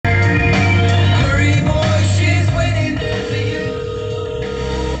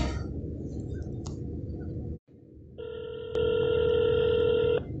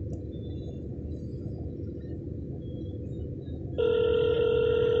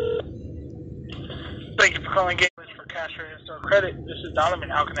Thank you for calling Games for Cash or In-Store Credit. This is Donovan.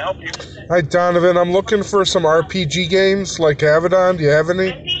 How can I help you? Hi, Donovan. I'm looking for some RPG games like Avadon. Do you have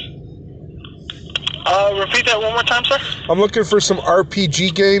any? Repeat that one more time, sir. I'm looking for some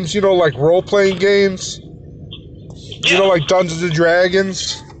RPG games, like role-playing games. Yeah. Like Dungeons and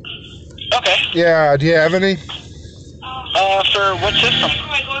Dragons. Okay. Yeah, do you have any? For what system?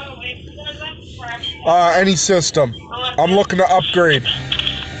 Any system. I'm looking to upgrade.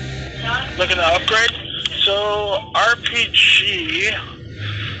 Looking to upgrade? So, RPG...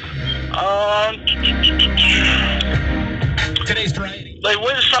 Today's variety. Like,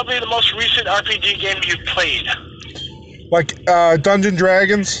 what is probably the most recent RPG game you've played? Like, Dungeon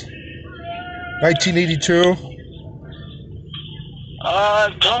Dragons. 1982.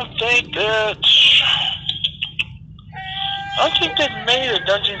 Don't think that... I don't think they've made a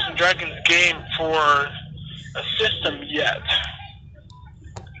Dungeons and Dragons game for a system yet.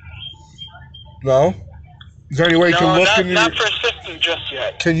 No? Is there any way you can look in your... not for a system just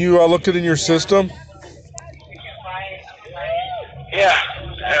yet. Can you look it in your system? Yeah,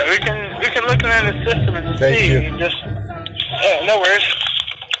 we can look in the system and Thank see. you. No worries.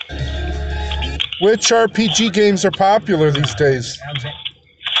 Which RPG games are popular these days?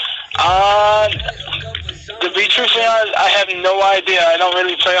 To be truthfully honest, I have no idea. I don't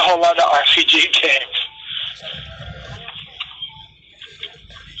really play a whole lot of RPG games.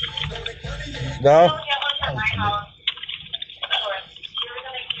 No?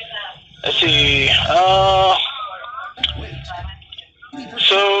 Let's see.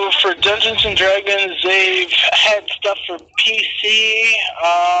 So for Dungeons and Dragons, they've had stuff for PC,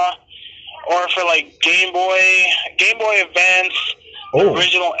 or for like Game Boy Advance, the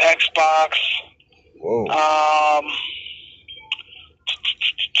original Xbox. Whoa.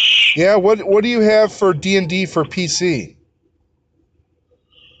 Yeah, what do you have for D&D for PC?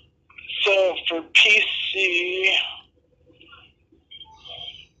 So for PC,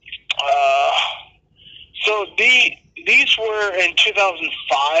 so these were in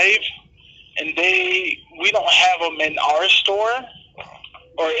 2005, and we don't have them in our store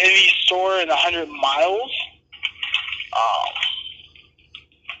or any store in 100 miles.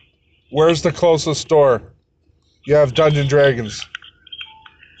 Where's the closest store? You have Dungeon Dragons.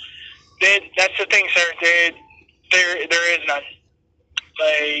 That's the thing, sir. There is none.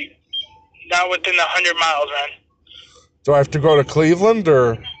 Like, not within 100 miles, man. Do I have to go to Cleveland,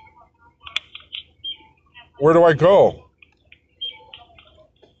 or where do I go?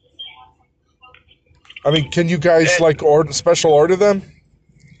 I mean, can you guys special order them?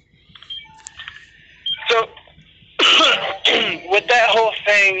 So, with that whole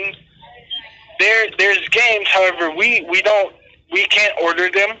thing, there's games. However, we can't order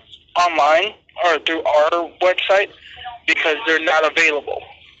them online or through our website because they're not available.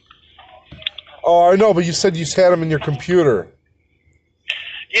 Oh, I know, but you said you had them in your computer.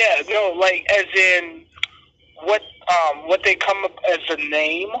 Yeah, no, like as in what they come up as a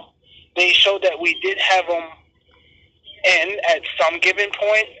name. They show that we did have them in at some given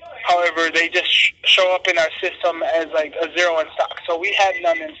point. However, they just show up in our system as like a zero in stock. So we have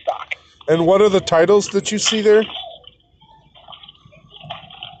none in stock. And what are the titles that you see there?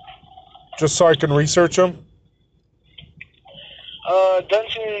 Just so I can research them.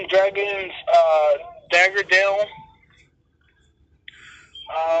 Dungeons and Dragons, Daggerdale.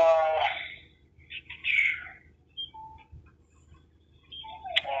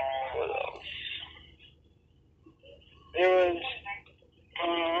 What else? There was.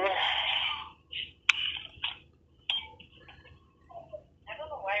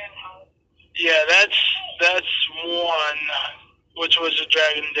 Yeah, that's one, which was a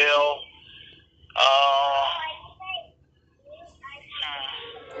Dragondale.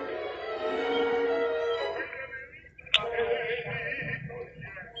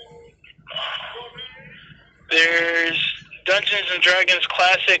 There's Dungeons and Dragons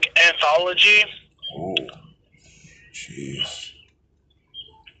Classic Anthology. Oh, jeez.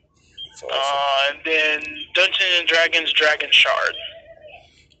 That's awesome. And then Dungeons and Dragons Dragon Shard.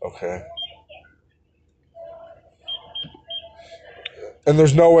 Okay. And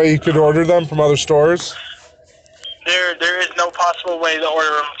there's no way you could order them from other stores? There is no possible way to order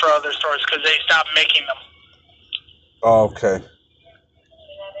them for other stores because they stopped making them. Oh, okay.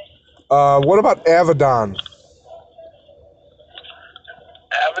 What about Avadon?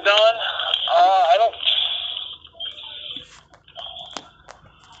 Avadon? I don't...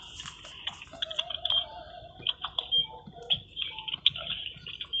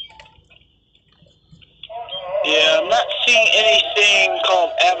 Yeah, I'm not seeing anything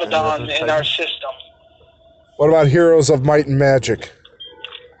called Avadon in our system. What about Heroes of Might and Magic?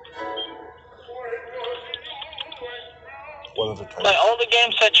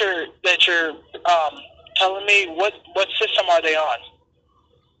 games that you're telling me, what system are they on?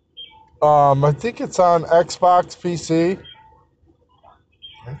 I think it's on Xbox, PC.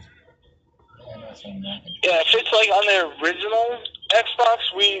 Yeah, if it's like on the original Xbox,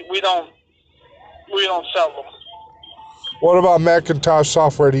 we don't sell them. What about Macintosh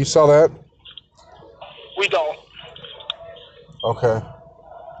software? Do you sell that? We don't. Okay.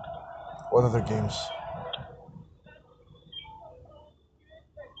 What other games?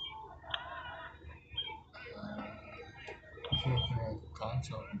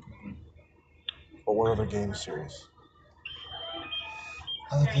 Or what other game series?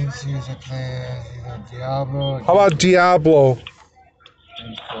 Other game series I play either Diablo. How about Diablo?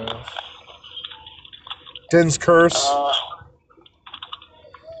 Din's Curse.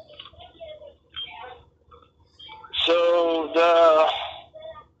 So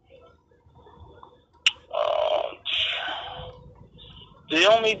the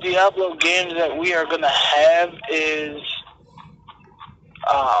only Diablo games that we are gonna have is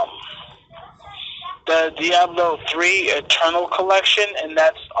the Diablo 3 Eternal Collection, and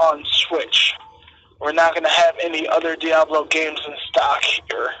that's on Switch. We're not gonna have any other Diablo games in stock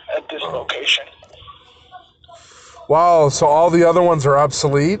here at this location. Wow, so all the other ones are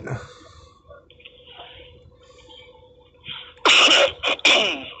obsolete?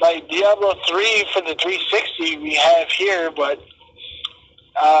 Like Diablo 3 for the 360 we have here, but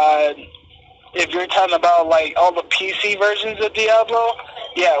if you're talking about like all the PC versions of Diablo,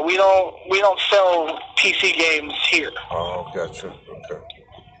 yeah, we don't sell PC games here. Oh, gotcha. Okay.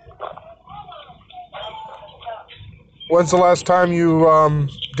 When's the last time you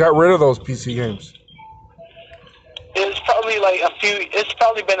got rid of those PC games? It's probably it's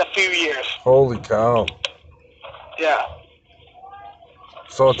probably been a few years. Holy cow. Yeah.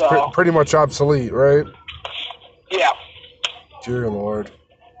 So it's pretty much obsolete, right? Yeah. Dear Lord.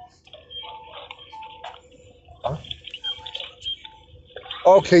 Huh?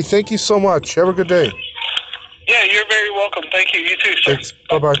 Okay, thank you so much. Have a good day. Yeah, you're very welcome. Thank you. You too, sir. Thanks.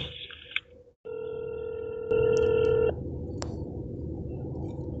 Bye-bye.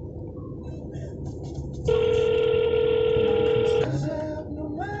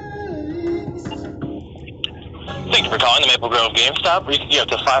 Thank you for calling the Maple Grove GameStop. We can get up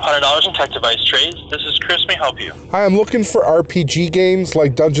to $500 in tech device trades. This is Chris. May I help you? Hi, I'm looking for RPG games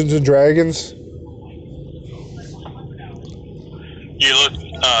like Dungeons and Dragons. You look.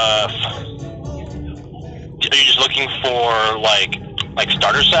 Are you just looking for like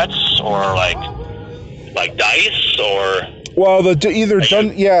starter sets or like dice or? Well, Dungeons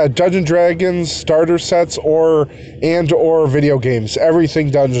and Dragons starter sets or video games.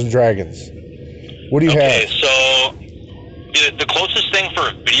 Everything Dungeons and Dragons. What do you have? Okay, so the closest thing for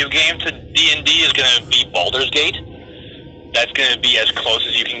a video game to D&D is going to be Baldur's Gate. That's going to be as close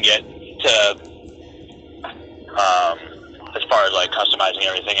as you can get to, as far as like customizing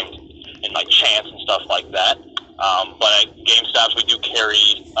everything and like chants and stuff like that. But at GameStops we do carry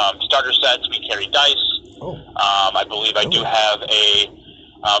starter sets. We carry dice. I believe I do have a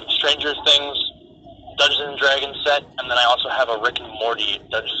Stranger Things Dungeons and Dragons set, and then I also have a Rick and Morty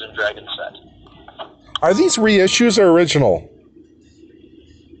Dungeons and Dragons set. Are these reissues or original?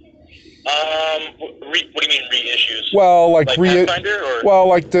 What do you mean reissues? Well, like Pathfinder, or? Well,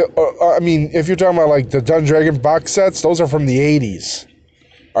 like if you're talking about like the Dungeons and Dragons box sets, those are from the 80s.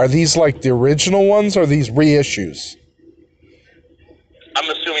 Are these like the original ones or these reissues? I'm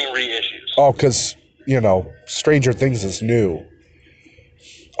assuming reissues. Oh, because, Stranger Things is new.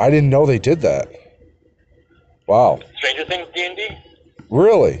 I didn't know they did that. Wow. Stranger Things D&D?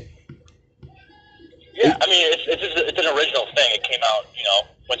 Really? Yeah, I mean, it's an original thing. It came out,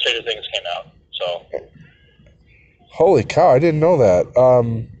 when Stranger Things came out, so. Holy cow, I didn't know that.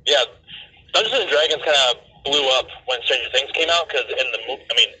 Yeah, Dungeons and Dragons kind of blew up when Stranger Things came out, because in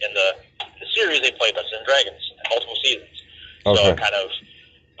the series they played Dungeons and Dragons in multiple seasons. So Okay. it kind of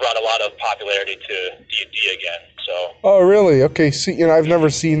brought a lot of popularity to D&D again, so. Oh, really? Okay, see, I've never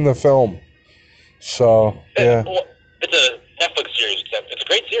seen the film. So, yeah. It's a Netflix series. It's a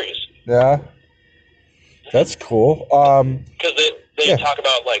great series. Yeah? That's cool. Because they talk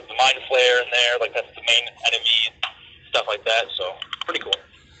about, like, the Mind Flayer in there, like, that's the main enemy, stuff like that, so pretty cool.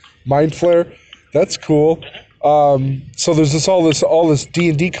 Mind Flayer? That's cool. Mm-hmm. So there's all this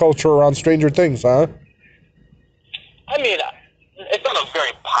D&D culture around Stranger Things, huh? I mean, it's not a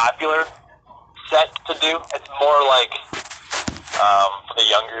very popular set to do. It's more like for the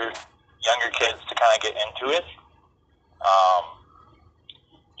younger kids to kind of get into it.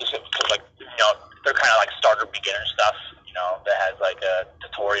 Just because, like, they're kind of like starter beginner stuff, that has like a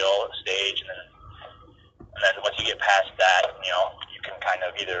tutorial stage, and then once you get past that, you can kind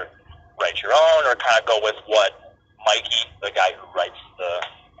of either write your own or kind of go with what Mikey, the guy who writes the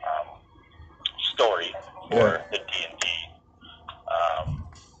story for the D&D.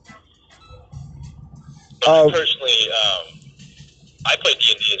 But I personally, I play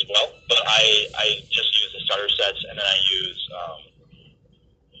D&D as well, but I just use the starter sets, and then I use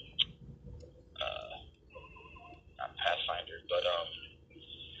not Pathfinder, but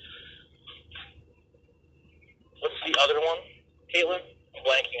what's the other one, Caitlin? I'm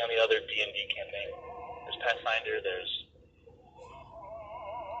blanking on the other D&D campaign. There's Pathfinder, there's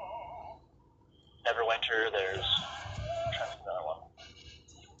Neverwinter, there's I'm trying to think of another one.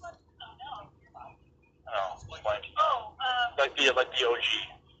 I don't know, just blanking. Like the OG.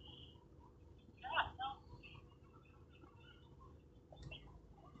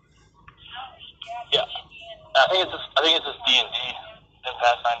 Yeah, I think it's just D&D and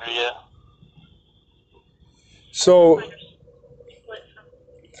Pathfinder. Yeah. So.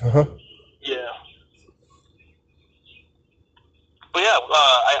 Yeah. But yeah,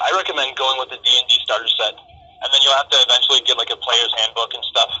 I recommend going with the D&D starter set, and then you'll have to eventually get like a player's handbook and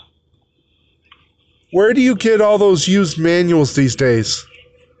stuff. Where do you get all those used manuals these days?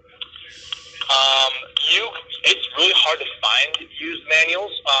 It's really hard to find used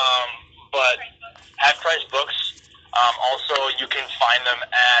manuals, but Half Price Books. Also, you can find them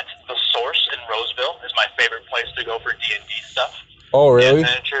at The Source in Roseville. Is my favorite place to go for D&D stuff. Oh, really? They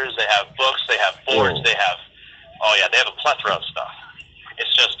have miniatures, they have books, they have boards, they have a plethora of stuff.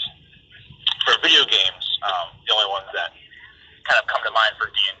 It's just for video games, the only ones that kind of come to mind for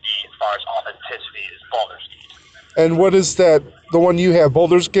D&D as far as authenticity is Baldur's Gate. And what is that? The one you have,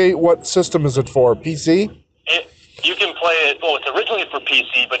 Baldur's Gate. What system is it for? PC? You can play it. Well, it's originally for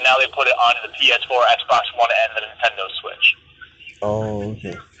PC, but now they put it onto the PS4, Xbox One, and the Nintendo Switch. Oh,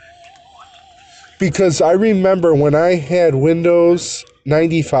 okay. Because I remember when I had Windows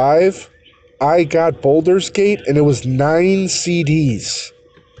 95, I got Baldur's Gate, and it was 9 CDs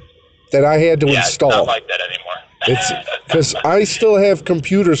that I had to install. It's not like that anymore. It's because I still have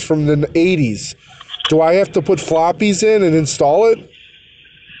computers from the 80s. Do I have to put floppies in and install it?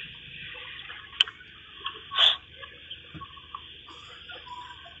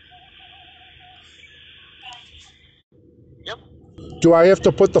 Yep. Do I have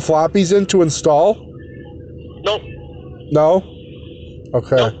to put the floppies in to install? Nope. No?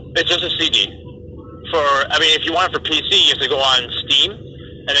 Okay. Nope. It's just a CD. If you want it for PC, you have to go on Steam,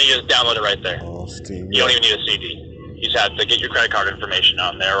 and then you just download it right there. Oh, Steam. You don't even need a CD. You just have to get your credit card information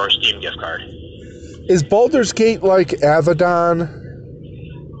on there or a Steam gift card. Is Baldur's Gate like Avadon?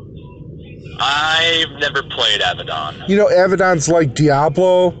 I've never played Avadon. You know, Avadon's like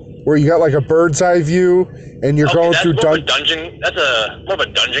Diablo, where you got like a bird's eye view, and you're going through dungeon. That's more of a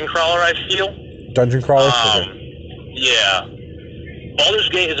dungeon crawler, I feel. Dungeon crawler. Yeah. Baldur's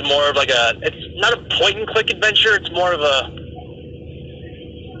Gate is more of like it's not a point and click adventure. It's more of a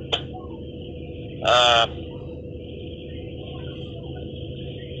I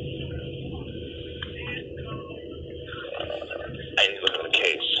need to look at the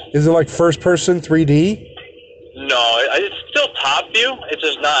case. Is it like first person 3D? No, it's still top view. It's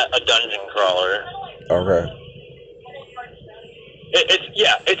just not a dungeon crawler. Okay.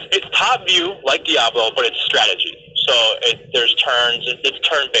 It's top view like Diablo, but it's strategy. So there's turns. It's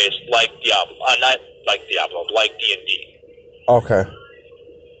turn based like Diablo, not like Diablo, like D&D. Okay.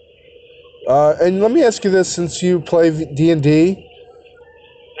 And let me ask you this: since you play D&D,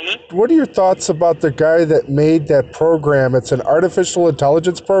 what are your thoughts about the guy that made that program? It's an artificial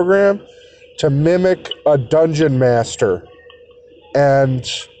intelligence program to mimic a dungeon master, and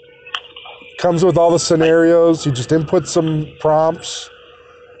comes with all the scenarios. You just input some prompts.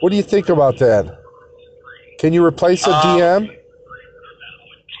 What do you think about that? Can you replace a DM?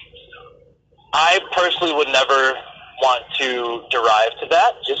 I personally would never want to derive to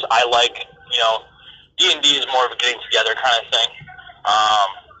that. Just I like, D&D is more of a getting together kind of thing.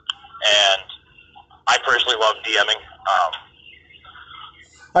 And I personally love DMing.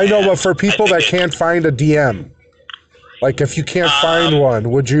 I know, but for people that can't find a DM, like if you can't find one,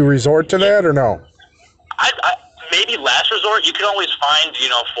 would you resort to that or no? I maybe last resort. You can always find,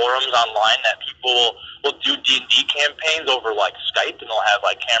 forums online that people will do D&D campaigns over like Skype, and they'll have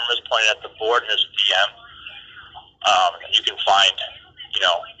like cameras pointed at the board and there's a DM. And you can find,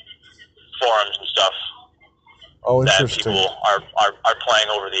 forums and stuff that people are playing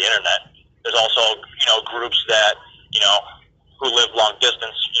over the internet. There's also, groups that, who live long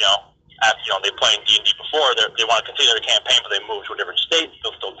distance, they played D&D before, they want to continue their campaign, but they move to a different state,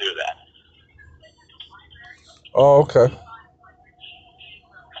 they'll still do that. Oh, okay. And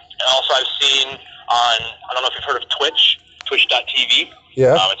also I've seen I don't know if you've heard of Twitch. Twitch.tv.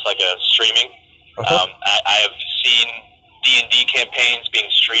 Yeah. It's like a streaming. I have seen D&D campaigns being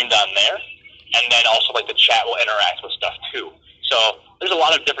streamed on there, and then also like the chat will interact with stuff too. So there's a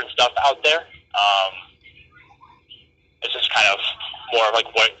lot of different stuff out there. It's just kind of more like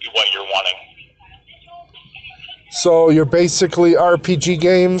what you're wanting. So you're basically RPG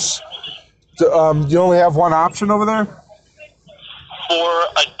games. You only have one option over there? For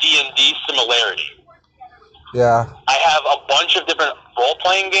a D&D similarity. Yeah. I have a bunch of different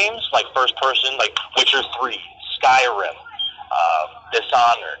role-playing games, like first-person, like Witcher 3, Skyrim,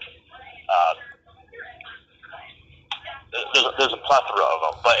 Dishonored. There's a plethora of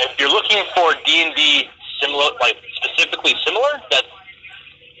them. But if you're looking for D&D similar, like specifically similar, that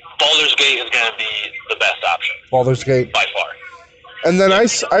Baldur's Gate is going to be the best option. Baldur's Gate. By far. And then I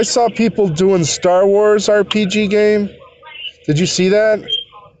saw people doing Star Wars RPG game. Did you see that?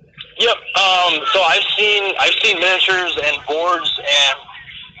 Yep. So I've seen miniatures and boards and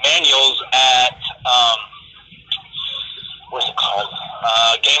manuals at what's it called?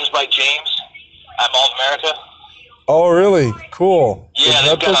 Games by James at Mall of America. Oh, really? Cool. Yeah,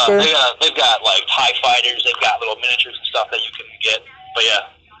 they've got like TIE fighters. They've got little miniatures and stuff that you can get. But yeah,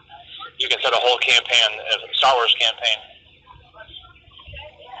 you can start a whole campaign, a Star Wars campaign.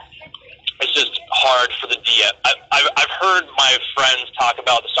 It's just hard for the DM. I've heard my friends talk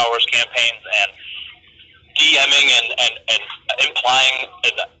about the Star Wars campaigns, and DMing and implying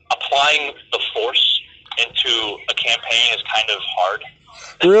and applying the Force into a campaign is kind of hard.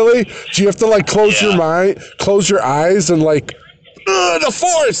 Really? Do you have to like close your mind, close your eyes, and like the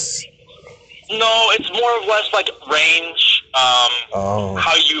Force? No, it's more or less like range.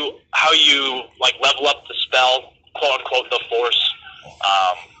 How you like level up the spell, quote unquote, the Force,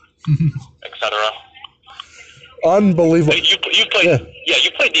 etc. Unbelievable. You played,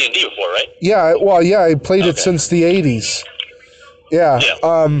 you played D&D before, right? Yeah. Well, yeah, I played it since the '80s. Yeah.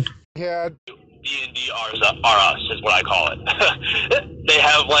 Yeah. D&D are us is what I call it. They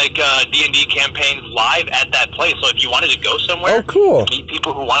have like D&D campaigns live at that place. So if you wanted to go somewhere, cool. Meet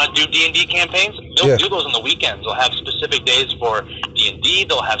people who want to do D&D campaigns, they'll do those on the weekends. They'll have specific days for D&D.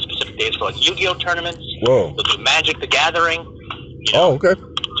 They'll have specific days for like Yu-Gi-Oh tournaments. Whoa. They'll do Magic the Gathering. You know, okay.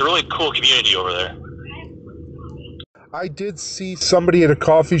 It's a really cool community over there. I did see somebody at a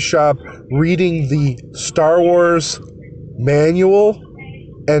coffee shop reading the Star Wars manual,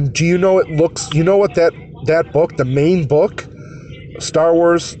 and do you know what that book, the main book, Star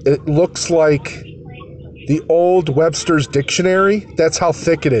Wars, it looks like the old Webster's Dictionary. That's how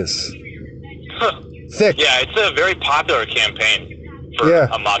thick it is. Thick. Yeah, it's a very popular campaign for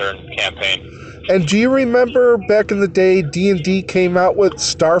a modern campaign. And do you remember back in the day D&D came out with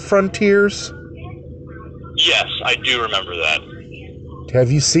Star Frontiers? Yes, I do remember that. Have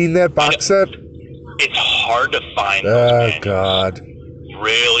you seen that box set? It's hard to find those manuals. God.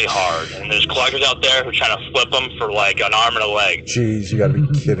 Really hard. And there's collectors out there who are trying to flip them for like an arm and a leg. Jeez, you gotta be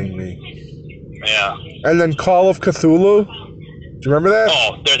kidding me. Yeah. And then Call of Cthulhu? Do you remember that?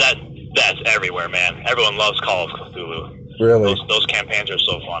 Oh, that's everywhere, man. Everyone loves Call of Cthulhu. Really? Those campaigns are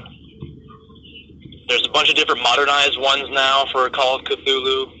so fun. There's a bunch of different modernized ones now for Call of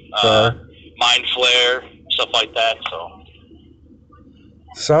Cthulhu. Mind Flare, stuff like that, so.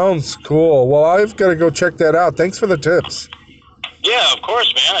 Sounds cool. Well, I've got to go check that out. Thanks for the tips. Yeah, of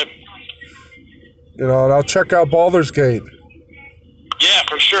course, man. And I'll check out Baldur's Gate. Yeah,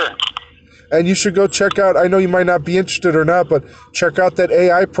 for sure. And you should go check out, I know you might not be interested or not, but check out that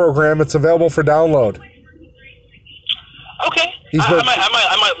AI program. It's available for download. Okay.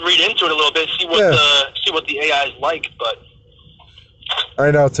 I might read into it a little bit, see what the AI is like, but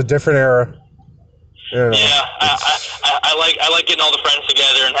I know it's a different era. I like getting all the friends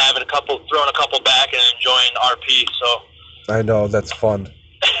together and having throwing a couple back and enjoying RP. So I know that's fun.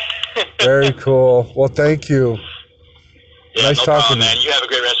 Very cool. Well, thank you. Yeah, nice no talking problem, to man. You have a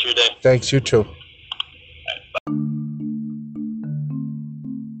great rest of your day. Thanks. You too.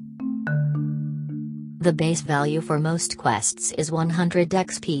 The base value for most quests is 100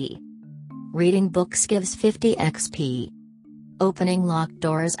 XP. Reading books gives 50 XP. Opening locked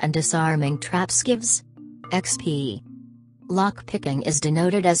doors and disarming traps gives XP. Lockpicking is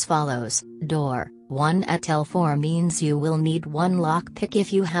denoted as follows: door 1 at L4 means you will need 1 lockpick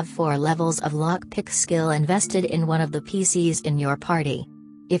if you have 4 levels of lockpick skill invested in one of the PCs in your party.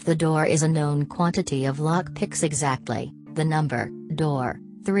 If the door is a known quantity of lockpicks exactly, the number, door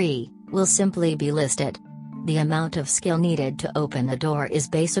 3, will simply be listed. The amount of skill needed to open a door is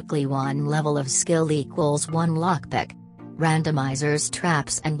basically 1 level of skill equals 1 lockpick. Randomizer's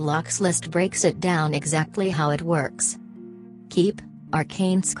traps and locks list breaks it down exactly how it works. Keep,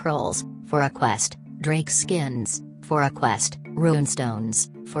 Arcane Scrolls, for a quest, Drake Skins, for a quest, runestones,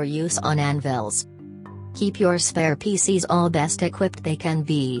 for use on anvils. Keep your spare PCs all best equipped they can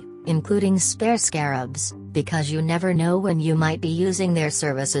be, including spare scarabs, because you never know when you might be using their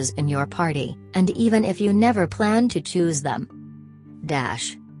services in your party, and even if you never plan to choose them.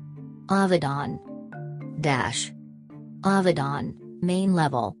 Avadon. Avadon, main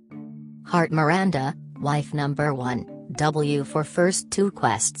level. Heart Miranda, wife number 1, W for first 2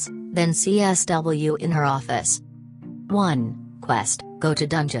 quests, then CSW in her office. 1. Quest, go to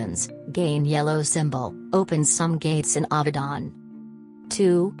dungeons, gain yellow symbol, open some gates in Avadon.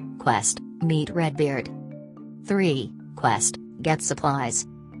 2. Quest, meet Redbeard. 3. Quest, get supplies.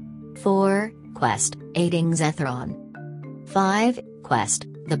 4. Quest, aiding Zethron. 5. Quest,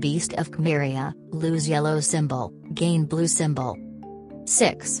 the Beast of Chmeria, lose yellow symbol, gain blue symbol.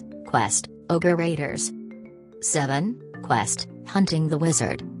 6. Quest, Ogre Raiders. 7. Quest, hunting the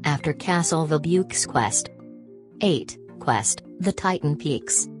wizard, after Castle Vabuke's quest. 8. Quest, the Titan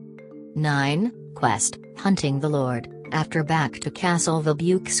Peaks. 9. Quest, hunting the Lord, after back to Castle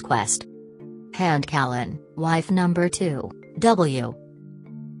Vabuke's quest. Handcallan, wife number 2, W.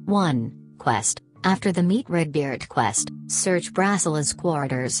 1. Quest, after the Meet Redbeard quest, search Brassila's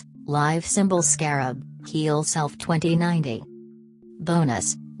quarters, live symbol scarab, heal self 2090.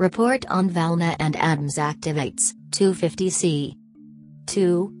 Bonus, report on Valna and Adams activates, 250C.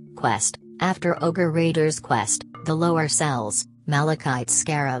 2. Quest, after Ogre Raiders quest, the lower cells, Malachite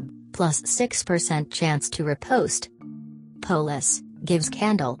scarab, plus 6% chance to repost. Polis, gives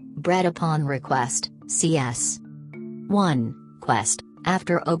candle, bread upon request, CS. 1. Quest,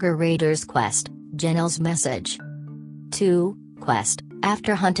 after Ogre Raiders quest, Jenel's message. 2. Quest,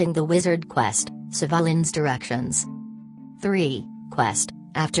 after hunting the wizard quest, Savalin's directions. 3. Quest,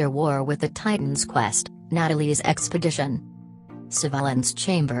 after war with the Titans quest, Natalie's expedition. Savalin's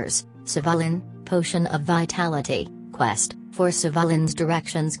chambers, Savalin, potion of vitality, quest, for Savalin's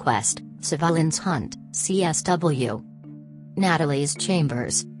directions quest, Savalin's hunt, CSW. Natalie's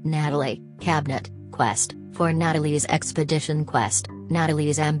chambers, Natalie, cabinet, quest, for Natalie's expedition quest,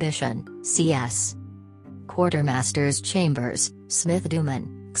 Natalie's ambition, CS. Quartermaster's chambers, Smith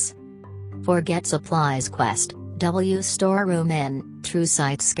Duman, X. For get supplies quest, W storeroom in, True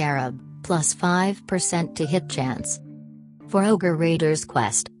Sight scarab, plus 5% to hit chance. For Ogre Raiders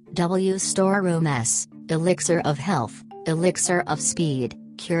quest, W storeroom S, elixir of health, elixir of speed,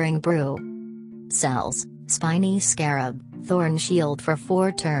 curing brew. Cells, spiny scarab, thorn shield for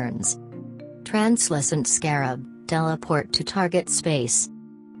 4 turns. Translucent scarab, teleport to target space.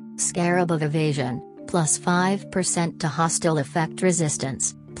 Scarab of evasion, plus 5% to hostile effect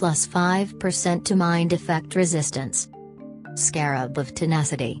resistance, plus 5% to mind effect resistance. Scarab of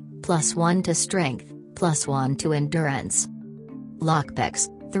tenacity, plus 1 to strength, plus 1 to endurance. Lockpicks,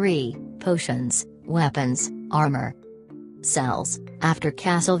 3, potions, weapons, armor. Cells, after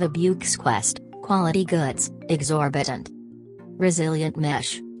Castle Vabuke's quest, quality goods, exorbitant. Resilient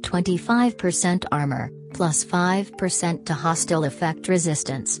mesh, 25% armor, plus 5% to hostile effect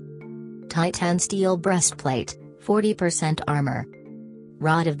resistance. Titan steel breastplate, 40% armor.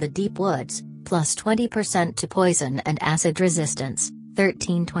 Rod of the Deep Woods, plus 20% to poison and acid resistance,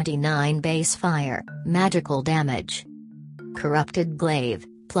 1329 base fire, magical damage. Corrupted glaive,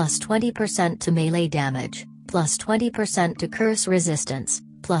 plus 20% to melee damage, plus 20% to curse resistance,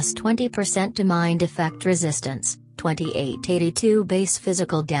 plus 20% to mind effect resistance, 2882 base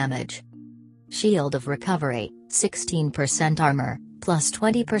physical damage. Shield of recovery, 16% armor, plus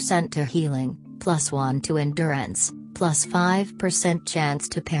 20% to healing, plus 1 to endurance, plus 5% chance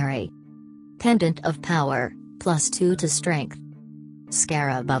to parry. Pendant of power, plus 2 to strength.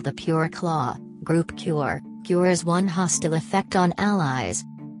 Scarab of the Pure Claw, group cure, cures 1 hostile effect on allies.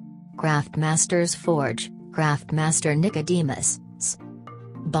 Craftmaster's Forge, Craftmaster Nicodemus.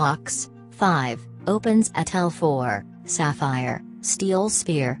 Box, 5, opens at L4, Sapphire, Steel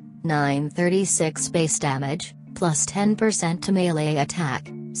Spear, 936 base damage, plus 10% to melee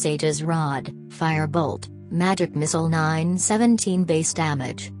attack, Sage's Rod, Firebolt, Magic Missile 917 base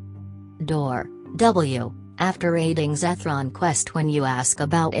damage. Door, W, after raiding Zethron quest when you ask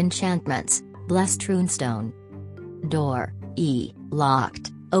about enchantments, Blessed Runestone. Door, E,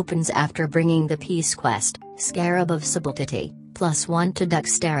 locked, opens after bringing the Peace quest, Scarab of Subtlety, plus 1 to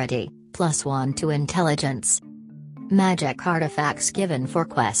dexterity, plus 1 to intelligence. Magic artifacts given for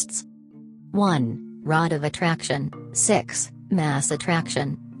quests. 1. Rod of Attraction, 6. Mass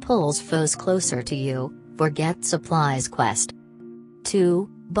Attraction, pulls foes closer to you, for Get Supplies quest. 2.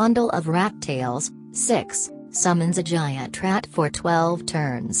 Bundle of Rat Tails, 6. Summons a giant rat for 12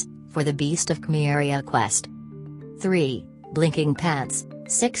 turns, for the Beast of Chmeria quest. 3. Blinking Pants,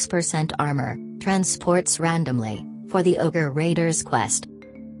 6% armor, transports randomly, for the Ogre Raiders quest.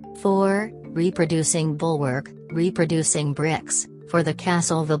 4. Reproducing Bulwark, Reproducing Bricks, for the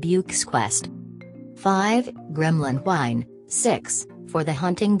Castle Vabukes quest. 5. Gremlin Wine, 6, for the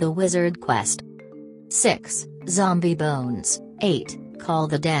Hunting the Wizard quest. 6. Zombie Bones, 8, Call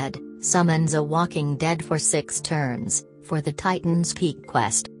the Dead, summons a Walking Dead for 6 turns, for the Titan's Peak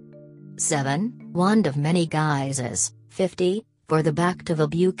quest. 7. Wand of Many Guises, 50, for the Back to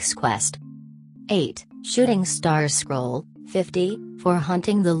Vabukes quest. 8. Shooting Star Scroll, 50, for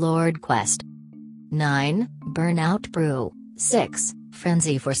Hunting the Lord quest. 9. Burnout Brew, 6,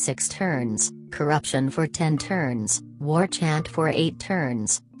 Frenzy for 6 turns, Corruption for 10 turns, War Chant for 8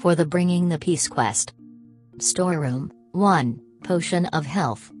 turns, for the Bringing the Peace quest. Storeroom, 1, Potion of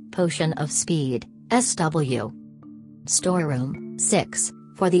Health, Potion of Speed, SW. Storeroom, 6,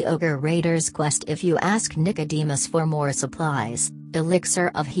 for the Ogre Raiders quest. If you ask Nicodemus for more supplies,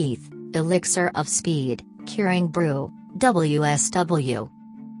 Elixir of Heath, Elixir of Speed, Curing Brew, WSW.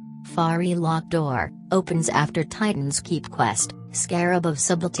 Fari Locked Door, opens after Titan's Keep quest, Scarab of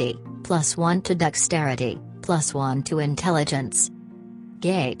Subtlety, +1 to Dexterity, +1 to Intelligence.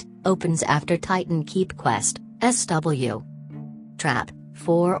 Gate, opens after Titan Keep quest, SW. Trap,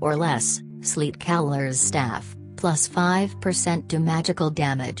 4 or less, Sleet Cowler's Staff, +5% to magical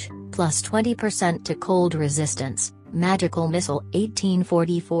damage, +20% to cold resistance, Magical Missile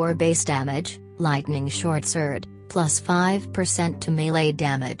 1844 base damage, Lightning Short Sword, +5% to melee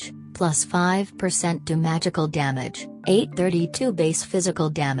damage, +5% to magical damage, 832 base physical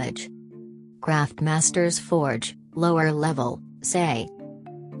damage. Craftmaster's Forge, lower level, say.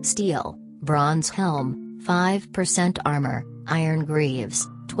 Steel, Bronze Helm, 5% armor, Iron Greaves,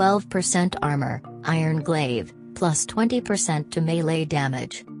 12% armor, Iron Glaive, +20% to melee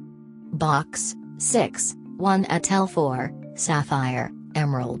damage. Box, 6, 1 at L4, Sapphire,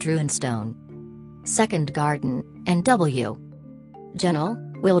 Emerald Runestone. Second Garden, NW. General,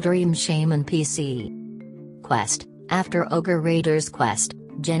 Wildream Shaman PC. Quest, after Ogre Raiders quest,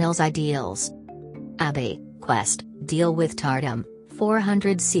 General's Ideals. Abbey, quest, Deal with Tardum,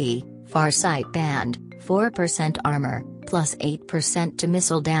 400C, Farsight Band, 4% armor, +8% to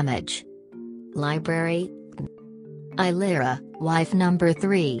missile damage. Library, Illyra, Wife Number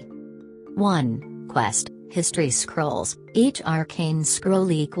 3. 1. Quest, History Scrolls, each arcane scroll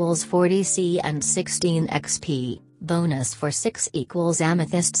equals 40C and 16 XP, bonus for 6 equals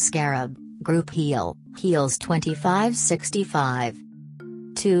Amethyst Scarab, group heal, heals 2565.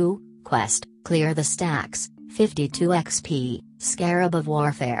 2. Quest, Clear the Stacks, 52 XP, Scarab of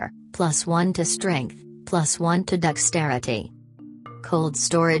Warfare, +1 to Strength, +1 to Dexterity. Cold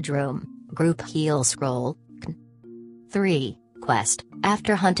Storage Room, group heal scroll. 3. Quest,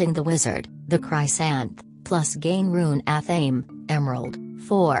 after Hunting the Wizard, the Chrysanth, plus gain Rune Athame, Emerald.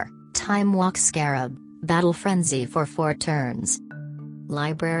 4. Time Walk Scarab, Battle Frenzy for 4 turns.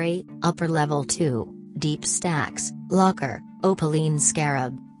 Library, Upper Level 2, Deep Stacks, Locker, Opaline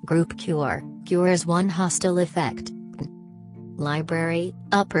Scarab, Group Cure, cures 1 hostile effect. Library,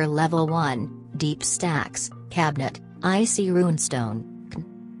 Upper Level 1, Deep Stacks, Cabinet, Icy Runestone.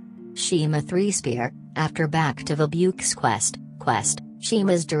 Shima 3 Spear, after Back to Vabukes quest,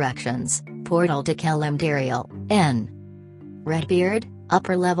 Shima's Directions, Portal to Kelemdariel, N. Redbeard,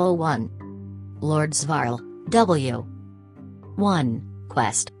 Upper Level 1. Lord Svarl, W. 1.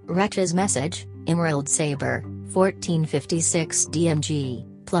 Quest, Wretch's Message, Emerald Saber, 1456 DMG,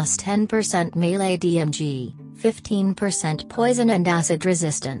 plus 10% melee DMG, 15% poison and acid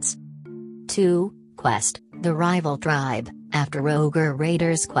resistance. 2. Quest, The Rival Tribe, after Ogre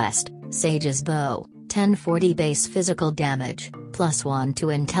Raiders quest, Sage's Bow, 1040 base physical damage, +1 to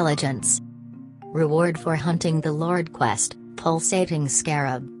intelligence. Reward for Hunting the Lord quest, Pulsating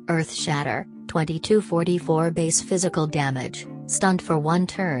Scarab, Earth Shatter, 2244 base physical damage, stunned for 1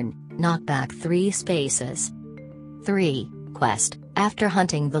 turn, knockback 3 spaces. 3. Quest, after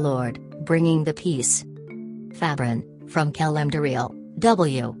Hunting the Lord, Bringing the Peace. Fabrin, from Kelemdariel,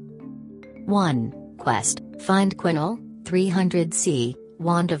 W. 1. Quest, Find Quinnell, 300C,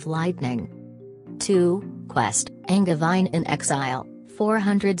 Wand of Lightning. 2. Quest, Angevine in Exile,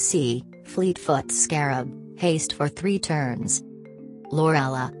 400C, Fleetfoot Scarab, haste for 3 turns.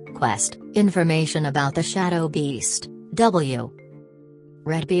 Lorella, quest, information about the Shadow Beast, W.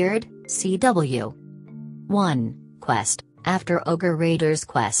 Redbeard, CW. 1. Quest, after Ogre Raiders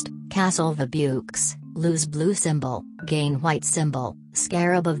quest, Castle Vabukes, lose blue symbol, gain white symbol,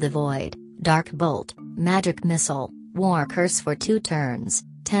 Scarab of the Void, Dark Bolt, Magic Missile, War Curse for 2 turns,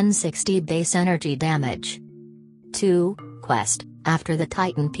 1060 base energy damage. 2. Quest, after the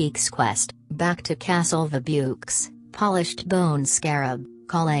Titan Peaks quest, Back to Castle Vabukes, Polished Bone Scarab,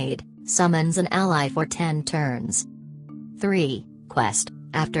 Call Aid, summons an ally for 10 turns. 3. Quest.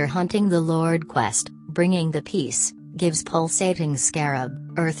 After hunting the Lord quest, bringing the peace, gives pulsating scarab,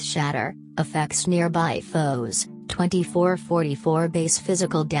 earth shatter, affects nearby foes, 2444 base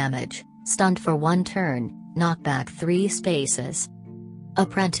physical damage, stunned for 1 turn, knockback 3 spaces.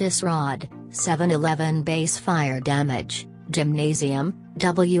 Apprentice Rod, 711 base fire damage, Gymnasium,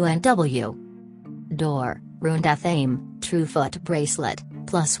 W&W. Door, Rundath Aim, Truefoot Bracelet,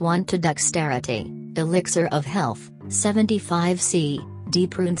 +1 to Dexterity, Elixir of Health, 75C,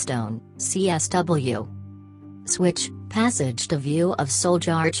 Deep Runestone, CSW. Switch, Passage to View of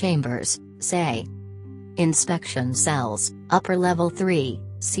Souljar Chambers, say. Inspection Cells, Upper Level 3,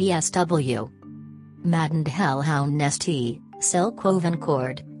 CSW. Maddened Hellhound Nest T, Silk Woven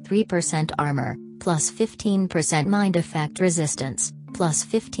Cord, 3% Armor, +15% Mind Effect Resistance,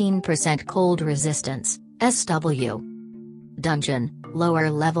 +15% Cold Resistance, SW. Dungeon,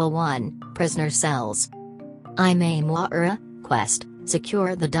 Lower Level 1, Prisoner Cells. Imamwara, Quest,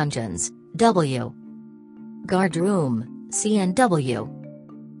 Secure the Dungeons, W. Guard Room, C&W.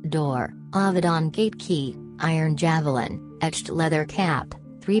 Door, Avadon Gate Key, Iron Javelin, Etched Leather Cap,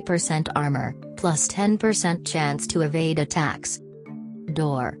 3% Armor, +10% chance to evade attacks.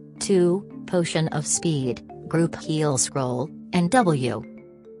 Door, 2, Potion of Speed, Group Heal Scroll, NW.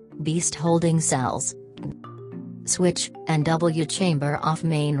 Beast Holding Cells. Switch, NW Chamber off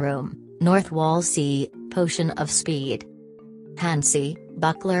Main Room, North Wall C, Potion of Speed. Hansi,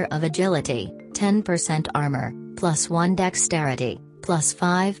 Buckler of Agility, 10% Armor, +1 Dexterity,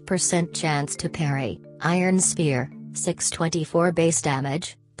 +5% chance to parry, Iron Spear, 624 base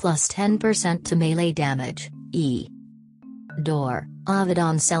damage, +10% to melee damage, E. Door,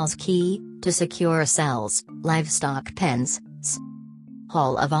 Avadon Cells Key, to secure cells, Livestock Pens, S.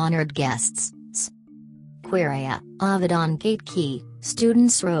 Hall of Honored Guests, S. Quiria, Avadon Gate Key,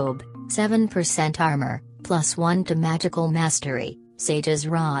 Student's Robe, 7% Armor, +1 to Magical Mastery, Sage's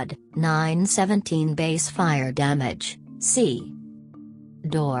Rod, 917 base fire damage, C.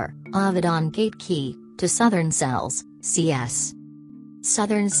 Door, Avadon Gate Key, to Southern Cells, CS.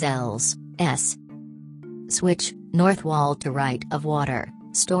 Southern Cells, S. Switch, North Wall to Right of Water,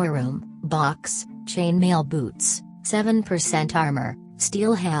 Storeroom, Box, Chainmail Boots, 7% Armor,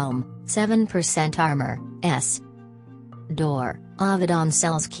 Steel Helm, 7% Armor, S. Door, Avadon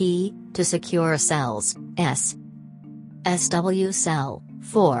Cells Key, to secure cells, S. SW Cell,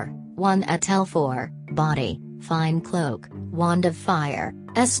 4, 1 at L4, Body, Fine Cloak, Wand of Fire,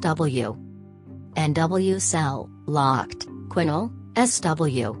 SW. NW Cell, Locked, Quinel,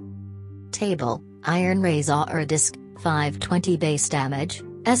 SW. Table, Iron Razor or Disc, 520 base damage,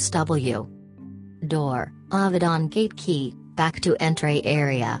 SW. Door, Avadon Gate Key, back to entry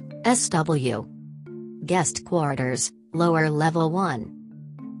area, SW. Guest Quarters, Lower Level 1.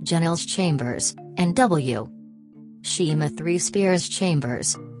 General's Chambers, NW. Shima 3 Spears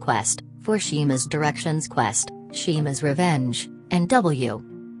Chambers, Quest, for Shima's Directions Quest, Shima's Revenge, NW.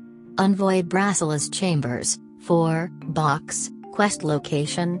 Envoy Brassila's Chambers, 4, Box, Quest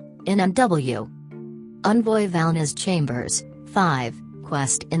Location, in NW. Envoy Valna's Chambers, 5,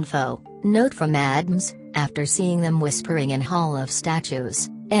 Quest Info, note from Adams, after seeing them whispering in Hall of Statues,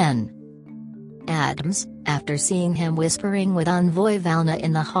 N. Adams, after seeing him whispering with Envoy Valna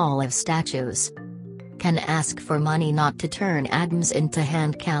in the Hall of Statues. Can ask for money not to turn Adams into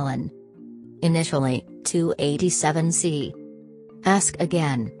Hand Callan. Initially, 287C. Ask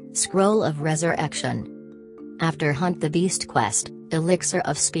again, Scroll of Resurrection. After Hunt the Beast Quest, Elixir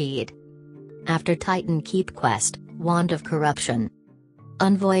of Speed. After Titan Keep Quest, Wand of Corruption.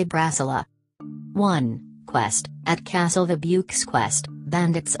 Envoy Brassila. 1. Quest, at Castle Vibukes Quest,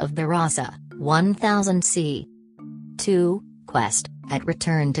 Bandits of Barasa, 1000C. 2. Quest, at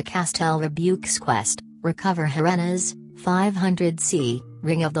Return to Castel Vibukes Quest, Recover Herenas, 500C,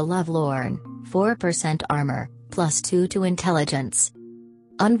 Ring of the Lovelorn, 4% Armor, +2 to Intelligence.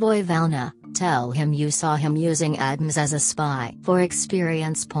 Envoy Valna, tell him you saw him using Adams as a spy for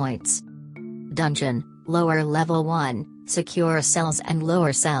experience points. Dungeon, Lower Level 1, Secure Cells and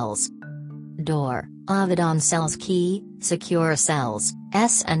Lower Cells. Door, Avadon Cells Key, Secure Cells,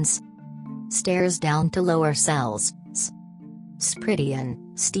 S and S. Stairs down to Lower Cells, S. Spridian,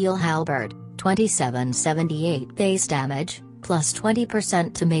 Steel Halberd, 2778 base damage,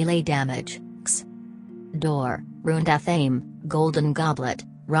 +20% to melee damage, X. Door, Rundath Aim, Golden Goblet,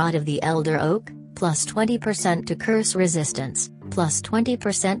 Rod of the Elder Oak, +20% to curse resistance,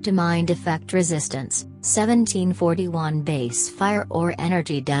 +20% to mind effect resistance, 1741 base fire or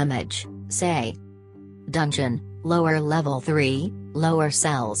energy damage, say. Dungeon, Lower Level 3, Lower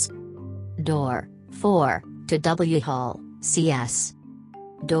Cells. Door, 4, to W Hall, CS.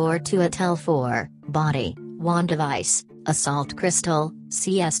 Door to Atel 4, Body, Wand of Ice, Assault Crystal,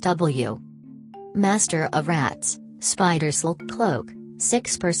 CSW. Master of Rats, Spider Silk Cloak,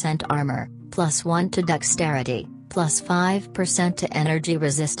 6% armor, +1 to dexterity, +5% to energy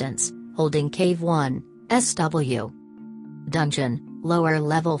resistance, holding Cave 1, SW. Dungeon, lower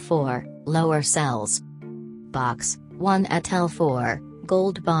level 4, lower cells. Box, 1 at L4,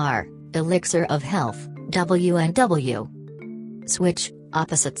 gold bar, Elixir of Health, W&W. Switch,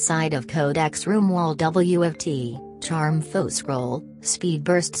 opposite side of Codex Room Wall WFT, Charm Foe Scroll, Speed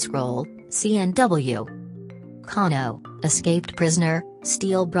Burst Scroll, C&W. Kano, Escaped Prisoner,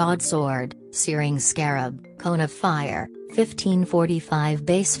 Steel Broadsword, Searing Scarab, Cone of Fire, 1545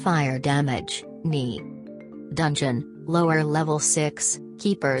 base fire damage, knee. Dungeon, lower level 6,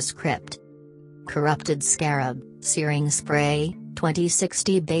 Keeper's Crypt. Corrupted Scarab, Searing Spray,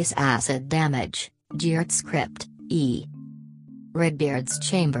 2060 base acid damage, Geert's Crypt, E. Redbeard's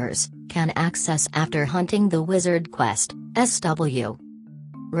Chambers, can access after hunting the Wizard Quest, SW.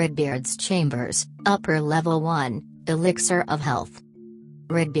 Redbeard's Chambers, upper level 1, Elixir of Health.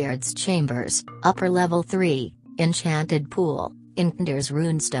 Redbeard's Chambers, upper level 3, Enchanted Pool, Inkendir's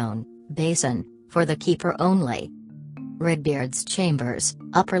Runestone, Basin, for the Keeper only. Redbeard's Chambers,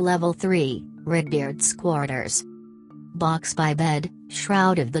 upper level 3, Redbeard's Quarters. Box by Bed,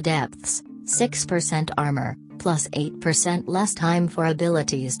 Shroud of the Depths, 6% armor, +8% less time for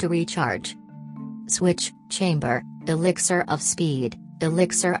abilities to recharge. Switch, Chamber, Elixir of Speed,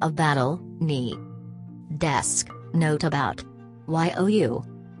 Elixir of Battle, knee. Desk, note about YOU.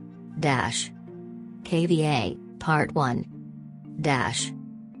 Dash. KVA, Part 1. Dash.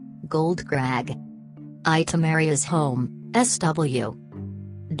 Gold Crag. Item areas home, SW.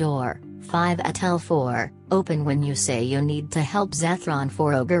 Door, 5 at L4, open when you say you need to help Zethron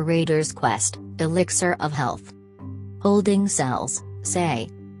for Ogre Raider's quest, Elixir of Health. Holding cells, say.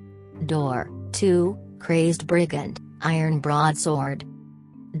 Door, 2, Crazed Brigand, Iron Broadsword.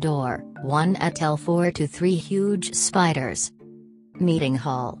 Door, 1 at L4 to 3 Huge Spiders. Meeting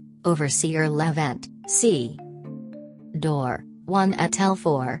Hall, Overseer Levent, C. Door, 1 at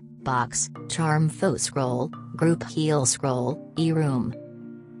L4, Box, Charm Foe Scroll, Group Heal Scroll, E-Room.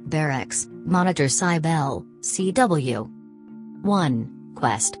 Barracks, Monitor Cybele, CW. 1,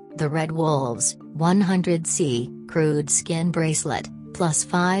 Quest, The Red Wolves, 100C, Crude Skin Bracelet,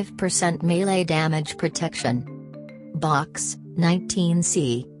 +5% melee damage protection. Box,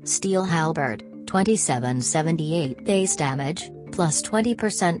 19C, Steel Halberd, 2778 base damage,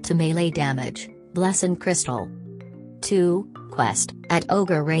 +20% to melee damage, Blessed Crystal. 2, Quest, at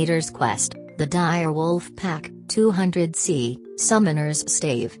Ogre Raider's Quest, The Dire Wolf Pack, 200C, Summoner's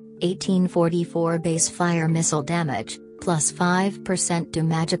Stave, 1844 base fire missile damage, +5% to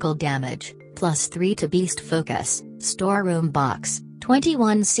magical damage, +3 to beast focus, Storeroom Box,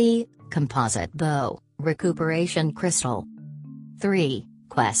 21C, Composite Bow, Recuperation Crystal. 3,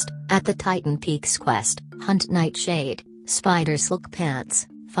 Quest, at the Titan Peaks Quest, Hunt Nightshade, Spider Silk Pants,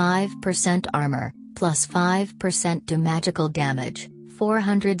 5% armor, +5% to magical damage,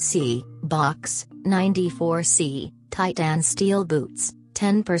 400C, Box, 94C, Titan Steel Boots,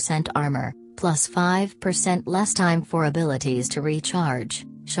 10% armor, +5% less time for abilities to recharge,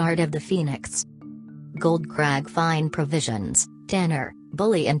 Shard of the Phoenix. Gold Crag Fine Provisions, Tanner,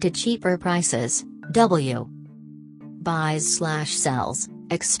 bully into cheaper prices, W. Buys/sells,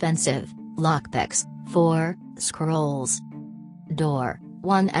 expensive, lockpicks, 4, scrolls. Door,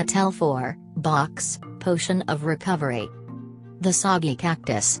 1 at L4, Box, Potion of Recovery. The Soggy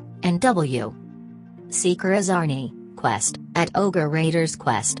Cactus, NW. Seeker Azarni, Quest, at Ogre Raider's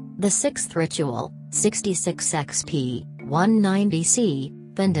Quest, The Sixth Ritual, 66 XP, 190C,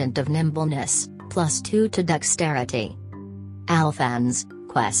 Pendant of Nimbleness, +2 to Dexterity. Alphan's,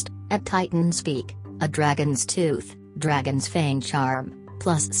 Quest, at Titan's Peak, A Dragon's Tooth, Dragon's Fang Charm,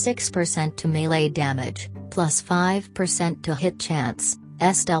 +6% to melee damage, +5% to hit chance,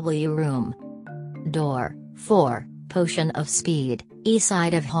 SW Room. Door, 4, Potion of Speed,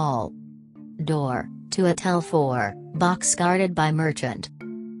 Eastside of Hall. Door, 2 at L4, Box guarded by Merchant.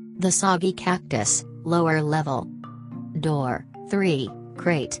 The Soggy Cactus, lower level. Door, 3,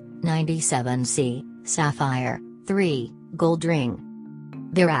 Crate, 97C, Sapphire, 3, Gold Ring.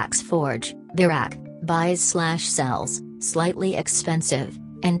 Birak's Forge, Birak, buys/sells, slightly expensive,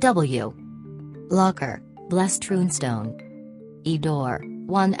 NW. Locker, Blessed Runestone. E-Door,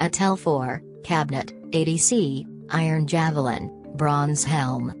 1 at L4, Cabinet, 80C, Iron Javelin, Bronze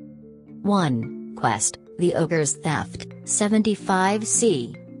Helm. 1, Quest, The Ogre's Theft,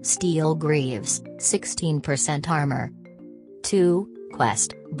 75C, Steel Greaves, 16% armor. 2,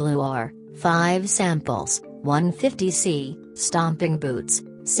 Quest, Blue Ore, 5 samples, 150C, Stomping Boots,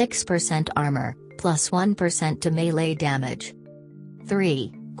 6% armor, plus 1% to melee damage.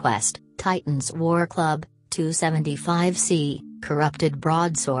 3. Quest, Titan's War Club, 275C, Corrupted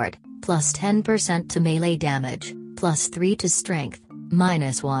Broadsword, plus 10% to melee damage, plus 3 to strength,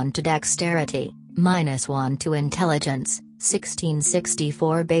 minus 1 to dexterity, minus 1 to intelligence,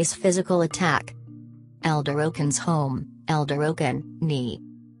 1664 base physical attack. Elder Oaken's Home, Elder Oaken, Ni.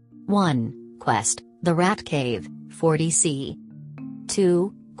 1. Quest, The Rat Cave, 40C.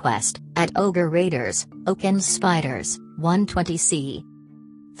 2. Quest, at Ogre Raiders, Oaken's Spiders, 120C.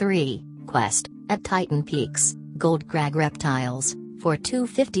 3. Quest, at Titan Peaks, Gold Crag Reptiles, for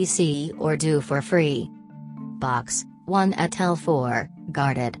 250C or do for free. Box, 1 at L4,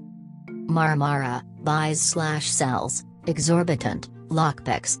 Guarded. Marmara, buys/sells, exorbitant,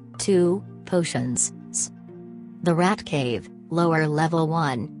 lockpicks, 2, potions. The Rat Cave, lower level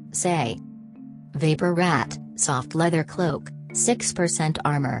 1, say. Vapor Rat, soft leather cloak, 6%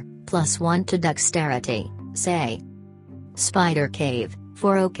 armor, plus 1 to dexterity, say. Spider Cave,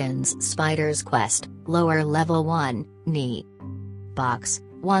 for Oaken's Spiders Quest, lower level 1, Ni. Box,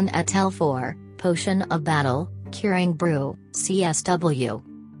 1 at L4, Potion of Battle, Curing Brew, CSW.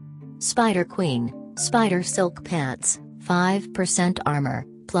 Spider Queen, Spider Silk Pants, 5% armor,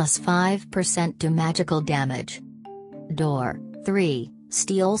 plus 5% to magical damage. Door, 3,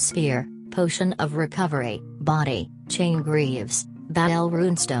 Steel Sphere, Potion of Recovery, Body, Chain Greaves, Bael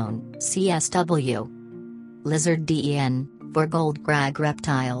Runestone, CSW. Lizard Den, for Gold Crag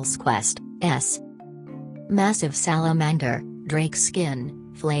Reptiles Quest, S. Massive Salamander, Drake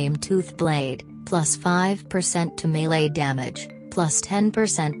Skin, Flame Tooth Blade, plus 5% to melee damage, plus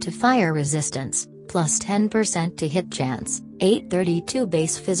 10% to fire resistance, plus 10% to hit chance, 832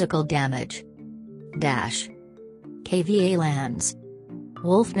 base physical damage. Dash. KVA lands.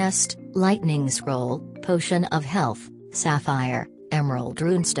 Wolf Nest, Lightning Scroll, Potion of Health, Sapphire, Emerald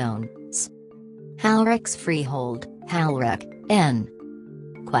Runestone. Halric's Freehold, Halric, N.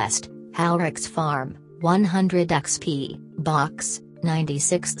 Quest, Halric's Farm, 100 XP, Box,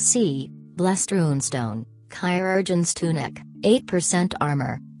 96C, Blessed Runestone, Chirurgeon's Tunic, 8%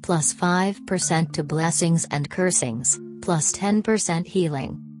 armor, plus 5% to blessings and cursings, plus 10%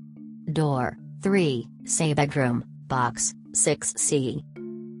 healing. Door, 3, Say Bedroom, Box, 6C.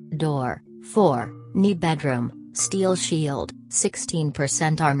 Door, 4, Knee Bedroom, Steel Shield,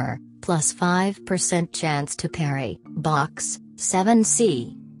 16% armor, plus 5% chance to parry, Box,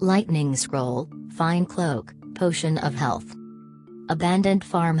 7C, Lightning Scroll, Fine Cloak, Potion of Health. Abandoned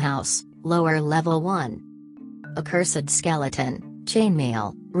Farmhouse, lower level 1. Accursed Skeleton,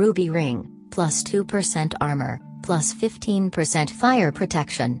 Chainmail, Ruby Ring, plus 2% armor, plus 15% fire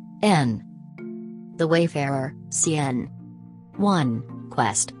protection, N. The Wayfarer, CN. 1.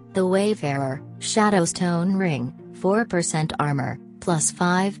 Quest, The Wayfarer, Shadowstone Ring, 4% armor, plus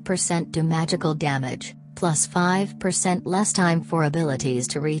 5% to magical damage, plus 5% less time for abilities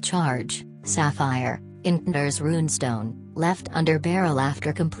to recharge, Sapphire, Inkner's Runestone, left under barrel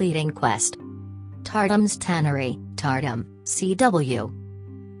after completing quest. Tardum's Tannery, Tardum, CW.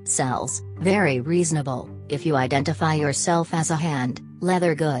 Sells, very reasonable, if you identify yourself as a hand,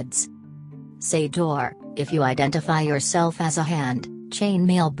 leather goods. Say Door, if you identify yourself as a hand,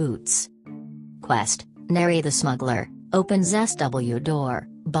 chainmail boots. Quest, Nary the Smuggler, opens SW Door,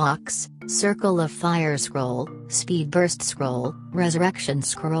 Box, Circle of Fire Scroll, Speed Burst Scroll, Resurrection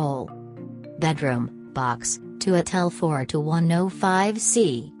Scroll. Bedroom, Box, 2 at L4 to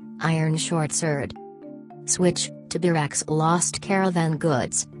 105C, Iron Short Sword. Switch, to Birak's Lost Caravan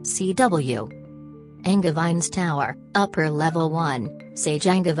Goods, CW. Angavine's Tower, upper level 1, Sage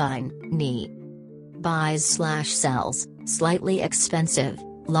Angavine, Ni. Buys/sells, slightly expensive,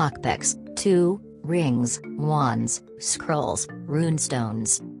 lockpicks, 2, rings, wands, scrolls,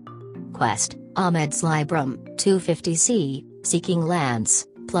 runestones. Quest, Ahmed's Librum, 250C, Seeking Lance,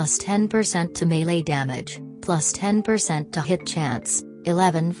 plus 10% to melee damage, plus 10% to hit chance,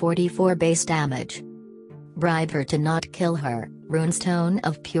 1144 base damage. Bribe her to not kill her, Runestone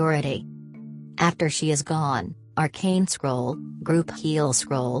of Purity. After she is gone, Arcane Scroll, Group Heal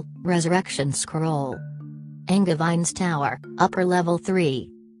Scroll, Resurrection Scroll. Angavine's Tower, upper level 3.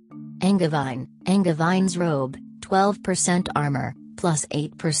 Angavine's Robe, 12% armor, plus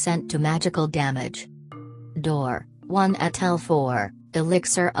 8% to magical damage. Door, 1 at L4,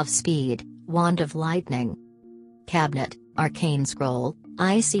 Elixir of Speed, Wand of Lightning. Cabinet, Arcane Scroll,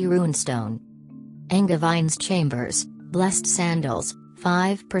 Icy Runestone. Angavine's Chambers, Blessed Sandals,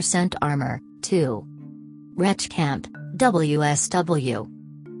 5% armor, 2. Wretch Camp, WSW.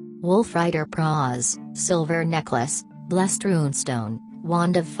 Wolf Rider Praws, Silver Necklace, Blessed Runestone,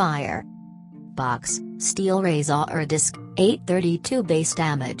 Wand of Fire. Box, Steel Razor Disc, 832 base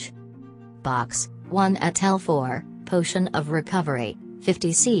damage. Box, 1 at L4, Potion of Recovery,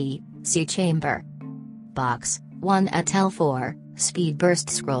 50C, C Chamber. Box, 1 at L4, Speed Burst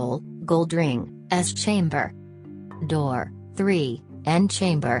Scroll, Gold Ring, S Chamber. Door, 3, N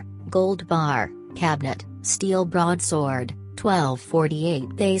Chamber, Gold Bar, Cabinet, Steel Broadsword,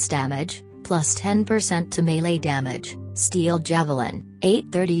 1248 base damage, plus 10% to melee damage, Steel Javelin,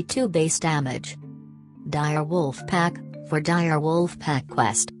 832 base damage. Dire Wolf Pack, for Dire Wolf Pack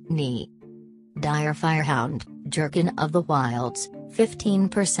quest, Knee. Dire Firehound, Jerkin of the Wilds,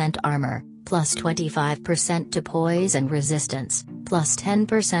 15% armor, plus 25% to poison resistance, plus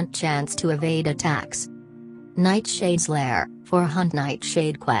 10% chance to evade attacks. Nightshade's Lair, for Hunt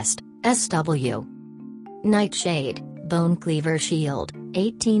Nightshade quest, SW. Nightshade, Bone Cleaver Shield,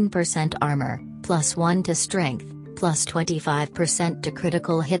 18% armor, plus 1 to strength, plus 25% to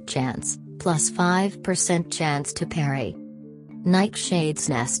critical hit chance, plus 5% chance to parry. Nightshade's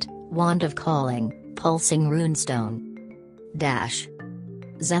Nest, Wand of Calling, Pulsing Runestone. Dash.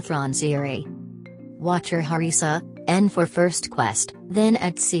 Zethron's Eyrie. Watcher Harissa, N for first quest, then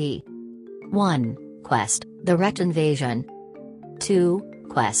at sea. 1. Quest, The Wretch Invasion. 2.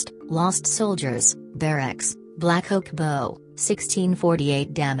 Quest, Lost Soldiers, Barracks, Black Oak Bow,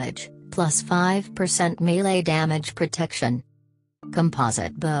 1648 damage, plus 5% melee damage protection.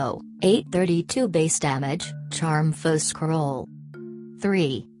 Composite Bow, 832 base damage, Charm Foe Scroll.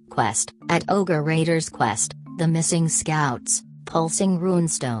 3. Quest, at Ogre Raiders quest, The Missing Scouts, Pulsing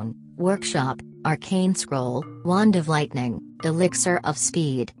Runestone, Workshop, Arcane Scroll, Wand of Lightning, Elixir of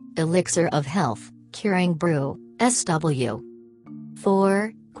Speed, Elixir of Health, Curing Brew, SW.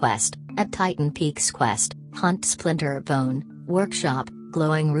 4. Quest, at Titan Peaks quest, Hunt Splinter Bone, Workshop,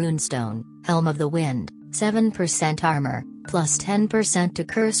 Glowing Runestone, Helm of the Wind, 7% armor, plus 10% to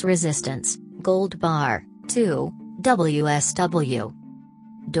curse resistance, Gold Bar, 2, WSW.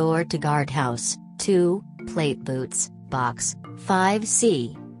 Door to Guardhouse, 2, Plate Boots, Box,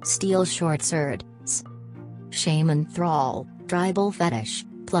 5C, Steel Short Swords. Shaman Thrall, Tribal Fetish,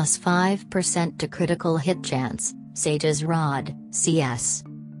 plus 5% to critical hit chance, Sage's Rod, CS.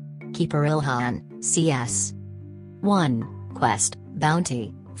 Keeper Ilhan, CS. 1. Quest,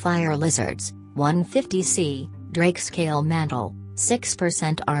 Bounty, Fire Lizards, 150C, Drakescale Mantle,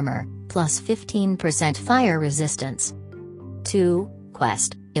 6% armor, plus 15% fire resistance. 2.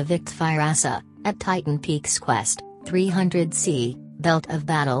 Quest, Evict Firasa, at Titan Peaks quest, 300C, Belt of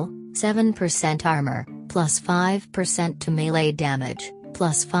Battle, 7% armor, plus 5% to melee damage,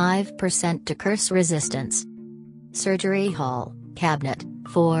 plus 5% to curse resistance. Surgery Hall, Cabinet,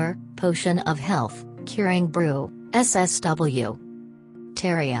 4, Potion of Health, Curing Brew, SSW.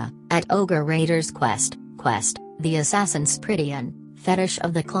 Teria, at Ogre Raiders quest, The Assassin's Pridian, Fetish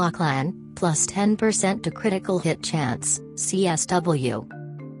of the Claw Clan, plus 10% to critical hit chance, CSW.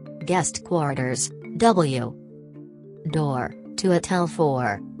 Guest Quarters, W. Door, to Atel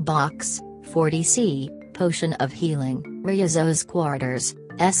 4, Box, 40C, Potion of Healing, Ryazo's Quarters,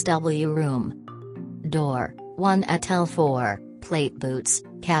 SW Room. Door, 1 Atel 4, Plate Boots,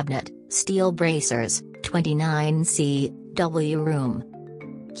 Cabinet, Steel Bracers, 29C, W Room.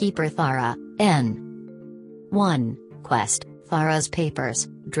 Keeper Thara, N. 1. Quest, Thara's Papers,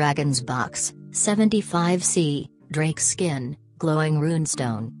 Dragon's Box, 75C, Drake's Skin, Glowing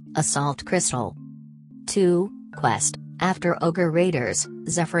Runestone, Assault Crystal. 2. Quest, After Ogre Raiders,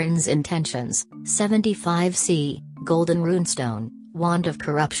 Zephyr's Intentions, 75C, Golden Runestone, Wand of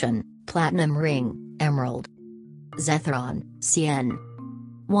Corruption, Platinum Ring, Emerald. Zethron, CN.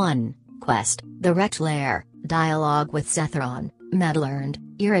 1. Quest, The Wretch Lair, Dialogue with Zethron, Medlearned,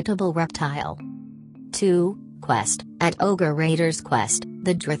 Irritable Reptile. 2. Quest, at Ogre Raiders quest,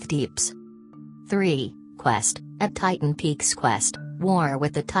 The Drith Deeps. 3. Quest, at Titan Peaks quest, War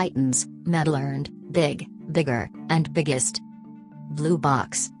with the Titans, Medlearned, Big, Bigger, and Biggest. Blue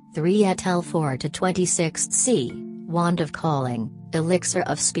Box, 3 at L4 to 26C, Wand of Calling, Elixir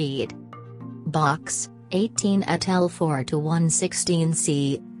of Speed. Box, 18 at L4 to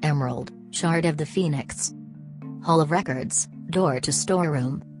 116C, Emerald, Shard of the Phoenix. Hall of Records, Door to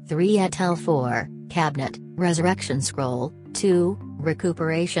Storeroom, 3 at L4, Cabinet, Resurrection Scroll, 2,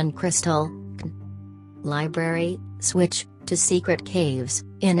 Recuperation Crystal. Library, switch, to Secret Caves,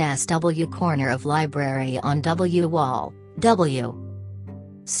 in SW corner of library on W wall, W.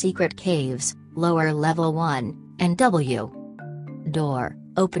 Secret Caves, lower level 1, and W. Door,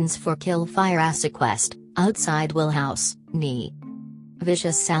 opens for Kill Firasa quest, outside Will House, Knee.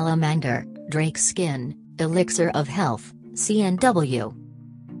 Vicious Salamander, Drake's Skin, Elixir of Health, CNW.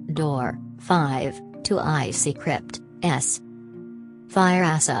 Door, 5, to Icy Crypt, S.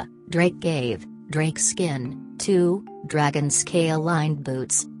 Firasa, Drake Cave, Drake's Skin, 2, Dragon Scale Lined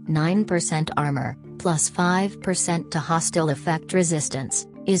Boots, 9% armor, plus 5% to hostile effect resistance,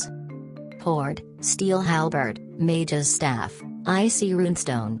 is Horde, Steel Halberd, Mage's Staff, Icy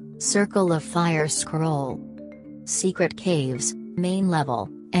Runestone, Circle of Fire Scroll. Secret Caves, Main Level,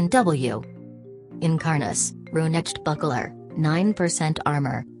 NW. Incarnus, Rune-Etched Buckler, 9%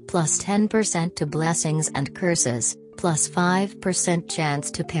 armor, plus 10% to blessings and curses, plus 5%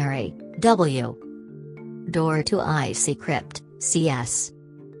 chance to parry, W. Door to Icy Crypt, CS.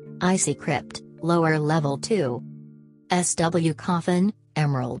 Icy Crypt, lower level 2. SW Coffin,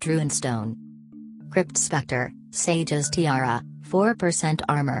 Emerald Runestone. Crypt Spectre, Sage's Tiara, 4%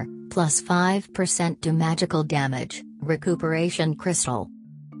 armor, plus 5% to magical damage, Recuperation Crystal.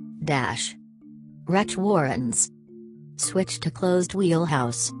 Dash. Wretch Warrens. Switch to Closed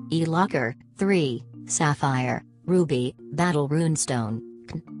Wheelhouse, E-Locker, 3, Sapphire, Ruby, Battle Runestone.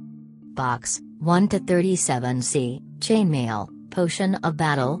 Box, 1 to 37C, Chainmail, Potion of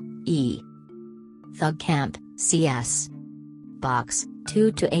Battle, E. Thug Camp, CS. Box,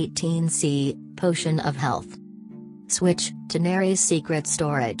 2 to 18C, Potion of Health. Switch to Nary's Secret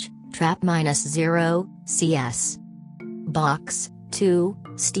Storage, Trap -0, CS. Box, 2,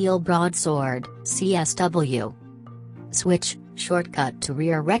 Steel Broadsword, CSW. Switch, shortcut to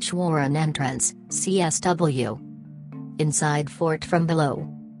Rear Wretch Warren Entrance, CSW. Inside Fort from Below.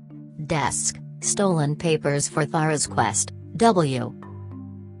 Desk, Stolen Papers for Thara's Quest, W.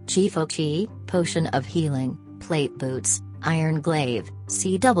 Chief Ochi, Potion of Healing, Plate Boots, Iron Glaive,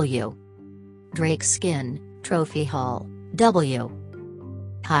 CW. Drake Skin, Trophy Hall, W.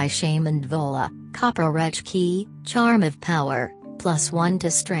 High Shaman Vola, Copper Wretch Key, Charm of Power, +1 to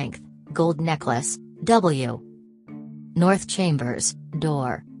Strength, Gold Necklace, W. North Chambers,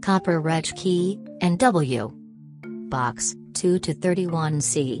 Door, Copper Wretch Key, and W. Box, 2 to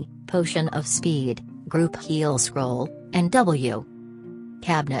 31C, Potion of Speed, Group Heal Scroll, and W.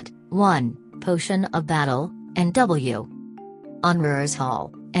 Cabinet, 1, Potion of Battle, and W. Honorer's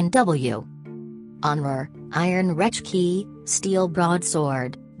Hall, and W. Honorer, Iron Wretch Key, Steel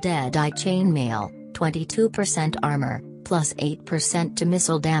Broadsword, Deadeye Chainmail, 22% armor, plus 8% to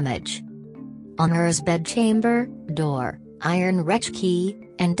missile damage. Honorer's Bedchamber, Door, Iron Wretch Key,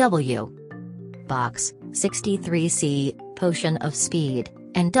 and W. Box, 63C, Potion of Speed,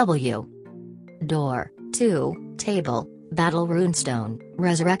 and W. Door, 2, Table, Battle Runestone,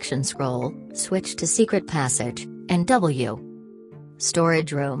 Resurrection Scroll, Switch to Secret Passage, and W.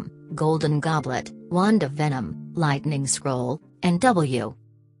 Storage Room, Golden Goblet, Wand of Venom, Lightning Scroll, and W.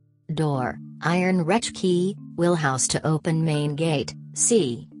 Door, Iron Wretch Key, Wheelhouse to open Main Gate,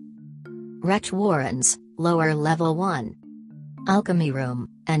 C. Wretch Warrens, Lower Level 1. Alchemy Room,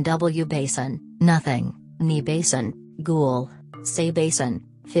 and W Basin, Nothing, Knee Basin, Ghoul, Say Basin,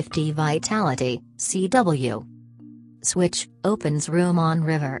 50 Vitality, CW. Switch, opens Room on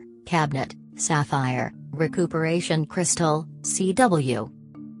River, Cabinet, Sapphire, Recuperation Crystal, CW.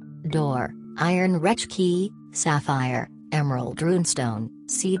 Door, Iron Wretch Key, Sapphire, Emerald Runestone,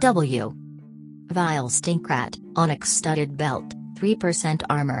 CW. Vile Stinkrat, Onyx Studded Belt, 3%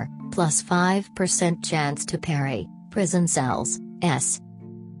 armor, plus 5% chance to parry, Prison Cells, S.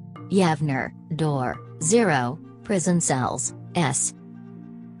 Yavner, Door, 0, Prison Cells, S.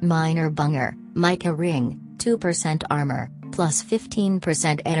 Minor Bunger, Mica Ring, 2% armor, plus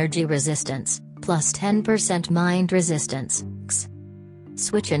 15% energy resistance, plus 10% mind resistance, X.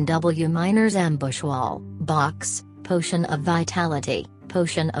 Switch in W Miner's Ambush Wall, Box, Potion of Vitality,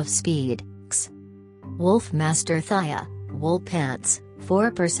 Potion of Speed, X. Wolf Master Thaya, Wool Pants,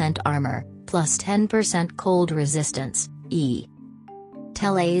 4% armor, plus 10% cold resistance, E.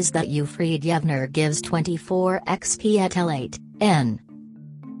 Tell A's that you freed Yevner gives 24 XP at L8, N.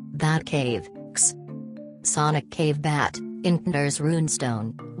 Bat Cave, X. Sonic Cave Bat, Inkner's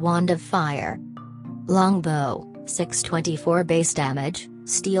Runestone, Wand of Fire. Longbow, 624 base damage,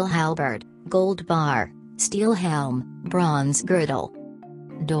 Steel Halberd, Gold Bar, Steel Helm, Bronze Girdle.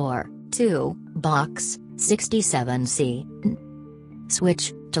 Door, 2, Box, 67C.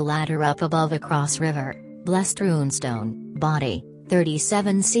 Switch, to ladder up above across river, Blessed Runestone, Body,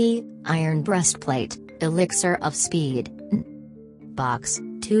 37C, Iron Breastplate, Elixir of Speed. Box,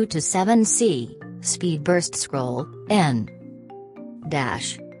 2 to 7C, Speed Burst Scroll, N.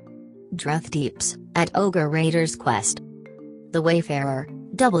 Dash. Druth Deeps, at Ogre Raider's Quest. The Wayfarer,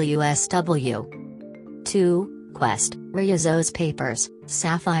 WSW. 2, Quest, Ryazo's Papers,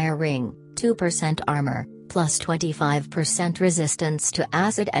 Sapphire Ring, 2% armor, plus 25% resistance to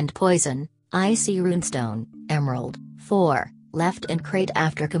acid and poison, Icy Runestone, Emerald, 4, left in crate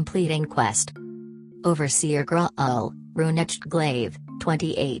after completing quest. Overseer Graul, Rune-Etched Glaive,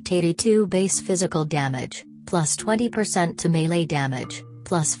 2882 base physical damage, plus 20% to melee damage,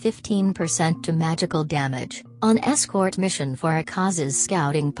 plus 15% to magical damage, on escort mission for a cause's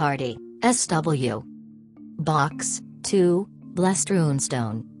scouting party, SW. Box 2, Blessed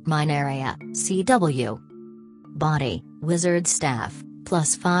Runestone, Mine Area, CW. Body, Wizard Staff,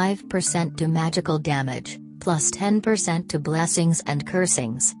 plus 5% to magical damage, plus 10% to blessings and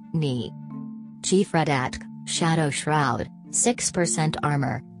cursings, Knee. Chief Redatk, Shadow Shroud, 6%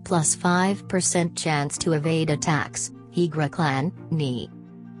 armor, plus 5% chance to evade attacks, Higra Clan, Knee.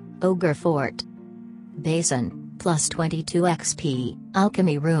 Ogre Fort. Basin, plus 22 XP,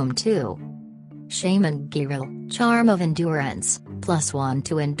 Alchemy Room 2. Shaman Giril, Charm of Endurance, plus 1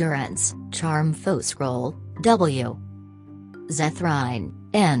 to Endurance, Charm Foe Scroll, W. Zethrine,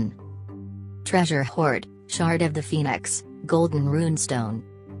 N. Treasure Hoard, Shard of the Phoenix, Golden Runestone.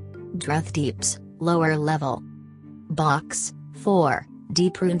 Druth Deeps, lower level. Box 4,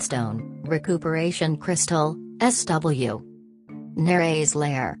 Deep Runestone, Recuperation Crystal, SW. Nere's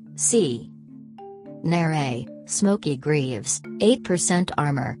Lair, C. Nere, Smoky Greaves, 8%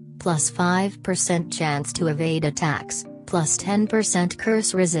 armor, plus 5% chance to evade attacks, plus 10%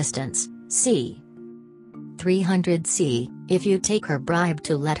 curse resistance, C. 300C, if you take her bribe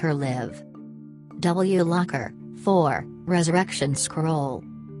to let her live. W. Locker, 4, Resurrection Scroll.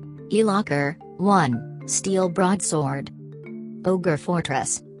 E. Locker, 1, Steel Broadsword. Ogre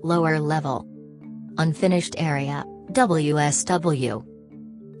Fortress, lower level. Unfinished area, WSW.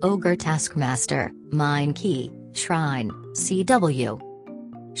 Ogre Taskmaster, Mine Key, Shrine, CW.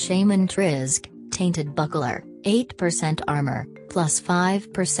 Shaman Trizk, Tainted Buckler, 8% armor, plus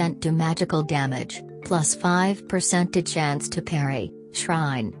 5% to magical damage, plus 5% to chance to parry,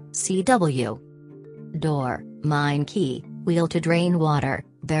 Shrine, CW. Door, Mine Key, Wheel to drain water,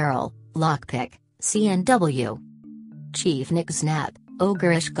 Barrel, Lockpick, CNW. Chief Nicksnap,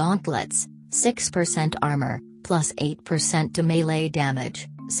 Ogreish Gauntlets, 6% armor, plus 8% to melee damage,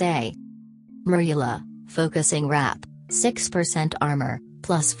 say. Murula, Focusing Wrap, 6% armor,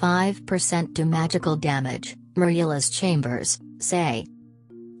 plus 5% to magical damage, Murula's Chambers, say.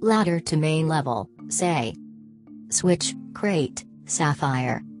 Ladder to main level, say. Switch, Crate,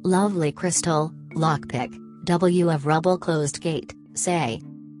 Sapphire, Lovely Crystal, Lockpick, W of Rubble Closed Gate, say.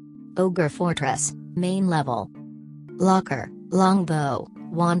 Ogre Fortress, main level. Locker, Longbow,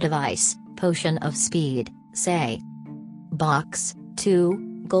 Wand of Ice, Potion of Speed, say. Box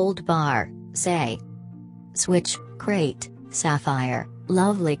 2, Gold Bar, say. Switch, Crate, Sapphire,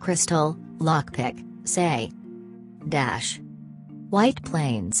 Lovely Crystal, Lockpick, say. Dash. White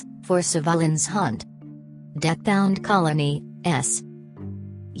Plains, for Savalin's Hunt. Deathbound Colony, S.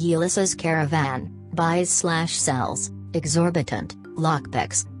 Ulysses Caravan, buys/sells, exorbitant,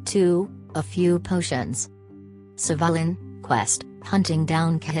 lockpicks, 2, a few potions. Savalin, Quest, Hunting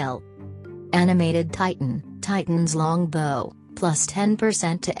Down Kill. Animated Titan, Titan's Longbow, plus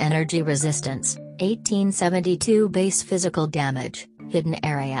 10% to energy resistance, 1872 base physical damage, hidden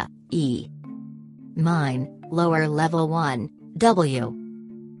area, E. Mine, lower level 1, W.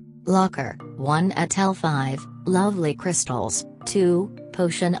 Locker, 1 at L5, Lovely Crystals, 2,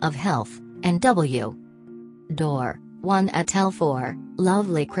 Potion of Health, and W. Door, 1 at L4,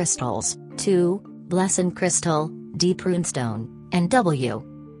 Lovely Crystals, 2, Blessed Crystal, Deep Runestone, and W.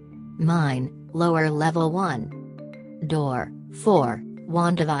 Mine, lower level 1. Door, 4,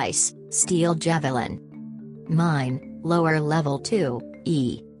 Wand of Ice, Steel Javelin. Mine, lower level 2,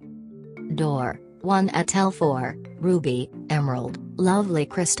 E. Door, 1 at L4, Ruby, Emerald, Lovely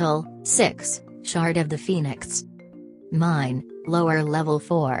Crystal, 6, Shard of the Phoenix. Mine, lower level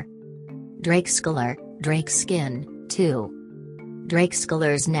 4. Drakeskuller, Drakeskin, 2.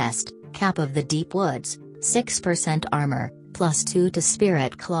 Drakeskuller's Nest, Cap of the Deep Woods, 6% armor, plus 2 to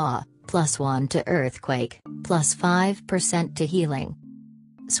Spirit Claw, plus 1 to Earthquake, plus 5% to Healing.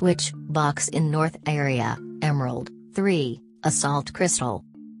 Switch, Box in North Area, Emerald, 3, Assault Crystal.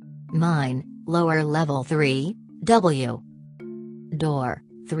 Mine, lower level 3, W. Door,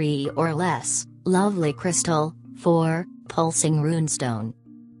 3 or less, Lovely Crystal, 4, Pulsing Runestone.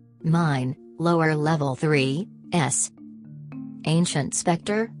 Mine, lower level 3, S. Ancient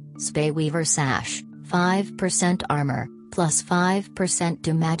Spectre, Spayweaver Sash, 5% armor, plus 5%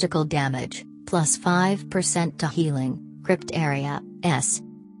 to magical damage, plus 5% to healing, Crypt Area, S.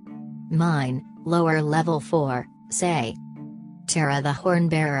 Mine, lower level 4, say. Terra the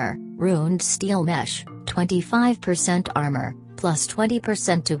Hornbearer, Runed Steel Mesh, 25% armor, plus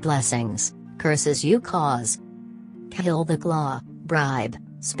 20% to blessings, curses you cause. Kill the Claw, Bribe,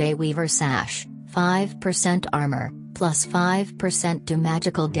 Spayweaver Sash, 5% armor, plus 5% to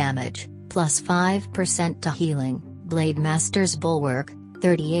magical damage, plus 5% to healing, Blade Master's Bulwark,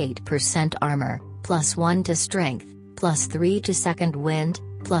 38% armor, plus 1 to strength, +3 to second wind,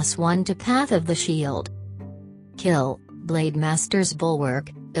 +1 to path of the shield. Kill, Blade Master's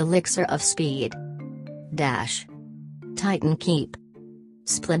Bulwark, Elixir of Speed. Dash. Titan Keep.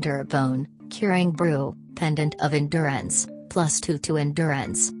 Splinter Bone, Curing Brew, Pendant of Endurance, +2 to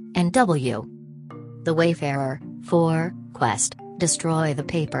Endurance, and W. The Wayfarer, 4, quest, Destroy the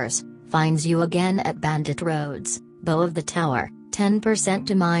Papers, finds you again at Bandit Roads, Bow of the Tower, 10%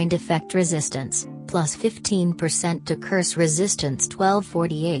 to Mind Effect Resistance, +15% to Curse Resistance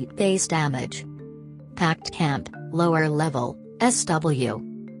 1248 base damage. Pact Camp, lower level, SW.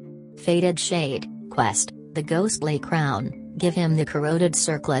 Faded Shade, quest, The Ghostly Crown, give him the corroded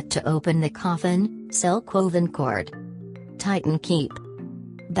circlet to open the coffin, Silk Woven Cord. Titan Keep.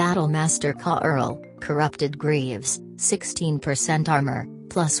 Battlemaster Ka-Earl, Corrupted Greaves, 16% armor,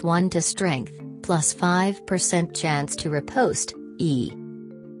 +1 to strength, +5% chance to riposte, E.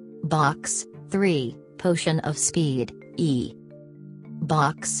 Box 3, Potion of Speed, E.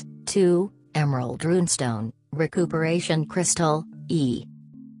 Box 2, Emerald Runestone, Recuperation Crystal, E.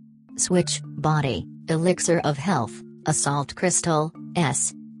 Switch, Body, Elixir of Health, Assault Crystal,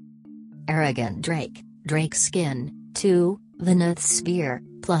 S. Arrogant Drake, Drake Skin, 2, Vineth's Spear,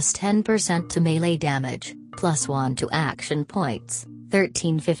 +10% to melee damage, +1 to action points,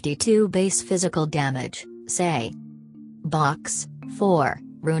 1352 base physical damage, say. Box 4,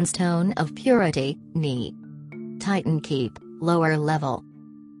 Runestone of Purity, Knee. Titan Keep, lower level.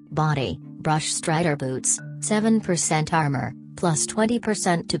 Body, Brush Strider Boots, 7% armor,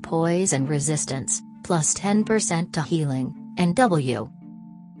 +20% to poison resistance, +10% to healing, and W.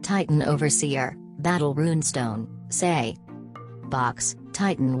 Titan Overseer, Battle Runestone, say. Box,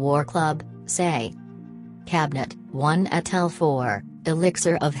 Titan War Club, say. Cabinet, 1 at L4,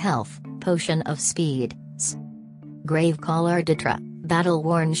 Elixir of Health, Potion of Speed, S. Gravecaller Ditra, Battle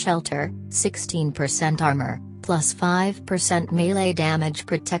Worn Shelter, 16% armor, +5% melee damage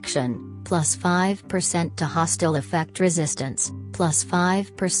protection, +5% to hostile effect resistance,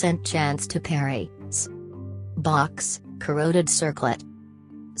 +5% chance to parry, S. Box, Corroded Circlet.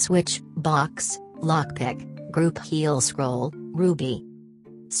 Switch, Box, Lockpick, Group Heal Scroll, Ruby.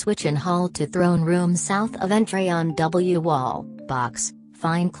 Switch in hall to throne room south of entry on W wall, Box,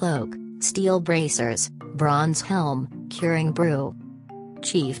 Fine Cloak, Steel Bracers, Bronze Helm, Curing Brew.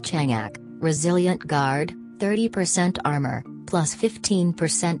 Chief Chang'ak, Resilient Guard, 30% armor,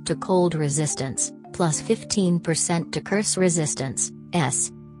 +15% to cold resistance, +15% to curse resistance,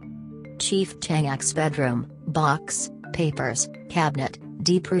 S. Chief Chang'ak's bedroom, Box, Papers, Cabinet,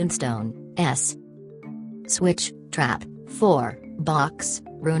 Deep Runestone, S. Switch, Trap, 4, Box,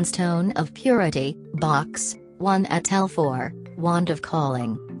 Runestone of Purity, Box, 1 at L4, Wand of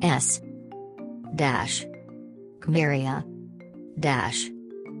Calling, S. Dash. Chmeria. Dash.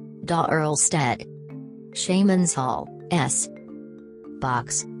 Da Earlstead. Shaman's Hall, S.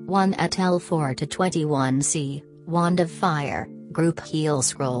 Box, 1 at L4 to 21C, Wand of Fire, Group Heal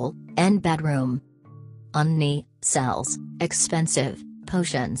Scroll, End Bedroom. Unni, Cells, Expensive,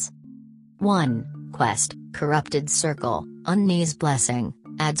 Potions. 1, Quest, Corrupted Circle, Unni's Blessing,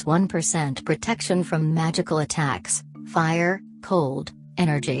 adds 1% protection from magical attacks, fire, cold,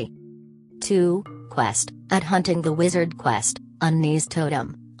 energy. 2, Quest, at Hunting the Wizard Quest, Unni's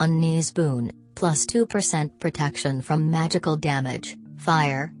Totem, Unni's Boon, +2% protection from magical damage,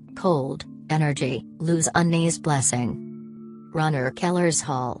 fire, cold, energy, lose Unni's Blessing. Runner Keller's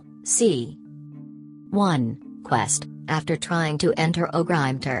Hall, C. 1, Quest, after trying to enter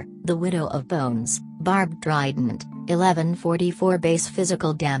Ogrimter, the Widow of Bones, Barbed Trident, 1144 base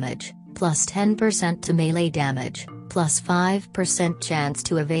physical damage, +10% to melee damage, +5% chance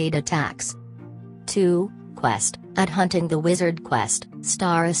to evade attacks. 2, Quest, at Hunting the Wizard Quest,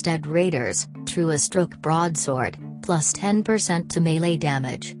 Starstead Raiders, Truestroke Broadsword, +10% to melee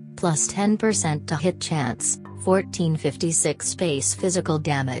damage, +10% to hit chance, 1456 base physical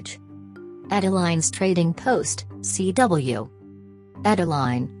damage. Adeline's Trading Post, CW.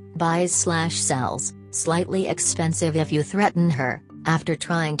 Adeline, buys/sells, slightly expensive if you threaten her, after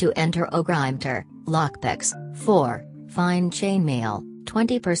trying to enter Ogrimter, Lockpicks, 4, Fine Chainmail,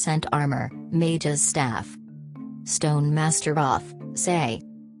 20% armor, Mage's Staff. Stone Master Off, say.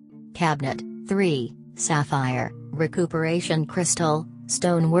 Cabinet, 3, Sapphire, Recuperation Crystal,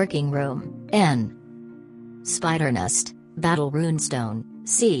 Stone Working Room, N. Spidernest, Battle Runestone,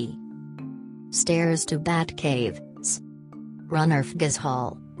 C. Stairs to Bat Cave, S. Runnerfga's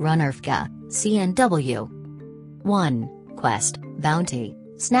Hall, Runnerfga, C and W. 1, Quest, Bounty,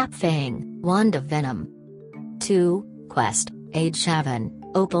 Snapfang, Wand of Venom. 2, Quest, Age Shavan,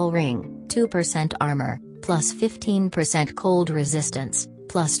 Opal Ring, 2% armor, +15% cold resistance,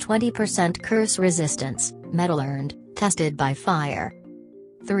 +20% curse resistance, metal earned, tested by fire.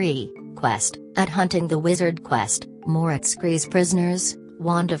 3. Quest, at Hunting the Wizard Quest, Moritz Grease Prisoners,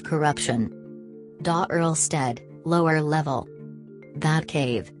 Wand of Corruption. Da Earlstead, lower level.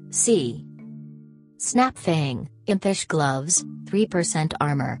 Batcave, C. Snapfang, Impish Gloves, 3%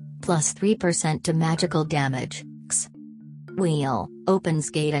 armor, plus 3% to magical damage. X. Wheel, opens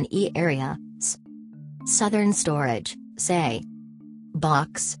gate and E area. S. Southern Storage, say.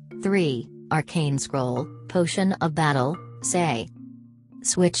 Box, 3, Arcane Scroll, Potion of Battle, say.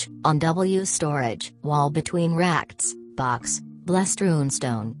 Switch, on W storage, wall between racks, box, Blessed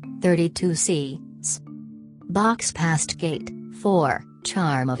Runestone, 32C. S. Box past gate, 4,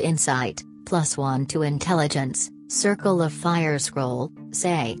 Charm of Insight, +1 to Intelligence, Circle of Fire Scroll,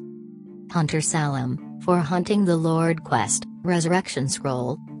 say. Hunter Salem, for Hunting the Lord Quest, Resurrection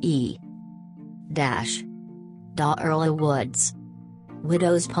Scroll, E. Dash. Da Earla Woods.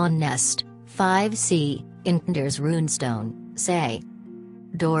 Widow's Pawn Nest, 5C, Inkender's Runestone, say.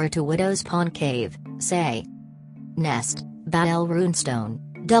 Door to Widow's Pawn Cave, say. Nest, Baal Runestone,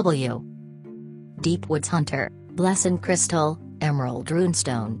 W. Deepwoods Hunter, Blessed Crystal, Emerald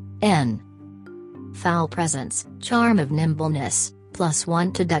Runestone, N. Foul Presence, Charm of Nimbleness,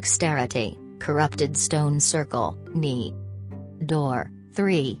 +1 to Dexterity, Corrupted Stone Circle, Ni. Door,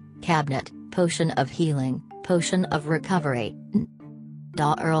 3, Cabinet, Potion of Healing, Potion of Recovery, N.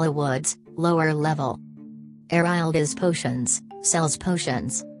 Da Earla Woods, lower level. Erilda's Potions, sells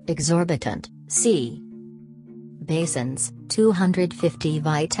potions, exorbitant, C. Basins, 250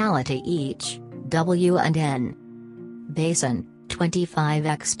 vitality each, W and N. Basin, 25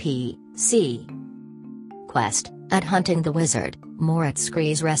 XP, C. Quest, at Hunting the Wizard, Moritz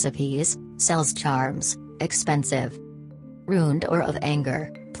Grease Recipes, sells charms, expensive. Rune Door of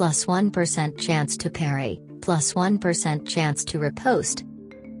Anger, +1% chance to parry, +1% chance to riposte.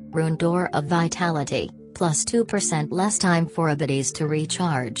 Rune Door of Vitality, +2% less time for abilities to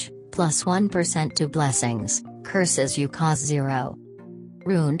recharge, +1% to blessings, curses you cause 0.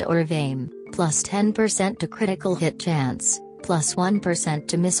 Rune Door of Aim, +10% to critical hit chance, +1%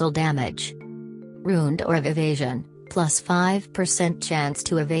 to missile damage. Rune Door of Evasion, +5% chance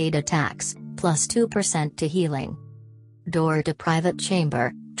to evade attacks, +2% to healing. Door to Private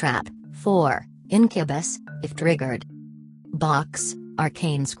Chamber, Trap, 4, Incubus, if triggered. Box,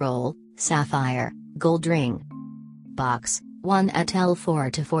 Arcane Scroll, Sapphire, Gold Ring. Box, 1 at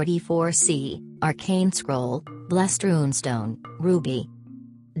L4 to 44C, Arcane Scroll, Blessed Runestone, Ruby.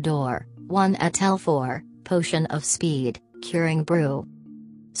 Door, 1 at L4, Potion of Speed, Curing Brew.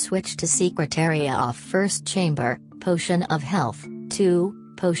 Switch to Secret Area off First Chamber, Potion of Health, 2,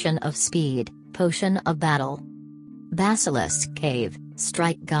 Potion of Speed, Potion of Battle. Basilisk Cave,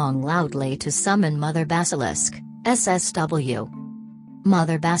 strike gong loudly to summon Mother Basilisk, SSW.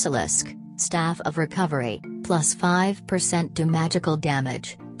 Mother Basilisk, Staff of Recovery, +5% to magical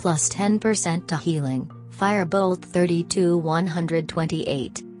damage, +10% to healing, Firebolt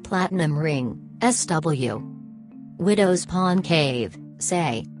 32-128, Platinum Ring, SW. Widow's Pawn Cave,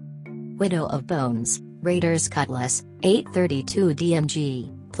 say. Widow of Bones, Raider's Cutlass, 832 DMG,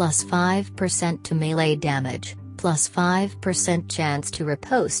 +5% to melee damage, +5% chance to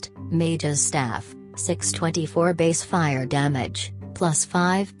riposte, Mage's Staff, 624 base fire damage,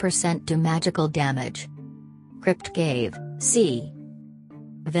 +5% to magical damage. Crypt Cave, C.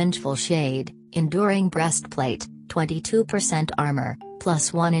 Vengeful Shade, Enduring Breastplate, 22% armor,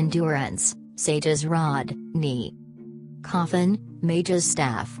 +1 endurance, Sage's Rod, Ni. Coffin, Mage's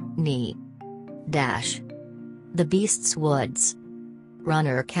Staff, Ni. Dash. The Beast's Woods.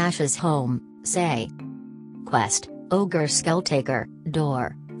 Runner Cache's Home, say. Quest, Ogre Skulltaker,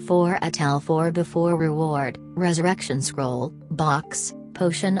 Door, 4 at L4 before reward, Resurrection Scroll, Box,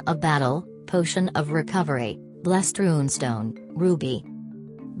 Potion of Battle, Potion of Recovery, Blessed Runestone, Ruby.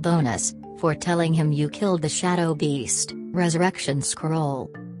 Bonus, for telling him you killed the Shadow Beast, Resurrection Scroll.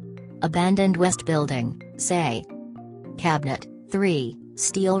 Abandoned West Building, say. Cabinet, 3,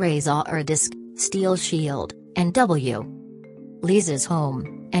 Steel Razor or Disc, Steel Shield, NW. Lisa's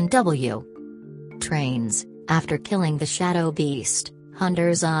Home, NW. Trains, after killing the Shadow Beast,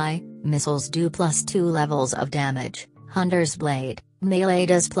 Hunter's Eye, missiles do +2 levels of damage, Hunter's Blade, melee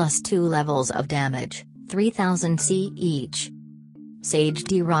does +2 levels of damage, 3000 C each. Sage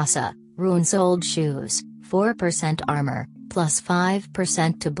de Rasa, Rune-Soled Shoes, 4% armor,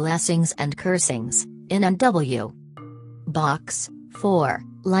 +5% to blessings and cursings, in NW. Box, 4,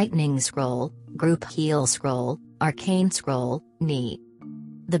 Lightning Scroll, Group Heal Scroll, Arcane Scroll, Ni.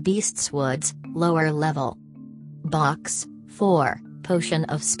 The Beast's Woods, lower level. Box, 4, Potion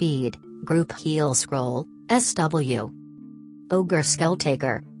of Speed, Group Heal Scroll, SW. Ogre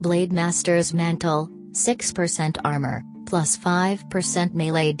Skulltaker, Blade Master's Mantle, 6% armor, plus 5%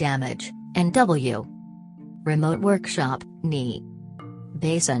 melee damage, and W. Remote Workshop, knee.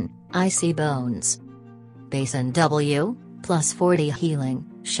 Basin, Icy Bones. Basin W, plus 40 healing,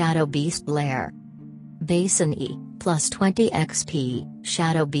 Shadow Beast Lair. Basin E, plus 20 XP,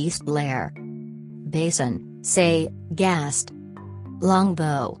 Shadow Beast Lair. Basin, say, Gast.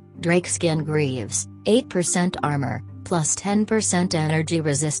 Longbow, Drakeskin Greaves, 8% armor, plus 10% energy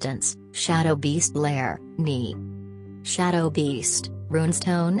resistance, Shadow Beast Lair, knee. Shadow Beast,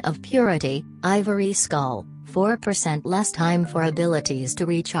 Runestone of Purity, Ivory Skull, 4% less time for abilities to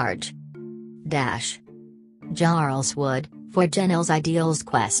recharge. Dash. Jarlswood, for Jenel's Ideals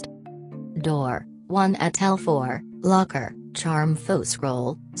quest. Door, 1 at L4, Locker, Charm Foe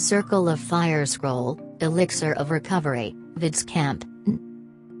Scroll, Circle of Fire Scroll, Elixir of Recovery, Vid's Camp.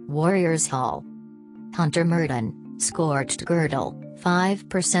 Warriors Hall. Hunter Murden, Scorched Girdle,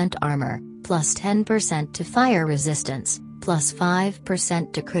 5% armor, plus 10% to fire resistance, plus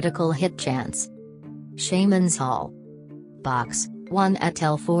 5% to critical hit chance. Shaman's Hall. Box, 1 at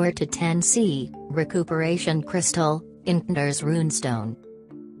L4 to 10C, Recuperation Crystal, Inkner's Runestone.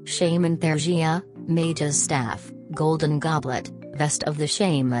 Shaman Thergia, Mage's Staff, Golden Goblet, Vest of the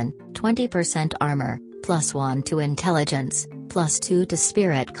Shaman, 20% armor, plus 1 to Intelligence, plus 2 to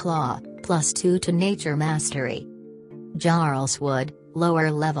Spirit Claw, plus 2 to Nature Mastery. Jarlswood,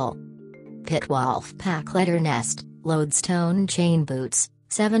 lower level. Pitwolf Packletter Nest, Lodestone Chain Boots,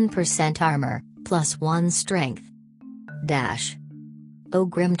 7% armor, plus 1 strength. Dash.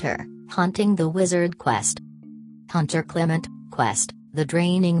 Ogrimter, Hunting the Wizard quest. Hunter Clement, quest, The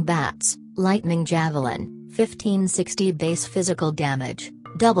Draining Bats, Lightning Javelin, 1560 base physical damage,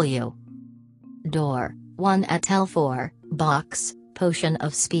 W. Door, 1 at L4, Box, Potion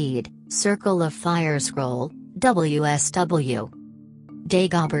of Speed, Circle of Fire Scroll, WSW.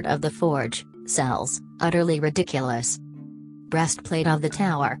 Dagobert of the Forge, Cells, Utterly Ridiculous. Breastplate of the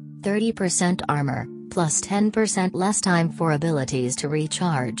Tower, 30% armor, plus 10% less time for abilities to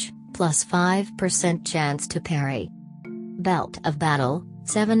recharge, plus 5% chance to parry. Belt of Battle,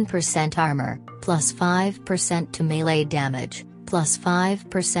 7% armor, plus 5% to melee damage, plus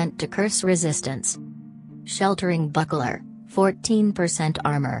 5% to curse resistance. Sheltering Buckler, 14%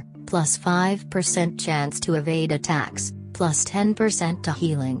 armor, plus 5% chance to evade attacks, plus 10% to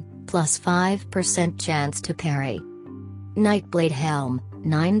healing, plus 5% chance to parry. Nightblade Helm,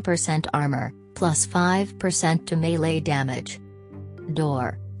 9% armor, plus 5% to melee damage.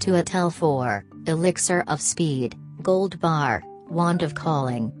 Door, 2 at L4, Elixir of Speed, Gold Bar, Wand of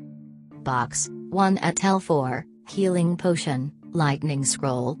Calling. Box, 1 at L4, Healing Potion, Lightning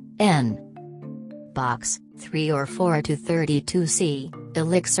Scroll, N. Box, 3 or 4 to 32C,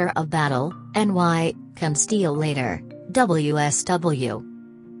 Elixir of Battle, NY, Can Steal Later, WSW.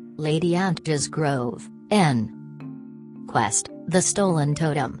 Lady Antja's Grove, N. Quest, The Stolen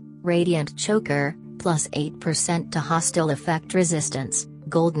Totem, Radiant Choker, plus 8% to hostile effect resistance,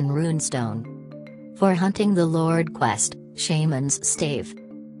 Golden Runestone. For Hunting the Lord quest, Shaman's Stave.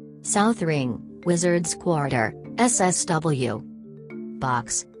 South Ring, Wizard's Quarter, SSW.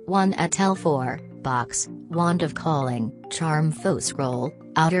 Box, 1 at L4, Box, Wand of Calling, Charm Foe Scroll,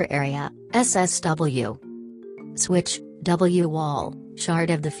 Outer Area, SSW. Switch, W Wall, Shard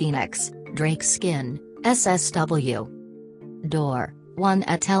of the Phoenix, Drake Skin, SSW. Door, 1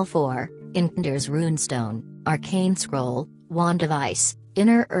 at L4, Inkner's Runestone, Arcane Scroll, Wand of Ice,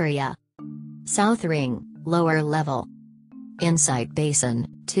 Inner Area. South Ring, lower level. Insight Basin,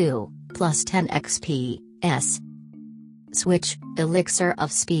 2, plus 10 XP, S. Switch, Elixir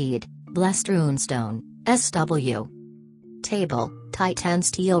of Speed, Blessed Runestone, SW. Table, Titan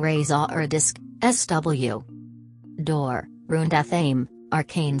Steel Razor or Disc, SW. Door, Runedeath Aim,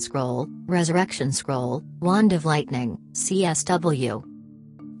 Arcane Scroll, Resurrection Scroll, Wand of Lightning, CSW.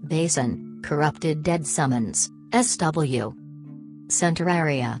 Basin, Corrupted Dead Summons, SW. Center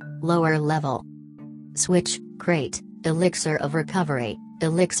Area, lower level. Switch, Crate, Elixir of Recovery,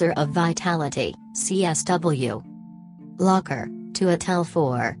 Elixir of Vitality, CSW. Locker, 2 at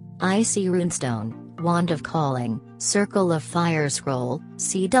L4, Icy Runestone, Wand of Calling, Circle of Fire Scroll,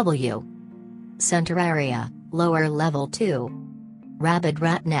 CW. Center Area, lower level 2. Rabid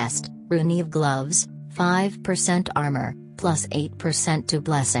Rat Nest, Runeve Gloves, 5% armor, plus 8% to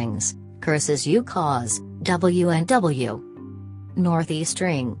blessings, curses you cause, W&W. Northeast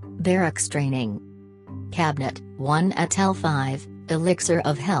Ring, Barracks Training. Cabinet, 1 at L5, Elixir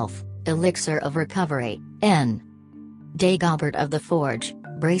of Health, Elixir of Recovery, N. Dagobert of the Forge,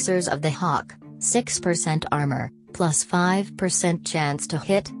 Bracers of the Hawk, 6% armor, plus 5% chance to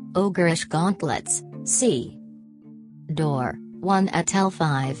hit, Ogreish Gauntlets, C. Door, 1 at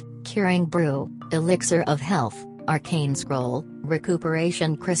L5, Curing Brew, Elixir of Health, Arcane Scroll,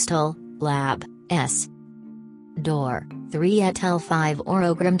 Recuperation Crystal, Lab, S. Door, 3 at L5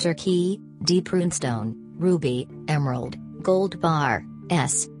 Orogrim Turkey, Deep Runestone, Ruby, Emerald, Gold Bar,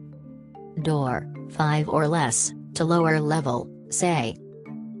 S. Door, 5 or less, to lower level, say.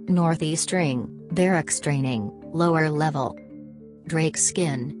 Northeast Ring, Barracks Training, lower level. Drake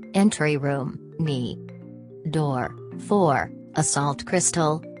Skin, Entry Room, Knee. Door, 4, Assault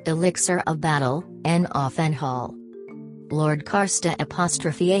Crystal, Elixir of Battle, N off N Hall. Lord Karsta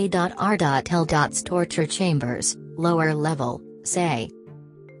 'A.R.L. Torture Chambers, lower level, say.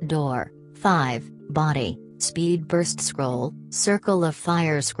 Door, 5, Body, Speed Burst Scroll, Circle of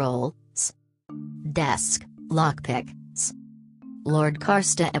Fire Scroll, S. Desk, Lockpick, S. Lord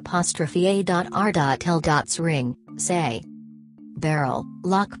Karsta 'A.R.L. Ring, say. Barrel,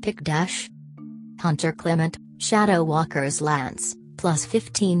 Lockpick Dash. Hunter Clement, Shadow Walker's Lance, plus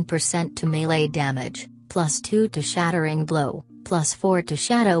 15% to melee damage, plus 2 to Shattering Blow, plus 4 to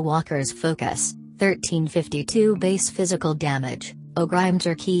Shadow Walker's Focus, 1352 base physical damage, Ogrim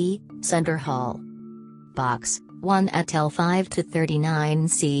Turkey, Center Hall. Box, 1 at L5 to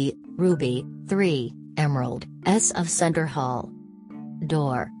 39C, Ruby, 3, Emerald, S of Center Hall.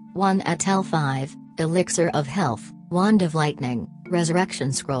 Door, 1 at L5, Elixir of Health, Wand of Lightning,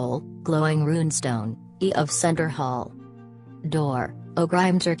 Resurrection Scroll, Glowing Runestone, E of Center Hall. Door,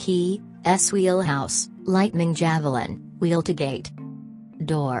 Ogrim Turkey, S Wheelhouse, Lightning Javelin, Wheel to Gate.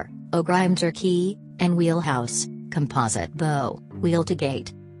 Door, Ogrim Turkey, N Wheelhouse, Composite Bow, Wheel to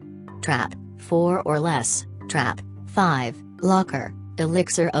Gate. Trap, 4 or less, Trap, 5, Locker,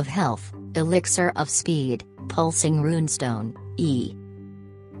 Elixir of Health, Elixir of Speed, Pulsing Runestone, E.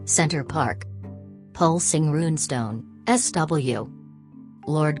 Center Park. Pulsing Runestone, SW.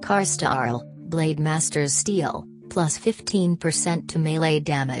 Lord Karstarl, Blade Master's Steel, plus 15% to melee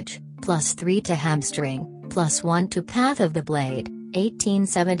damage, plus 3 to hamstring, plus 1 to Path of the Blade,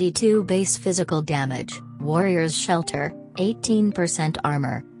 1872 base physical damage, Warrior's Shelter, 18%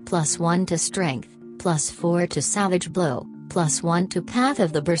 armor, plus 1 to strength, plus 4 to Savage Blow, plus 1 to Path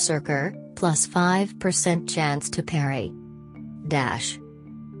of the Berserker, plus 5% chance to parry. Dash.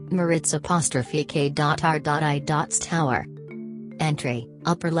 Maritz K.R.I.'s Tower. Entry,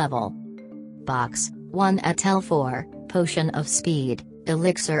 upper level. Box, 1 at L4, Potion of Speed,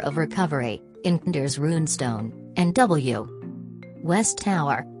 Elixir of Recovery, Inknder's Runestone, NW. West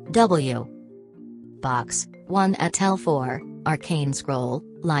Tower, W. Box, 1 at L4, Arcane Scroll,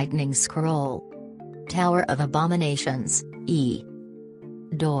 Lightning Scroll. Tower of Abominations, E.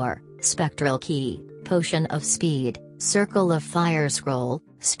 Door, Spectral Key, Potion of Speed, Circle of Fire Scroll,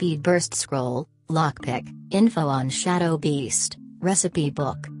 Speed Burst Scroll, Lockpick, Info on Shadow Beast, Recipe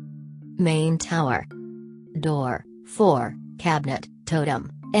Book. Main Tower. Door, 4, Cabinet,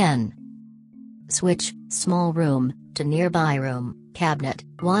 Totem, N. Switch, Small Room, to Nearby Room, Cabinet,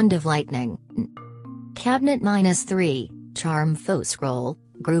 Wand of Lightning. Cabinet -3, Charm Foe Scroll,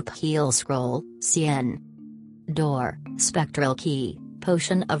 Group Heal Scroll, CN. Door, Spectral Key,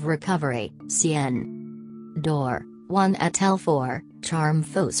 Potion of Recovery, CN. Door, 1 at L4, Charm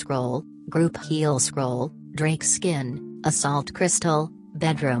Foe Scroll, Group Heal Scroll, Drake Skin, Assault Crystal,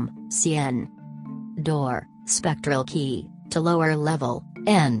 Bedroom, CN. Door, Spectral Key, to lower level,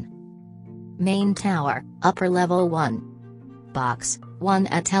 N. Main Tower, upper level 1. Box, 1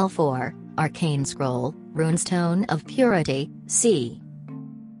 at L4, Arcane Scroll, Runestone of Purity, C.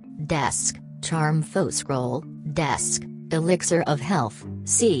 Desk, Charm Foe Scroll, Desk, Elixir of Health,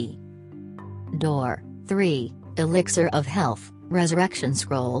 C. Door, 3, Elixir of Health, Resurrection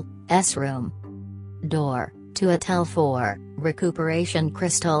Scroll, S Room. Door, 2 at L4, Recuperation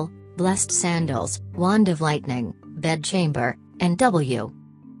Crystal, Blessed Sandals, Wand of Lightning, Bed Chamber, NW.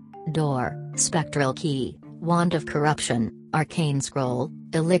 Door, Spectral Key, Wand of Corruption, Arcane Scroll,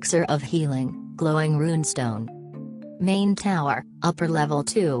 Elixir of Healing, Glowing Runestone. Main Tower, upper level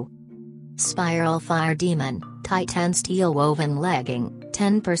 2. Spiral Fire Demon, Titan Steel Woven Legging,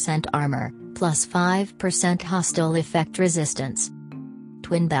 10% armor, plus 5% hostile effect resistance.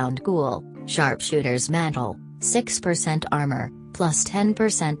 Twinbound Ghoul, Sharpshooter's Mantle, 6% armor, plus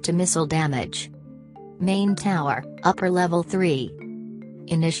 10% to missile damage. Main Tower, upper level 3.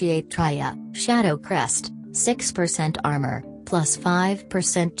 Initiate Traya, Shadow Crest, 6% armor, plus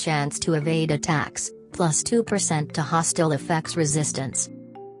 5% chance to evade attacks, plus 2% to hostile effects resistance.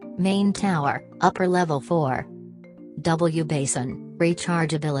 Main Tower, upper level 4. W Basin,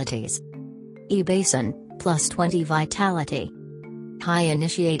 Recharge abilities. E Basin, plus 20 Vitality. High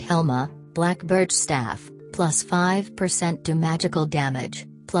Initiate Helma, Black Birch Staff, plus 5% to magical damage,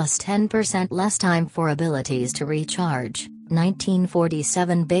 plus 10% less time for abilities to recharge,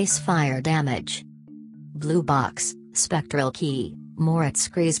 1947 base fire damage. Blue box, spectral key, Moritz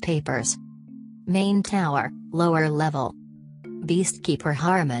Grease papers. Main tower, lower level. Beastkeeper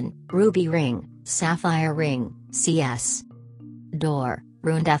Harmon, ruby ring, sapphire ring, CS. Door,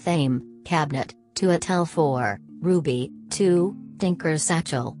 runed athame, cabinet, Tuatel 4, ruby, 2, Tinker's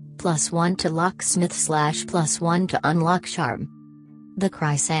satchel, +1 to locksmith / +1 to unlock charm. The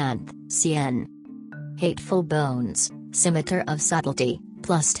Chrysanth, CN. Hateful Bones, Scimitar of Subtlety,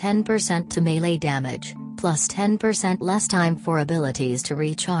 +10% to melee damage, +10% less time for abilities to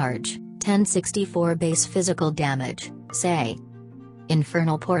recharge, 1064 base physical damage, say.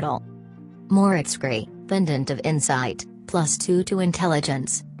 Infernal Portal. Moritzgray, Pendant of Insight, +2 to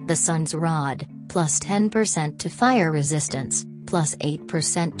Intelligence, The Sun's Rod, +10% to fire resistance,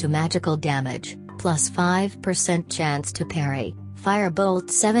 +8% to magical damage, +5% chance to parry,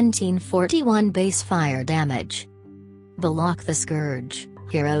 Firebolt 1741 base fire damage. Balak the Scourge,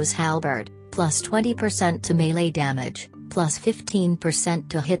 Hero's Halberd, +20% to melee damage, +15%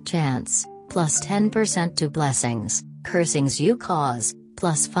 to hit chance, +10% to blessings, cursings you cause,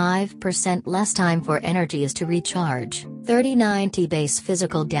 +5% less time for energies to recharge, 3090 base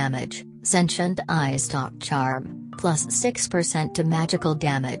physical damage, Sentient Eye Stalk Charm, +6% to magical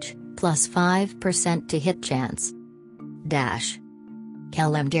damage, +5% to hit chance. Dash.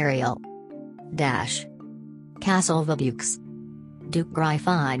 Kalimdariel. Dash. Castle Vabukes. Duke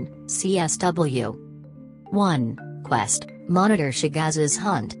Gryphon, CSW. 1. Quest, Monitor Shigaz's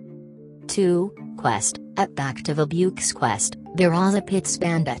Hunt. 2. Quest, at Back to Vabukes Quest, Biraza Pits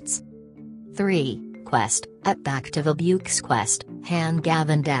Bandits. 3. Quest, at Back to Vabukes Quest, Han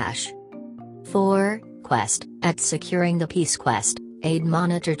Gavin Dash. 4. Quest, at Securing the Peace Quest, Aid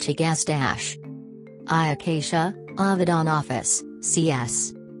Monitor Chigaz Dash. Iacacia, Avadon Office,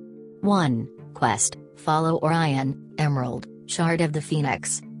 CS. 1. Quest, Follow Orion, Emerald, Shard of the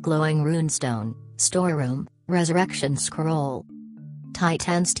Phoenix, Glowing Runestone, Storeroom, Resurrection Scroll.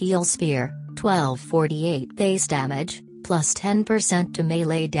 Titan Steel Spear, 1248 base damage, +10% to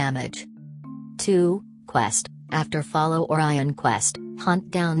melee damage. 2. Quest, after Follow Orion Quest,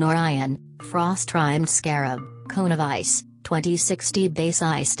 Hunt Down Orion, Frost-Rimed Scarab, Cone of Ice, 2060 base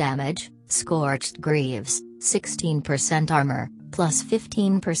ice damage, Scorched Greaves, 16% armor,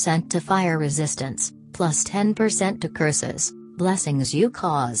 +15% to fire resistance, +10% to curses, blessings you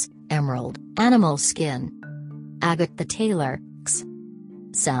cause, Emerald, Animal Skin. Agate the Tailor, X.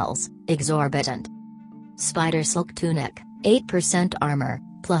 Cells, Exorbitant. Spider Silk Tunic, 8% armor,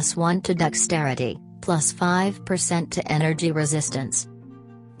 +1 to dexterity, +5% to energy resistance.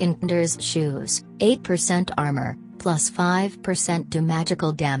 Inkender's Shoes, 8% armor, +5% to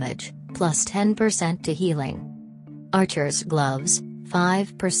magical damage, +10% to healing. Archer's Gloves,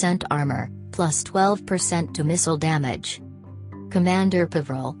 5% armor, +12% to missile damage. Commander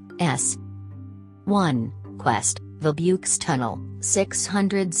Peveril, S. 1. Quest, Vabukes Tunnel,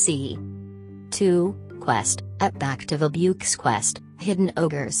 600C. 2. Quest, at Back to Vabukes Quest, Hidden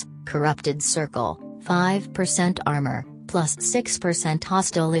Ogres, Corrupted Circle, 5% armor, +6%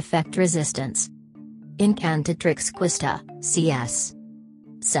 hostile effect resistance. Incantatrix Quista, CS.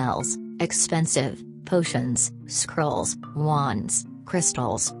 Cells, Expensive, Potions, Scrolls, Wands,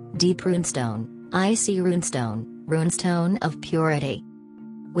 Crystals, Deep Runestone, Icy Runestone, Runestone of Purity.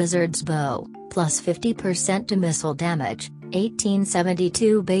 Wizard's Bow, +50% to missile damage,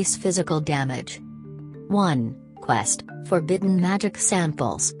 1872 base physical damage. 1. Quest, Forbidden Magic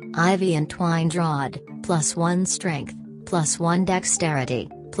Samples, Ivy Entwined Rod, +1 strength, +1 dexterity,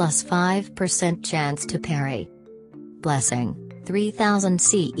 +5% chance to parry. Blessing, 3000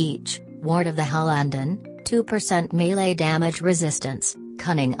 C each, Ward of the Hallandon, 2% melee damage resistance,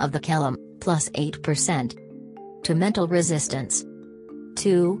 Cunning of the Kellam, +8%. To mental resistance.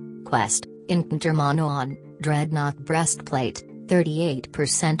 2. Quest, Inkentermonon, Dreadnought Breastplate,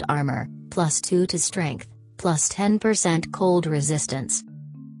 38% armor, +2 to strength, +10% cold resistance.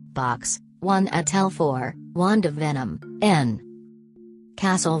 Box, 1 Atel 4, Wand of Venom, N.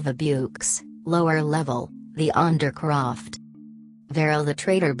 Castle Vabukes, lower level, The Undercroft. Vera the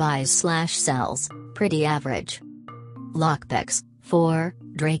Trader buys / sells, pretty average. Lockpicks, 4,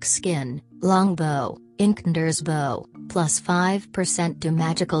 Drake Skin, Longbow, Inkender's Bow, +5% to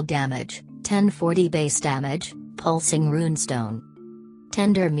magical damage, 1040 base damage, Pulsing Runestone.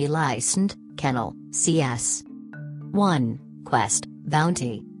 Tender Me Licensed, Kennel, CS. 1. Quest,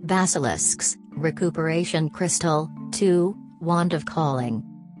 Bounty, Basilisks, Recuperation Crystal, 2, Wand of Calling.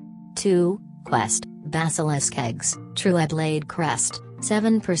 2. Quest, Basilisk Eggs, True Blade Crest,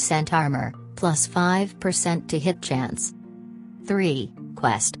 7% armor, +5% to hit chance. 3.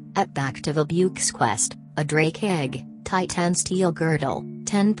 Quest, at Back to Vabukes Quest, a Drake Egg, Titan Steel Girdle,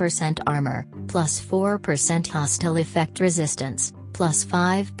 10% armor, plus 4% hostile effect resistance, plus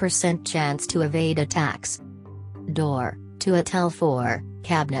 5% chance to evade attacks. Door, to a Tel 4,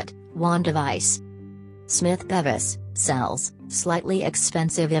 Cabinet, Wand of Ice. Smith Bevis, sells, slightly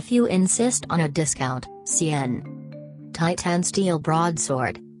expensive if you insist on a discount, CN. Titan Steel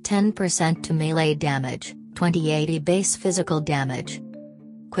Broadsword, 10% to melee damage, 2080 base physical damage.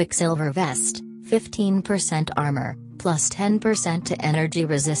 Quicksilver Vest, 15% armor, plus 10% to energy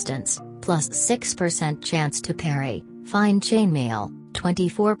resistance, plus 6% chance to parry. Fine Chainmail,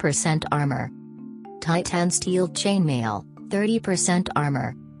 24% armor. Titan Steel Chainmail, 30%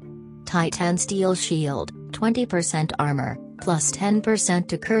 armor. Titan Steel Shield, 20% armor, plus 10%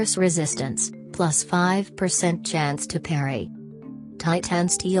 to curse resistance, plus 5% chance to parry. Titan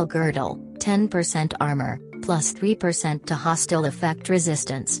Steel Girdle, 10% armor, plus 3% to hostile effect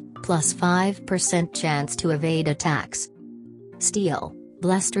resistance, plus 5% chance to evade attacks. Steel,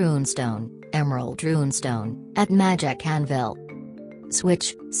 Blessed Runestone, Emerald Runestone, at Magic Anvil.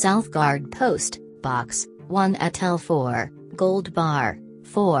 Switch, Southguard Post, Box, 1 at L4, Gold Bar,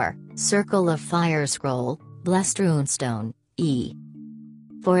 4, Circle of Fire Scroll, Blessed Runestone, E.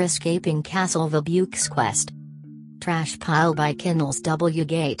 For escaping Castle Vabuk's quest. Trash Pile by Kennel's W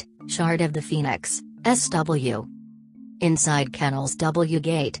Gate, Shard of the Phoenix, SW. Inside Kennel's W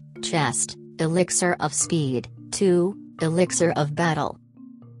Gate, Chest, Elixir of Speed, 2, Elixir of Battle.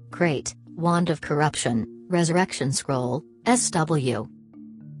 Crate, Wand of Corruption, Resurrection Scroll, SW.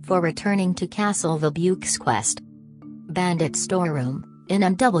 For returning to Castle Vabuk's quest. Bandit Storeroom,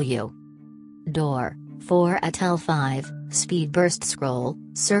 NMW. Door, 4 at L5, Speed Burst Scroll,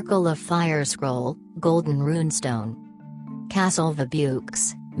 Circle of Fire Scroll, Golden Runestone. Castle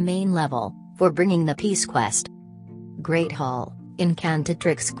Vabuk's, main level, for bringing the Peace Quest. Great Hall,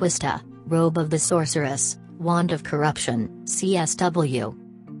 Incantatrix Quista, Robe of the Sorceress, Wand of Corruption, CSW.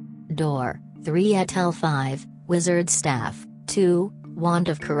 Door, 3 at L5, Wizard Staff, 2, Wand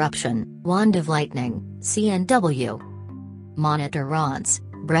of Corruption, Wand of Lightning, CNW. Monitor Rods,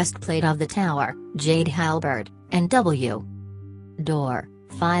 Breastplate of the Tower, Jade Halberd, NW. Door,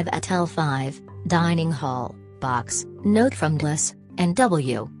 5 at L5, Dining Hall, Box, Note from Bliss,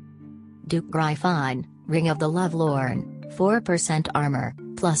 NW. Duke Gryphon, Ring of the Lovelorn, 4% armor,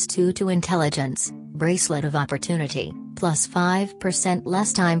 plus 2 to intelligence, Bracelet of Opportunity, plus 5%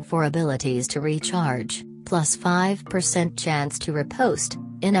 less time for abilities to recharge, plus 5% chance to riposte,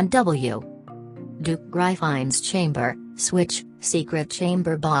 NMW. Duke Gryphon's Chamber, Switch, Secret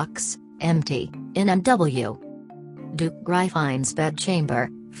Chamber Box, empty, NMW. Duke Gryphon's Bed Chamber,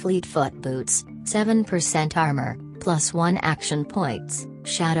 Fleetfoot Boots, 7% armor, plus 1 action points,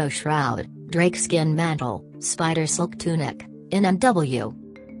 Shadow Shroud, Drakeskin Mantle, Spider Silk Tunic, NMW.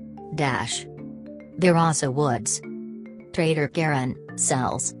 Dash. Birasa Woods. Trader Garen,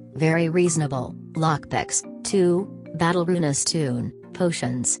 sells, very reasonable, lockpicks, 2, Battle Runas Tune,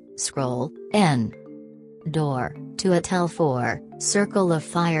 Potions, Scroll, N. Door, 2 at L4, Circle of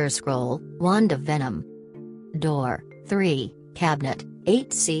Fire Scroll, Wand of Venom. Door, 3, Cabinet,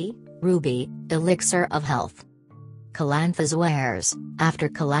 8C, Ruby, Elixir of Health. Calantha's Wares, after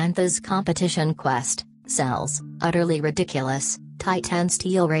Calantha's competition quest, sells, utterly ridiculous, Titan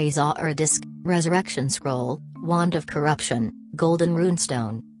Steel Razor Disc, Resurrection Scroll, Wand of Corruption, Golden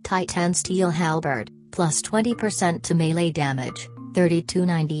Runestone, Titan Steel Halberd, plus 20% to melee damage,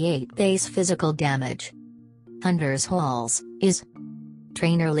 3298 base physical damage. Hunter's Halls, is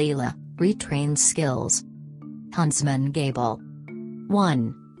Trainer Leela, retrained skills. Huntsman Gable.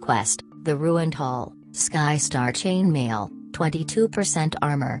 1, Quest, The Ruined Hall, Skystar Chainmail, 22%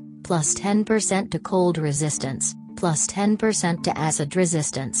 armor, plus 10% to cold resistance, plus 10% to acid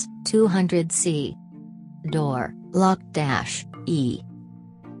resistance, 200C. Door, Locked Dash, E.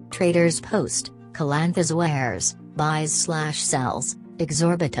 Trader's Post, Calantha's Wares, buys/sells,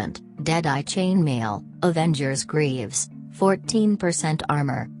 exorbitant, Deadeye Chainmail, Avengers Greaves, 14%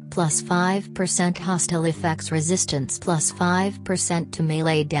 armor, plus 5% hostile effects resistance plus 5% to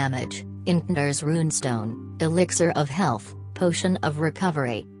melee damage, Inkner's Runestone, Elixir of Health, Potion of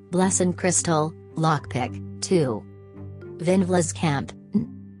Recovery, Blessed Crystal, Lockpick, 2. Vinvla's Camp.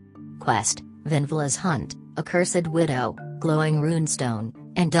 Quest, Vinvla's Hunt, Accursed Widow, Glowing Runestone,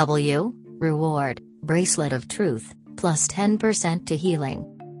 NW, Reward, Bracelet of Truth, plus 10% to healing.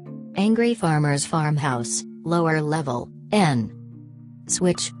 Angry Farmer's Farmhouse, lower level, N.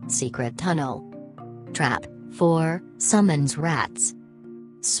 Switch, Secret Tunnel. Trap, 4, Summons Rats.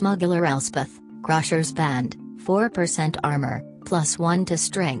 Smuggler Elspeth, Crusher's Band, 4% armor, plus 1 to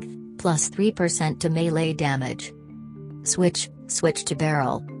strength, plus 3% to melee damage. Switch to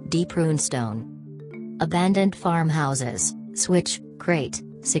Barrel, Deep Runestone. Abandoned farmhouses, switch, crate,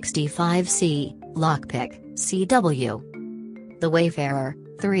 65C, lockpick, CW. The Wayfarer,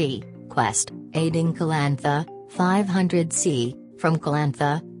 3, quest, aiding Calantha, 500C, from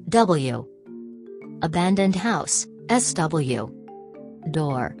Calantha, W. Abandoned house, SW.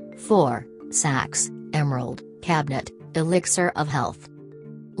 Door, 4, Sax, Emerald, Cabinet, Elixir of Health.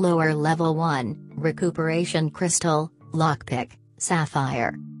 Lower level 1, Recuperation Crystal, Lockpick,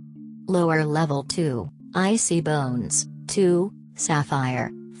 Sapphire. Lower level 2, Icy Bones, 2, Sapphire,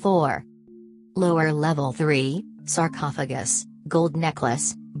 4. Lower level 3, Sarcophagus, Gold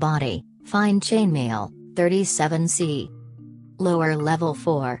Necklace, Body, Fine Chainmail, 37C. Lower level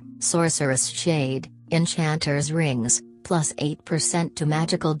 4, Sorceress Shade, Enchanter's Rings, plus 8% to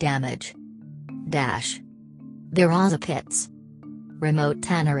magical damage. Dash. Viraza Pits. Remote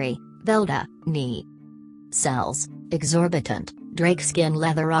Tannery, Velda, Knee. Cells, Exorbitant, Drakeskin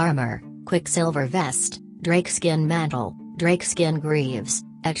Leather Armor, Quicksilver Vest, Drakeskin Mantle, Drakeskin Greaves,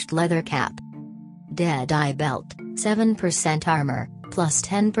 Etched Leather Cap. Deadeye Belt, 7% armor, plus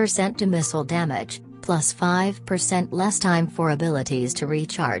 10% to missile damage, plus 5% less time for abilities to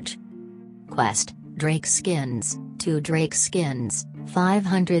recharge. Quest, Drake Skins, 2 Drake Skins,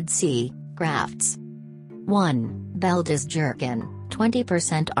 500C, crafts. 1. Belda's Jerkin,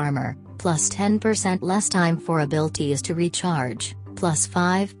 20% armor, plus 10% less time for abilities to recharge, plus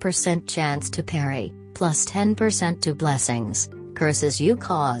 5% chance to parry, plus 10% to blessings, curses you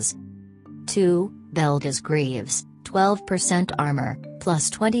cause. 2. Belda's Greaves, 12% armor, plus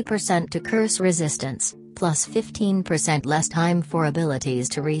 20% to curse resistance, plus 15% less time for abilities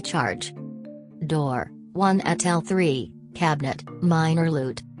to recharge. Door, 1 at L3, Cabinet, Minor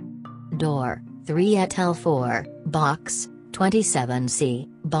Loot. Door, 3 at L4, Box, 27C,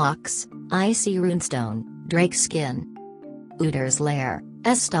 Box, Icy Runestone, Drake Skin. Uter's Lair,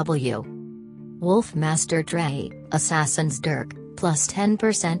 SW. Wolfmaster Tray, Assassin's Dirk, plus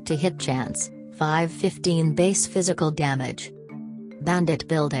 10% to hit chance, 515 base physical damage. Bandit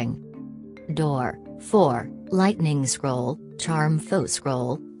Building. Door, 4, Lightning Scroll, Charm Foe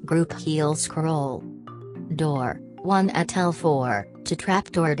Scroll, Group Heal Scroll. Door, 1 at L4, to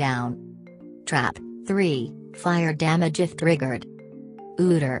Trapdoor Down. Trap, 3, Fire damage if triggered.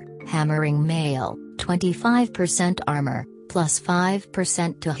 Uter, Hammering Mail, 25% armor, plus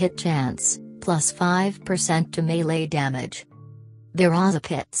 5% to hit chance, plus 5% to melee damage. Viraza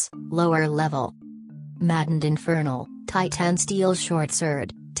Pits, lower level. Maddened Infernal, Titan Steel Short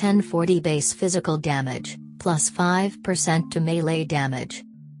Sword, 1040 base physical damage, plus 5% to melee damage.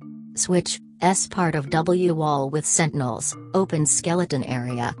 Switch, S part of W wall with sentinels, open skeleton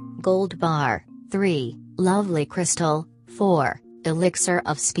area, gold bar, 3, Lovely Crystal, 4, Elixir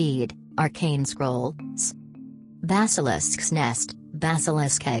of Speed, Arcane Scrolls. Basilisk's Nest,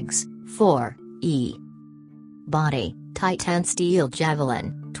 Basilisk Eggs, 4, E. Body, Titan Steel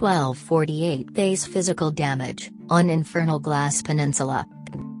Javelin, 1248 base physical damage, on Infernal Glass Peninsula.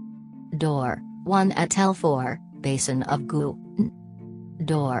 Door, 1 at L4, Basin of Goo.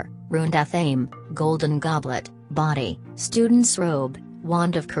 Door, Rundath Aim, Golden Goblet, Body, Student's Robe,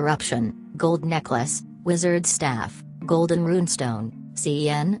 Wand of Corruption, Gold Necklace, Wizard's Staff, Golden Runestone,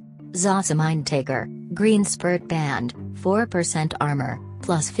 CN. Zasa Mindtaker, Green Spurt Band, 4% armor,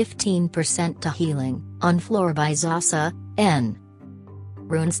 plus 15% to healing, on floor by Zasa, N.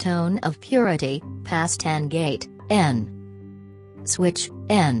 Runestone of Purity, past 10 gate, N. Switch,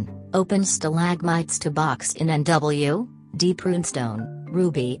 N, open stalagmites to box in NW, Deep Runestone,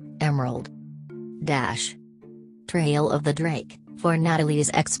 Ruby, Emerald. Dash. Trail of the Drake, for Natalie's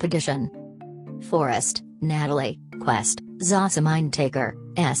Expedition. Forest, Natalie, Quest, Zasa Mindtaker,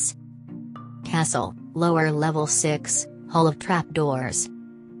 S. Castle, lower level 6, Hall of Trapdoors.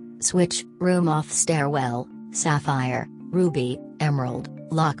 Switch, Room off Stairwell, Sapphire, Ruby, Emerald,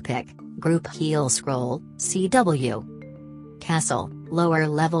 Lockpick, Group Heal Scroll, CW. Castle, lower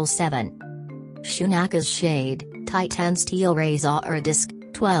level 7. Shunaka's Shade, Titan Steel Razor Disc,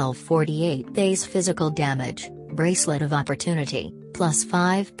 1248 base physical damage, Bracelet of Opportunity, plus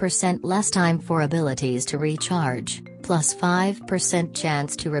 5% less time for abilities to recharge, plus 5%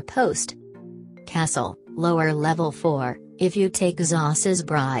 chance to repost. Castle, lower level 4, if you take Zos's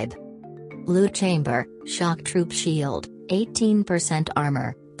Bribe. Loot Chamber, Shock Troop Shield, 18%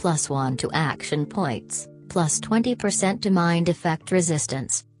 armor, plus 1 to action points, plus 20% to mind effect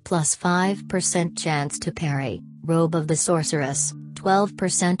resistance, plus 5% chance to parry. Robe of the Sorceress,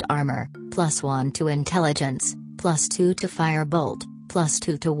 12% armor, plus 1 to intelligence, plus 2 to firebolt, plus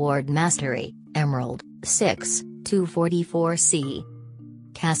 2 to ward mastery. Emerald, 6, 244C.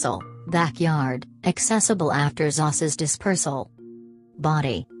 Castle, backyard, accessible after Zos's dispersal.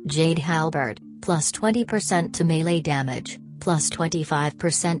 Body, Jade Halberd, plus 20% to melee damage, plus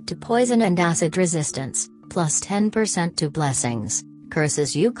 25% to poison and acid resistance, plus 10% to blessings,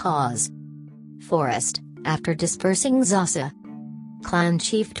 curses you cause. Forest, after dispersing Zasa. Clan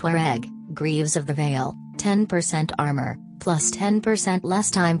Chief Tuareg, Greaves of the Vale, 10% armor, plus 10% less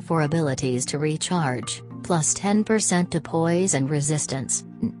time for abilities to recharge, plus 10% to poison resistance.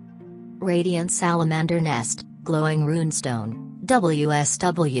 Radiant Salamander Nest, Glowing Runestone,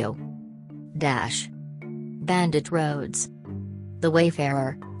 WSW. Dash. Bandit Roads. The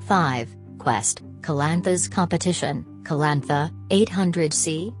Wayfarer, 5, Quest, Calantha's Competition, Calantha,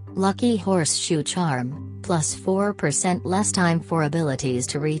 800C, Lucky Horseshoe Charm, plus 4% less time for abilities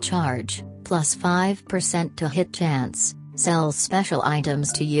to recharge, plus 5% to hit chance, sells special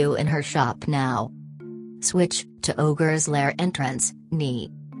items to you in her shop now. Switch to Ogre's Lair entrance,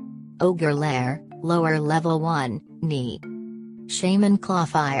 Knee. Ogre Lair, lower level 1, Knee. Shaman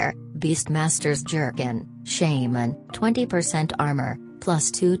Clawfire, Beastmaster's Jerkin, Shaman, 20% armor,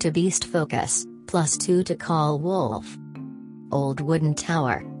 plus 2 to Beast Focus, plus 2 to Call Wolf. Old Wooden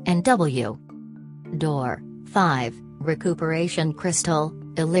Tower, NW. Door, 5, Recuperation Crystal,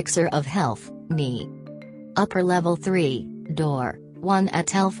 Elixir of Health, Knee. Upper level 3, Door, 1 at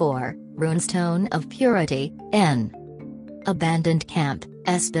L4, Runestone of Purity, N. Abandoned Camp,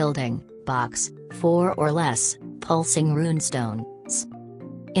 S Building, Box, 4 or less, Pulsing Runestones.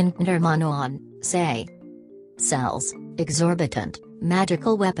 Indermanon, say. Sells, exorbitant,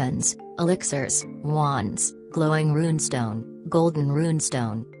 magical weapons, elixirs, wands, glowing runestone, golden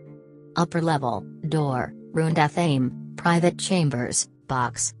runestone. Upper level, Door, Rundathame, Private Chambers,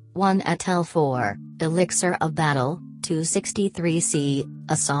 Box, 1 at L4, Elixir of Battle, 263C,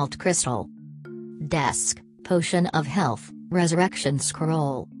 Assault Crystal. Desk, Potion of Health, Resurrection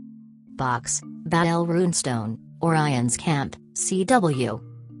Scroll. Box, Battle Runestone, Orion's Camp, CW.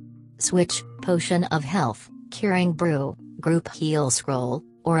 Switch, Potion of Health, Curing Brew, Group Heal Scroll,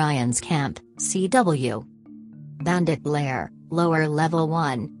 Orion's Camp, CW. Bandit Lair, lower level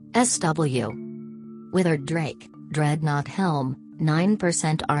 1, SW. Withered Drake, Dreadnought Helm,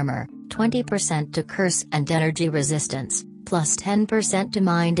 9% armor, 20% to curse and energy resistance, plus 10% to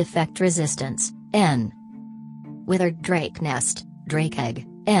mind effect resistance, N. Withered Drake Nest, Drake Egg,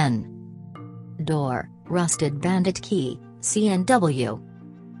 N. Door, Rusted Bandit Key, CNW.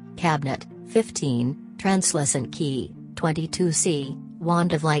 Cabinet, 15, Translucent Key, 22C,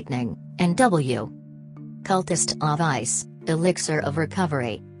 Wand of Lightning, NW. Cultist of Ice, Elixir of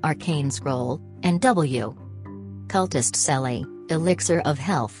Recovery, Arcane Scroll, NW. Cultist Selly, Elixir of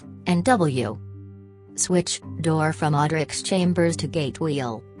Health, NW. Switch, Door from Audric's Chambers to Gate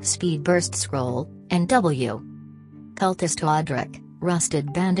Wheel, Speed Burst Scroll, NW. Cultist Audric,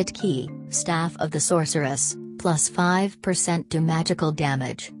 Rusted Bandit Key, Staff of the Sorceress, plus 5% to magical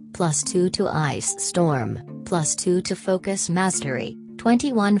damage, plus 2 to Ice Storm, plus 2 to Focus Mastery,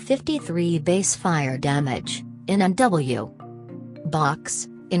 2153 base fire damage, in NW. Box,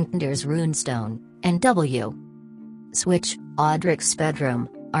 Inkender's Runestone, NW. Switch, Audric's Bedroom,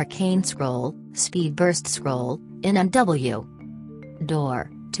 Arcane Scroll, Speed Burst Scroll, in NW.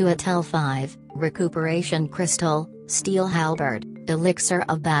 Door, 2 at L5, Recuperation Crystal, Steel Halberd, Elixir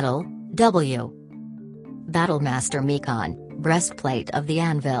of Battle, W. Battlemaster Mekon, Breastplate of the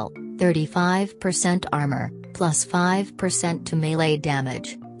Anvil, 35% armor, plus 5% to melee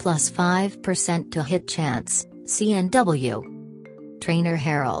damage, plus 5% to hit chance, CNW. Trainer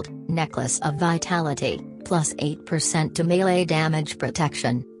Herald, Necklace of Vitality, plus 8% to melee damage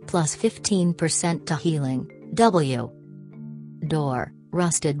protection, plus 15% to healing, W. Door,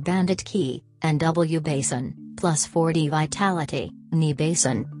 Rusted Bandit Key, NW Basin, plus 40 Vitality, Knee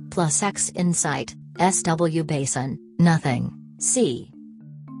Basin, plus X Insight, SW Basin, nothing, C.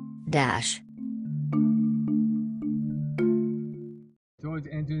 Dash. Towards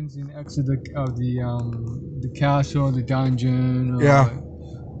the entrance and exit of the castle, the dungeon,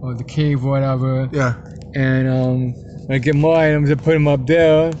 or the cave, whatever. Yeah. And when I get more items, I put them up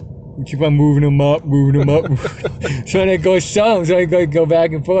there. And keep on moving them up. So when I go sell them, so I go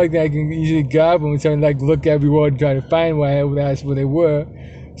back and forth like that, I can easily grab them. So I look everywhere and try to find where they were.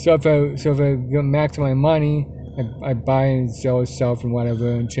 So if I get max my money, I buy and sell stuff and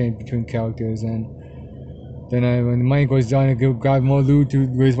whatever and change between characters. And then when the money goes down, I go grab more loot to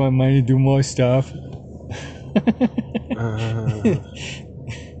raise my money, do more stuff.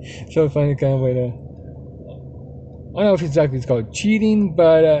 So I find a kind of way to. I don't know if it's called cheating,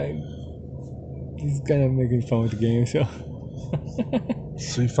 but it's kind of making fun with the game. So.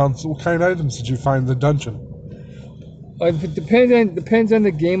 So you found what kind of items did you find in the dungeon? It depends on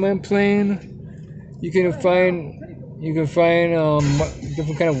the game I'm playing. You can find You can find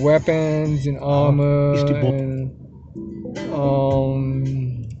different kind of weapons and armor Beastie Boy. and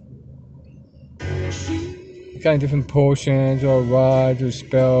kind of different potions or rods or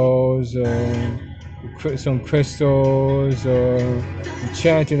spells or some crystals or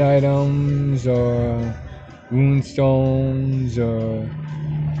enchanted items or rune stones or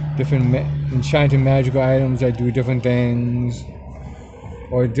different enchanted magical items that do different things,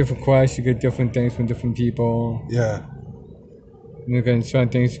 or different quests you get different things from different people. Yeah. You can certain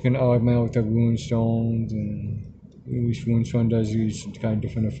things you can augment with the rune stones, and each rune stone does each kind of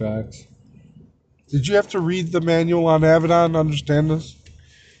different effects. Did you have to read the manual on Avadon to understand this?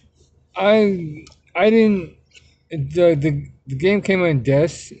 I didn't. The game came on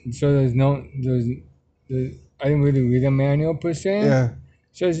disc, so I didn't really read the manual per se. Yeah.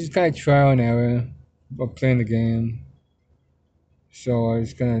 So it's just kind of trial and error of playing the game. So I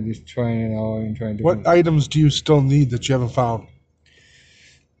was kind of just trying it out and trying to. What items do you still need that you haven't found?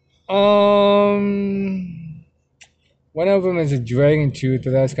 One of them is a dragon tooth,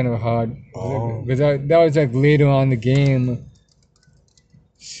 but that's kind of hard. Oh. Because that was like later on in the game.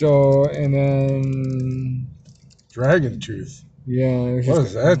 So, and then. Dragon tooth. Yeah. What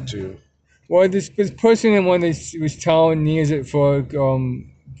does that do? Well, this person in one of this town needs it for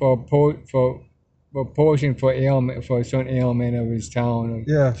potion for ailment, for a certain ailment of his town.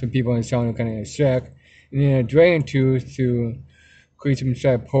 Yeah. Some people in his town are kind of sick. And then a dragon tooth to create some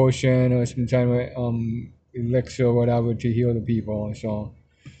type of potion or some type of elixir or whatever to heal the people. So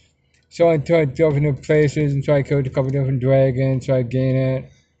I tried different places and tried to kill a couple different dragons, try to gain it,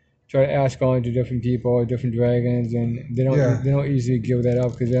 try to ask on to different people, different dragons, and they don't easily give that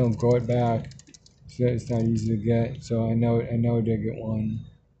up because they don't grow it back. So it's not easy to get. So I know did get one.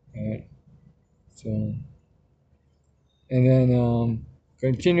 Right? So and then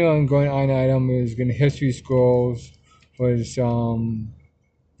continue on going on item is getting history scrolls for this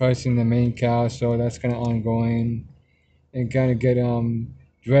person in the main cast, so that's kind of ongoing. And kind of get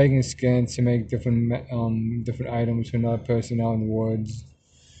dragon skins to make different items for another person out in the woods.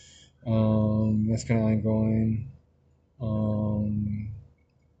 That's kind of ongoing.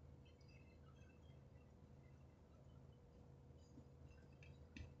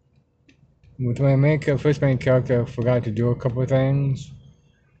 With my first main character, I forgot to do a couple of things.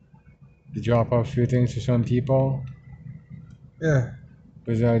 To drop off a few things to some people. Yeah.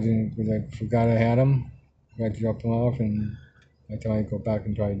 Because I forgot I had them. Forgot to drop them off, and I thought I'd go back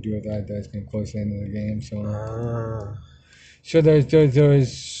and try to do that. That's getting close to the end of the game, so. So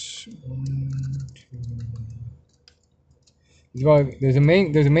there's a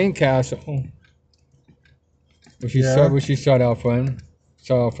main castle, which you start out from.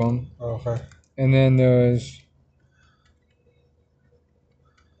 Okay. And then there's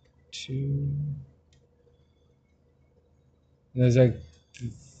two. There's like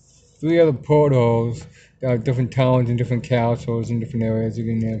 3 other portals that are different towns and different castles and different areas you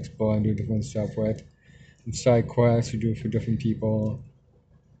can explore and do different stuff with. And side quests you do for different people.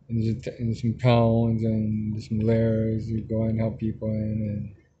 And there's some towns and there's some lairs you go and help people in.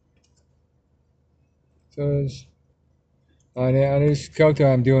 And so there's on this character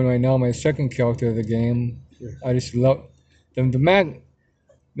I'm doing right now, my second character of the game. Yeah. I just love the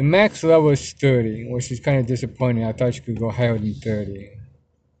max level is 30, which is kind of disappointing. I thought you could go higher than 30.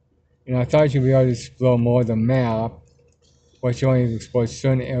 And I thought you'd be able to explore more of the map, but you only explore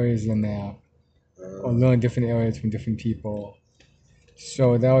certain areas of the map, or learn different areas from different people.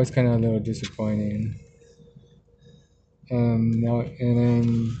 So that was kind of a little disappointing. And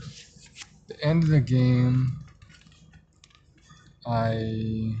then the end of the game,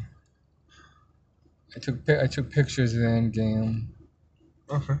 I took pictures of the end game.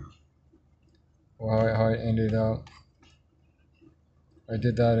 Okay. Or how it ended up. I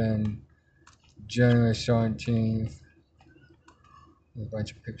did that in January 17th. A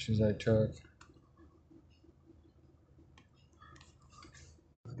bunch of pictures I took.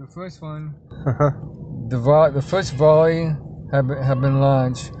 The first one, the first volley have been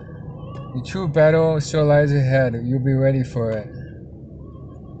launched. The true battle still lies ahead. You'll be ready for it.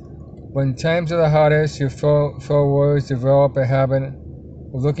 When times are the hottest, your fellow warriors develop a habit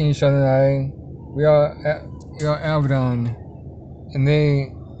of looking each other in the eye. We are Avadon, and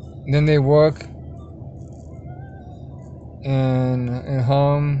then they work and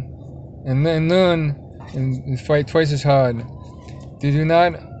harm and learn and fight twice as hard. They do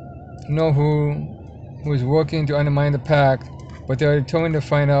not know who is working to undermine the pact, but they are determined to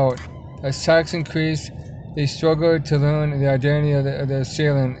find out. As attacks increase, they struggle to learn the identity of the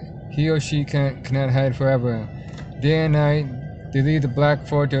assailant. He or she cannot hide forever. Day and night, they lead the Black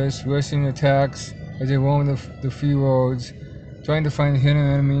Fortress, risking attacks as they roam the free roads, trying to find a hidden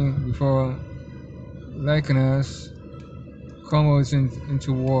enemy before Lycanus crumbles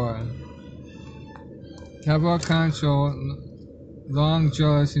into war. Tabor Consul, long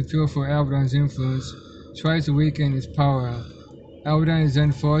jealous and fearful of Avadon's influence, tries to weaken its power. Avadon is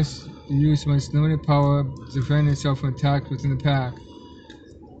then forced to use much limited power to defend itself from attacks within the pack.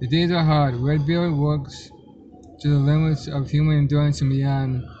 The days are hard. Redbeard works to the limits of human endurance and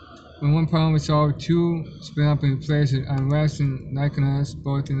beyond. When one problem is solved, two spin up and replace it. Unrest and likeness,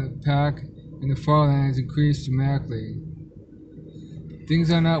 both in the pack and the farlands, increase dramatically. Things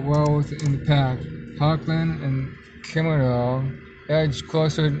are not well within the pack. Hawkland and Kimmerell edge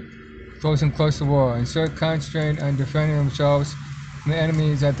close and close to war, and so concentrate on defending themselves from the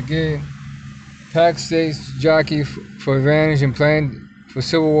enemies at the gate. Pack states jockey for advantage and plan for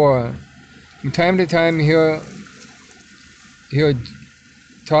civil war. From time to time, he'll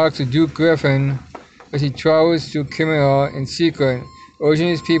talk to Duke Griffin as he travels to Kimmerell in secret, urging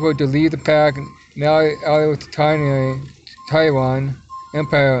his people to leave the pack and ally with the Taiwan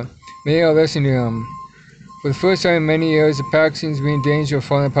Empire. Many are listening to him. For the first time in many years, the pack seems to be in danger of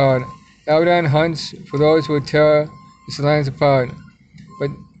falling apart. Avadon hunts for those who would tear its alliance apart,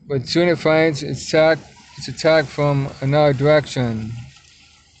 but soon it finds its attack from another direction.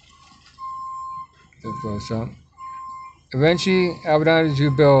 Eventually, Avadon is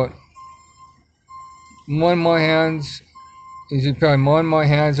rebuilt. More and more hands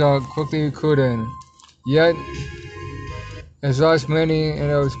are quickly recruited. Yet, has lost many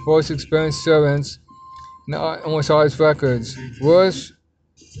and of its most experienced servants and almost all its records. Worse,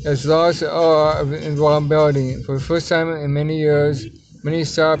 has lost all of invulnerability. For the first time in many years, many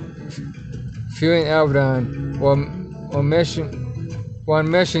stopped fearing Avadon, while on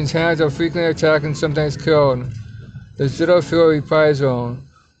missions, hands are frequently attacked and sometimes killed. There's little fear of reprisal.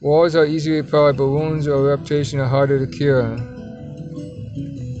 Wars are easily repaired, but wounds or reputation are harder to cure.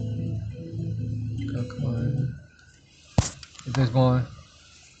 Oh, come on. There's more.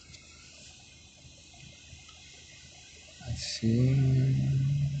 Let's see.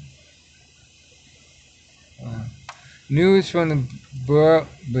 News from the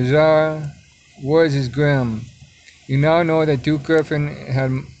Bazaar Woods is grim. You now know that Duke Griffin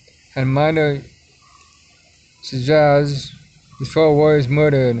had minor Sajaz, his fellow warriors,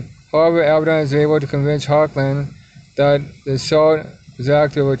 murdered. However, Avadon is able to convince Hawkland that the assault was the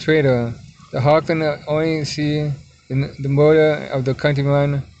act of a traitor. The Hawkland only see the murder of the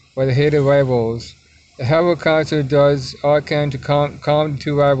countryman by the hated rivals. The Harvard Council does all it can to calm the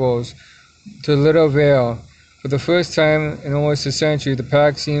two rivals, to little avail. For the first time in almost a century, the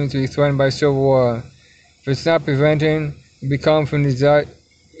pack seems to be threatened by civil war. If it's not prevented, it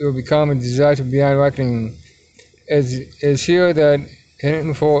will become a disaster beyond reckoning. It's here that the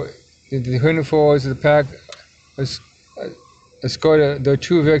hidden foes of the pack scored their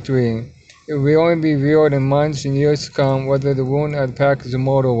true victory. It will only be revealed in months and years to come whether the wound of the pack is a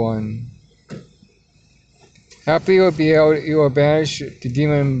mortal one. Happily you are banished to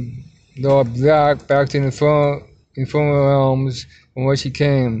Demon Lord Black back to the infernal realms from which he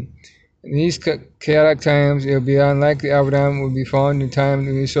came. In these chaotic times, it will be unlikely Avadon will be found in time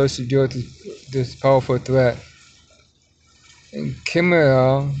and resources to deal with this powerful threat. In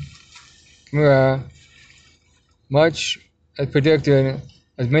Chimera, much as predicted,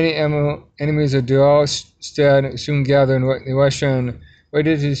 as many enemies of Duralstead soon gather in the Western,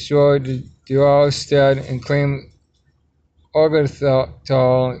 ready to destroy Duralstead and claim Orgathal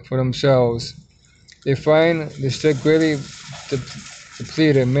for themselves. They find the state greatly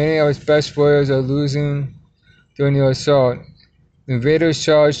depleted. Many of its best warriors are losing during the assault. The invaders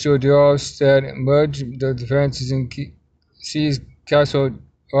charge to Duralstead, merge the defenses, and seize Castle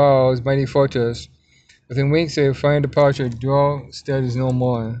Ral's mighty fortress. Within weeks, they find departure. Duralstead is no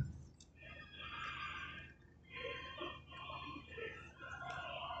more.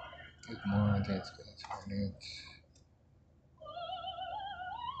 There's more. That's it.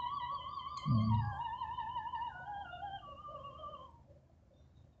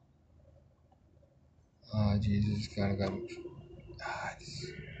 Oh, Jesus, gotta.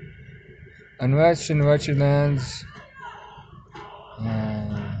 Unrest in wretched lands.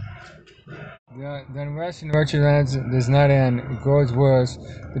 The unrest in wretched lands does not end. It grows worse.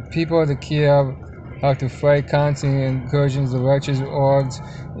 The people of the Kiev have to fight constant incursions of wretched orgs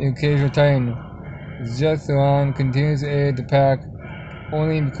and occasional titan. Zethron continues to aid the pack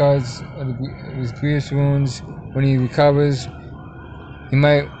only because of his grievous wounds. When he recovers, he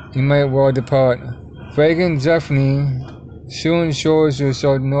might well depart. Fragan Zephany soon shows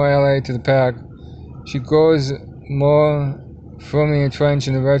herself no ally to the pack. She grows more firmly entrenched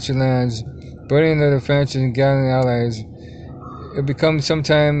in the wretched lands. burning the defenses and gathering allies. It becomes some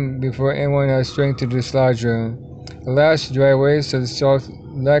time before anyone has strength to dislodge her. The last dry waste of the South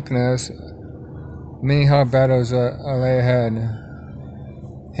Lackness, many hard battles are lay ahead.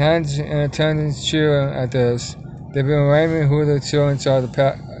 Hands in attendance cheer at this. They've been reminding me who the servants are of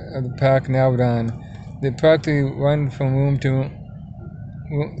the pack in Avadon. They practically run from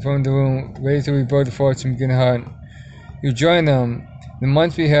the room, ready to rebuild the forts and begin the hunt. You join them. The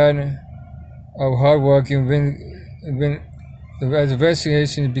months we had of hard work, as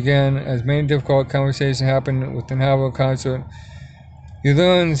investigations began, as many difficult conversations happened within Havre Council, you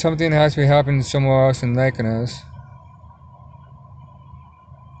learn something has to be happening somewhere else in Lycanos.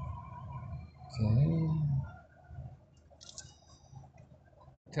 Okay.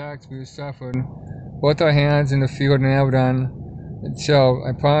 Attacks we suffered, both our hands in the field and Avadon itself.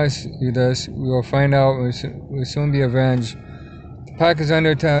 I promise you this, we will find out, we'll soon be avenged. The pack is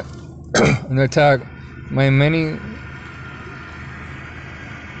under attack. Under attack. My many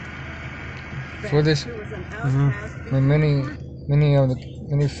for this. My many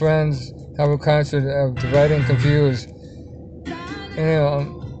friends have a concert of divided and confused. And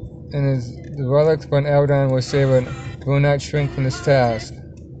as the relics upon Avadon was savored, we will not shrink from this task.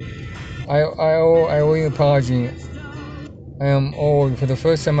 I owe you an apology. I am old. For the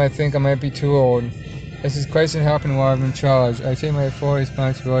first time I think I might be too old. As this crisis happened while I'm in charge, I take my full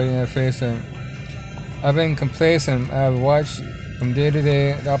responsibility and I face it. I've been complacent. I have watched from day to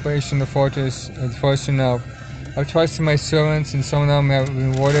day the operation of the fortress as forced enough. I've trusted my servants and some of them have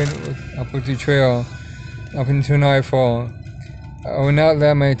been rewarded with betrayal up until nightfall. I will not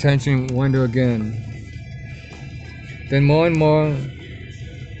let my attention wander again. Then more and more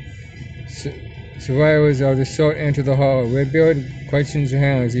survivors of the sort enter the hall. Redbeard questions the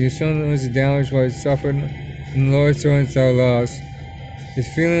hands. He assumes the damage was suffered and the Lord's servants are lost. His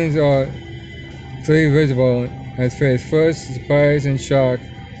feelings are clearly visible on his face. First surprise and shock,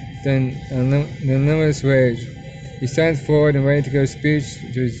 then limitless rage. He stands forward and ready to give speech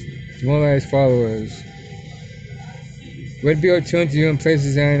to his demoralized followers. Redbeard turns to you and places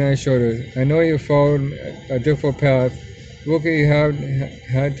his hand on your shoulders. I know you followed a difficult path. The work that you have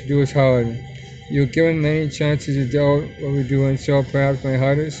had to do is hard. You were given many chances to do what we do, and so perhaps my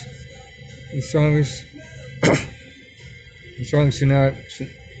hardest and strongest should not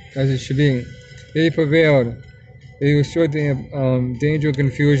as it should be. Yet you prevailed. You restored the danger of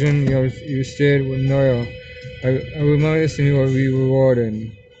confusion. You stayed with loyal. I remember this and you will be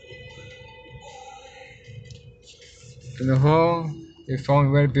rewarded. In the hall, you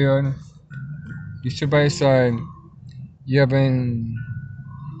found Redbeard. You stood by his side. You have been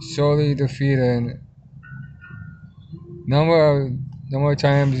sorely defeated. Number of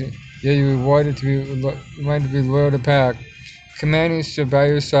times, yet you reminded to be loyal to the pack. Commanding stood by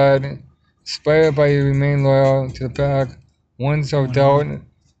your side. Inspired by you, remain loyal to the pack. Ones of doubt,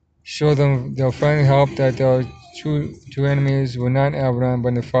 show them their friendly help that their true enemies were not in Avadon but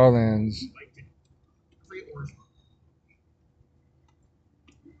in the Far Lands.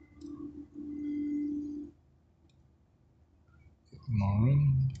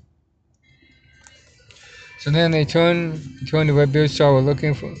 So then they turned to Redbeard's tower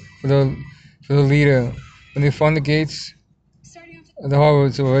looking for the leader. When they found the gates of the hall,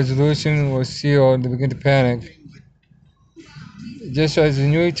 the resolution was sealed. They began to panic. Just as the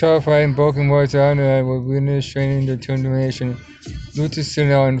newly terrified and broken warriors around them were witness training their determination, loot the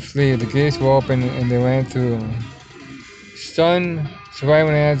citadel and flee. The gates were open and they ran through. Stunned,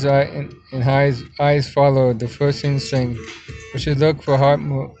 surviving ants and eyes followed the first instinct, which should look for Heart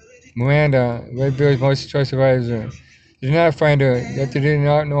Miranda, Redbeard's most trusted advisor. They did not find her, yet they did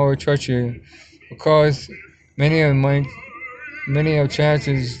not know her treachery, because many have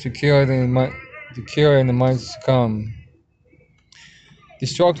chances to kill her in the months to come.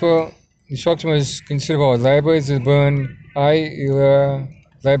 Destruction was considerable. Libraries were burned.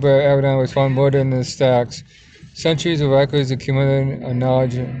 Library of Avadon was found murdered in the stacks. Centuries of records accumulated on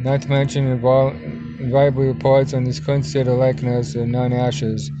knowledge, not to mention invaluable reports on this current state of likeness and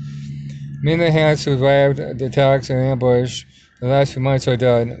non-ashes. Many of the hands survived the attacks and ambush. The last few months are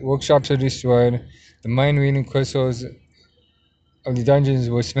dead. Workshops are destroyed. The mind-reading crystals of the dungeons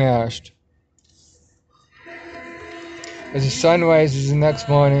were smashed. As the sun rises the next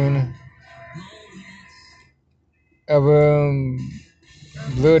morning, ever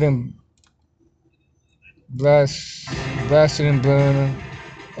blurred and blasted and burned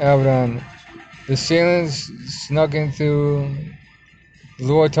Avadon. The sailors snuck in through the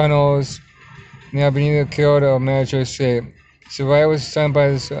lower tunnels and have been either killed or managed to escape. Survivors stunned by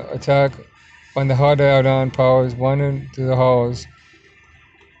this attack on the harder Avadon powers wandered through the halls.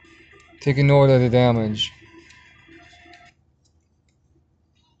 taking note of the damage.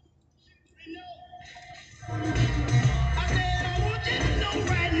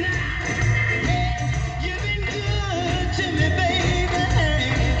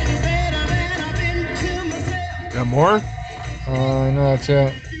 Got more? No, that's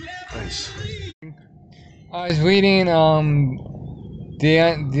it. Nice. I was reading the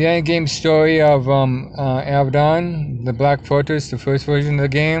end game story of Avadon, the Black Fortress, the first version of the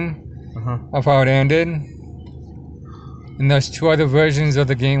game, of how it ended. And there's 2 other versions of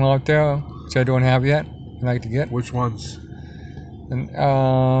the game out there, which I don't have yet. I'd like to get. Which ones? And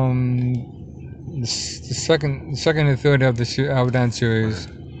the second and third of the Avadon series.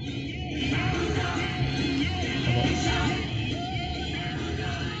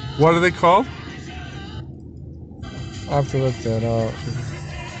 What are they called? I'll have to look that up.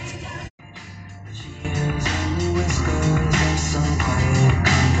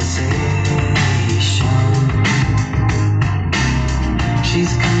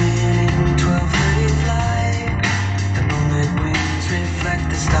 She's coming in 12:30 flight. The moment winds reflect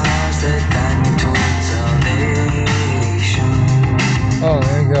the stars that guide me towards salvation. Oh,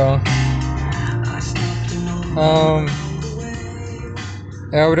 there you go.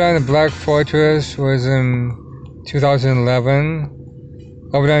 Avadon the Black Fortress was in 2011.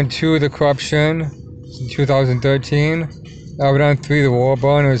 Avadon 2 The Corruption was in 2013. Avadon 3 The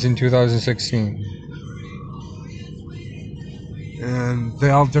Warborn was in 2016. And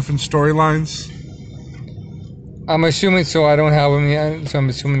they all have different storylines? I'm assuming so. I don't have them yet, so I'm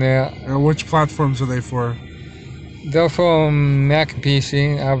assuming they are. And which platforms are they for? They're for Mac and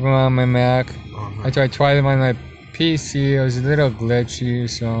PC. I have them on my Mac. Uh-huh. I tried them on my PC. It was a little glitchy,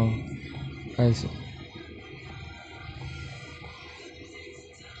 so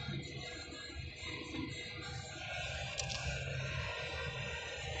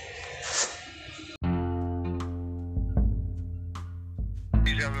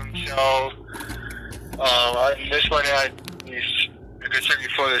This one had these, like I said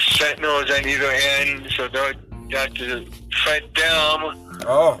before, the sentinels on either end, so they have to fight them.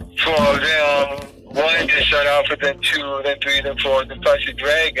 Oh. 4 of them. 1 to start off with, then 2, then 3, then 4, then plus the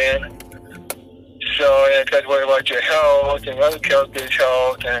dragon. So you got to worry about your health and other characters'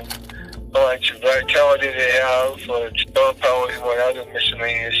 health and how much vitality they have for spell powers and what other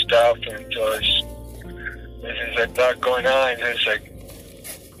miscellaneous stuff. And so there's a lot going on. It's like,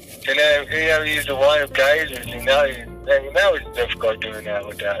 and then you never use the wand of geysers, and now that was difficult doing that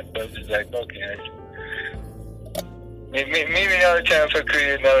with that. But it's like, okay. Maybe another time if I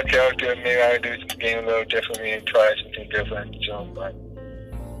create another character, maybe I would do the game a little differently and try something different. So, but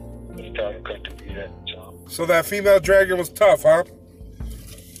it's time to beat it. So that female dragon was tough, huh?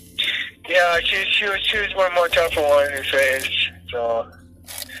 Yeah, she was one more tougher one to face. So.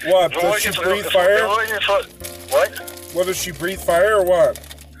 What? Does she breathe fire? What? What, does she breathe fire or what?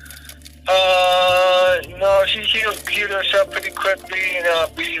 No, she healed herself pretty quickly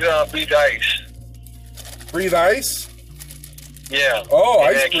and breathe ice. Breathe ice? Yeah. Oh,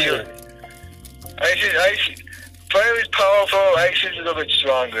 and ice breather. Ice. Fire is powerful. Ice is a little bit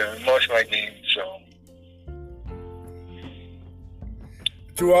stronger in most of my games. So.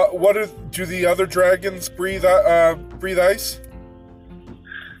 Do the other dragons breathe ice?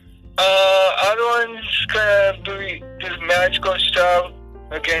 Other ones kind of do magical stuff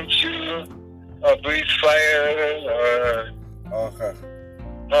against you, breathe fire, okay.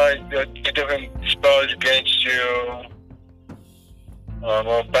 Different spells against you,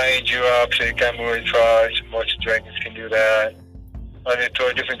 or bind you up so you can't move as fast. Most dragons can do that. Or they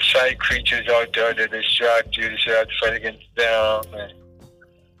throw different side creatures out there that distract you, so you have to fight against them.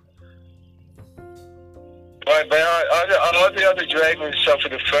 But all the other dragons, except for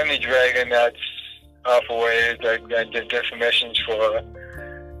the friendly dragon that's off away, like I did different missions for.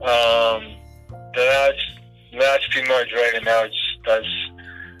 The last female dragon now does.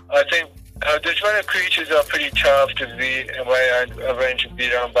 I think this one of creatures are pretty tough to beat, and I eventually beat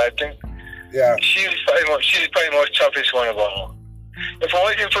them. But I think she's probably the most toughest one of all. If it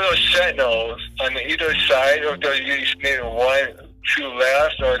wasn't for those sentinels on either side, or there was maybe 1, 2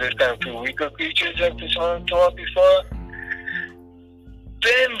 left, or there's kind of 2 weaker creatures like this one talked before,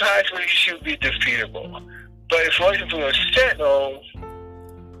 then possibly she would be defeatable. But if it wasn't for those sentinels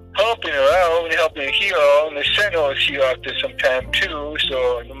helping her out and helping the hero, and the sentinels heal after some time too,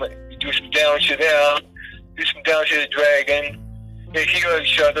 so you do some damage to them, do some damage to the dragon, they heal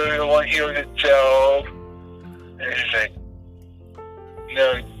each other, the one heals itself, and it's like,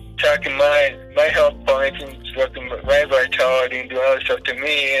 attacking my health points and working my vitality and doing other stuff to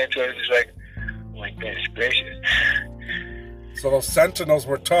me, and so it's just like, oh my goodness gracious. So those Sentinels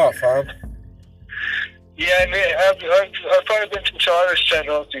were tough, huh? Yeah, I mean, I've probably been to some other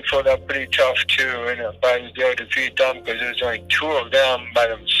Sentinels before that are pretty tough too, and but I was able to defeat them because there's only 2 of them by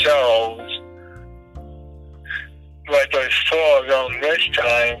themselves. But there's 4 of them this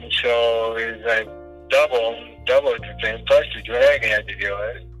time, so it's like double the thing. Plus the dragon had to deal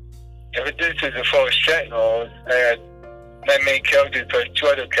with. If this is the 4 Sentinels, I had my main characters plus 2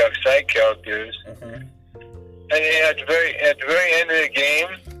 other side characters. And then at the very end of the game,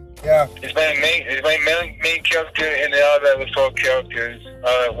 is my main character and the other 4 characters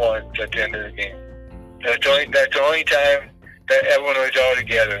all at once at the end of the game. That's the only time that everyone was all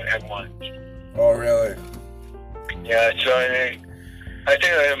together at once. Oh, really? Yeah, so I think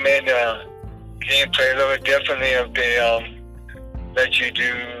it made the gameplay a little bit differently if they let you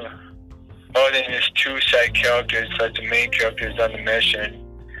do more than just 2 side characters plus the main characters on the mission.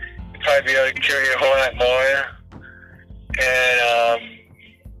 You'd probably be able to carry a whole lot more and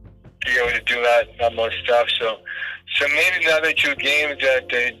be able to do that more stuff. So maybe the other 2 games that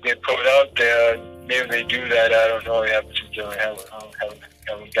they put out there, maybe they do that. I don't know. I haven't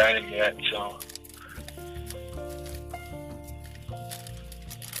done it yet. So.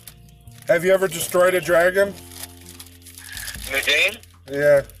 Have you ever destroyed a dragon? In the game?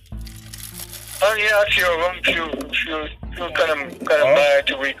 Yeah. Oh yeah, a few of them. Few kind of bad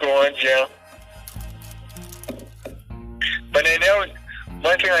to weak ones, yeah. But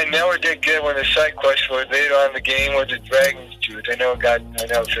one thing I never did get when the side quest was later on in the game was the dragon's tooth. I never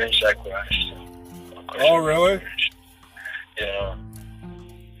finished that quest. Oh really? Yeah.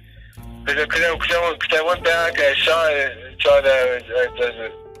 Because I went back and I saw that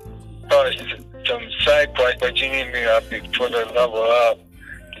there's some side quest, but you need me up before the level up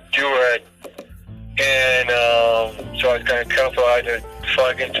to do it. And so I was kind of careful how to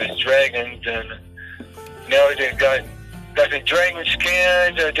fight against these dragons. And now they got the dragon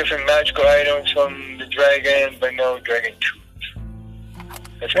skins, different magical items from the dragon, but no dragon tooth.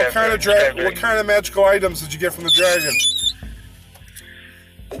 What kind of magical items did you get from the dragon?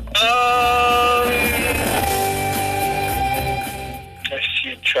 Let's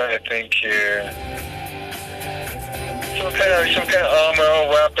see, trying to think here. Some kind of armor,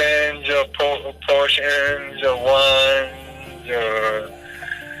 weapons, or potions, or wands, or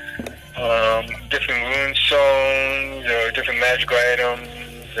different rune stones, or different magical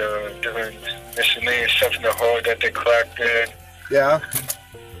items, or different miscellaneous stuff in the horde that they collected. Yeah.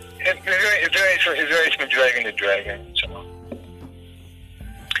 It varies from dragon to dragon. So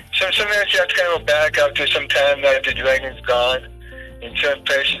sometimes you have to kind of go back after some time that the dragon's gone, and certain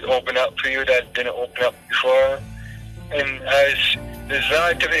places open up for you that didn't open up before. And as there's a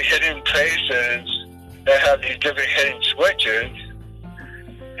lot of different hidden places that have these different hidden switches,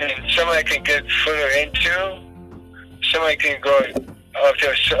 and some I can get further into, some I can go up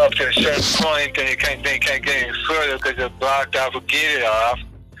to a certain point, and you can't get any further because they're blocked off or gated off.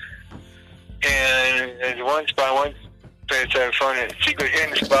 And there's one place I found a secret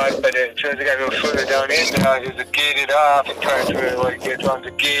hidden spot, but as soon as I got a little further down in there, it was gated off, and trying to get on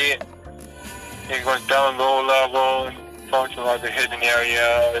the gate. You're going down low level and found some other hidden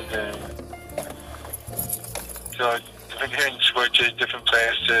areas, and so different hidden switches, different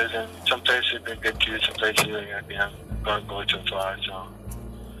places, and some places have been good to, some places are going to go too far. So,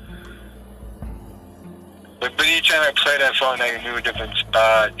 but each time I played, I found I knew different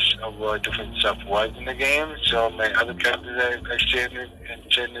spots of where different stuff was in the game. So my other characters I saved in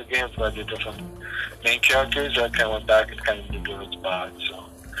the game for the different main characters, I kind of went back and kind of did different spots. So.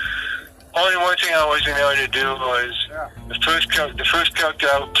 Only one thing I wasn't able to do was the first character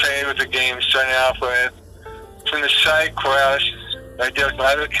I played with the game, starting off with, from the side quests, I did with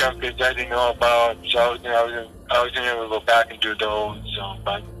my other characters I didn't know about, so I wasn't able to go back and do those.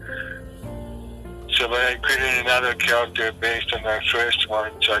 But I created another character based on my first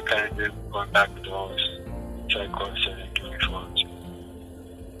one, so I kind of did going back to those side quests I didn't do before.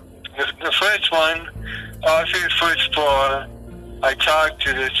 The first one, through the first 4, I talked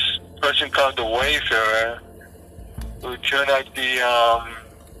to this person called the Wayfarer, who turned out to be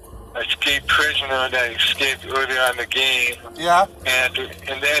escaped prisoner that escaped earlier on the game. Yeah. And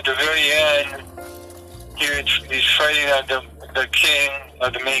then at the very end, he's fighting on the king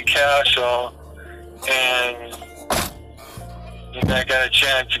of the main castle, and I got a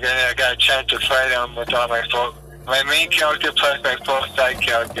chance to fight him with all my main character plus my 4 side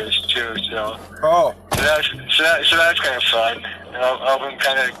characters too. So. Oh. So that's kind of fun. I've been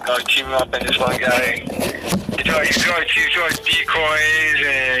kind of teaming up in this one guy. He's doing decoys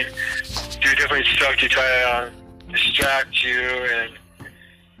and do different stuff to try to distract you. And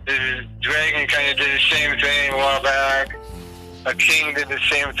the dragon kind of did the same thing a while back. a king did the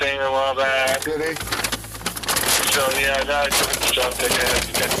same thing a while back. Did he? So yeah, that's different stuff that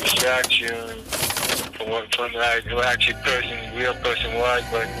kind of distracts you from like who actually real person was,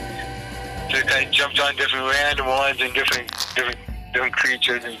 but so they kind of jumped on different random ones and different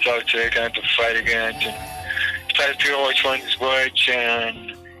creatures and stuff to kind of have to fight against and try to figure out which one's which,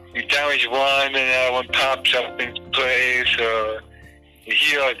 and you damage one and that one pops up in place, or you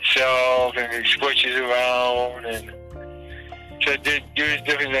heal itself and it switches around, and so they use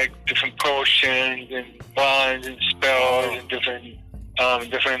different potions and wands and spells and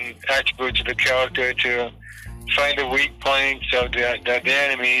different attributes of the character to find the weak points of the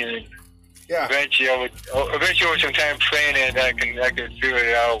enemy. And Yeah. eventually, over some time playing it, I can figure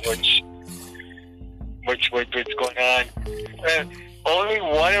it out what's going on. And only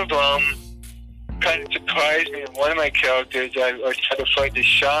one of them kind of surprised me. One of my characters, I tried to fight the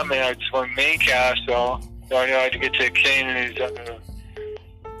shaman at this one main castle. So I had to get to the king and his other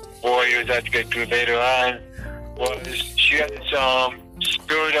warriors I had to get through later on. She had this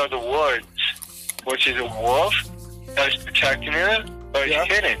spirit of the woods, which is a wolf that was protecting her, but it's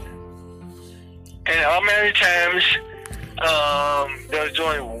hidden. And how many times there was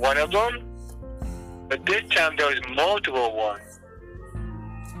only one of them, but this time there was multiple ones.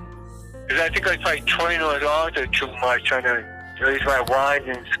 Because I think I was probably toying with Arthur too much, trying to raise my wands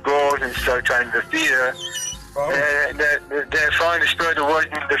and scrolls and start trying to defeat her. And then finally the spirit of the woods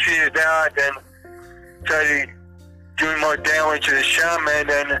and defeated that, then started doing more damage to the shaman,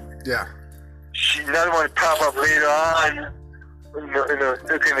 and another one popped up later on in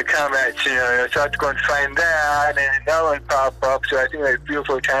the combat scenario. So I had to go and find that, and another one popped up. So I think like 3 or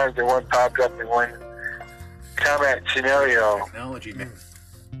 4 times the one popped up in one combat scenario. Technology, man.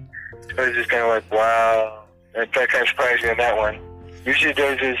 So it's just kind of like, wow. That kind of surprised me on that one. Usually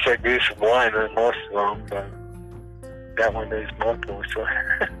there's just like this one or most of them, but that one there's multiple. So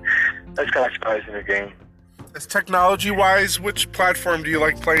that's kind of surprising the game. As technology-wise, which platform do you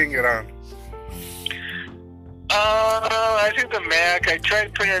like playing it on? I think the Mac. I tried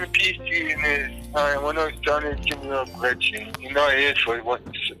to put it on the PC and Windows started getting a little glitchy. You know, it is for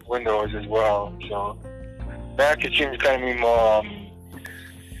Windows as well. So Mac, it seems kind of be more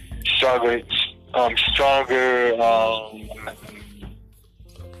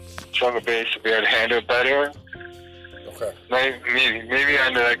stronger base to be able to handle it better. Okay. Maybe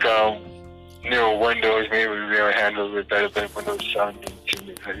on like newer Windows, maybe we'll be able to handle it better than Windows 7.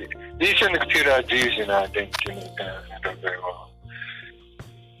 These are the computer I was using, I think, to handle very well.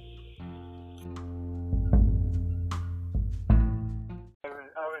 I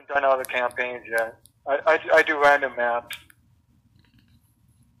haven't done all the campaigns yet. I do random maps.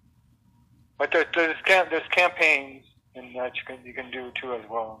 But there's campaigns and that you can do too as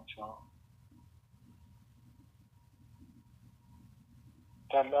well. So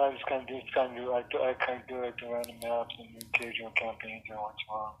I just kind of do like the random maps and occasional campaigns every once in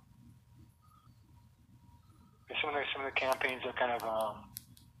a while. Some of the campaigns are kind of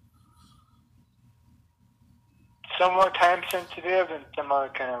somewhat time sensitive, and some are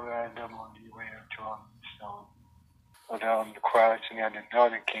kind of random on the way to them. So, the quests and the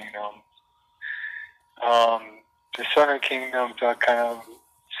Northern Kingdoms. The Southern Kingdoms are kind of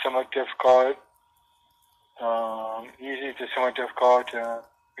somewhat difficult. Usually it's somewhat difficult,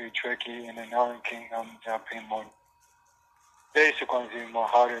 pretty tricky, and the Northern Kingdoms are pretty more basic ones, even more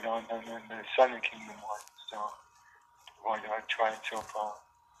harder than the Southern Kingdom ones. So, the ones I've tried so far,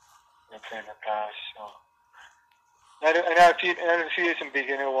 I've played in the past. So, and I've featured some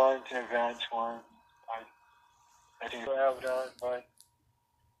beginner ones and advanced ones. I think Avadon, but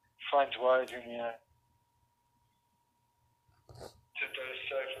funds-wise, and yeah.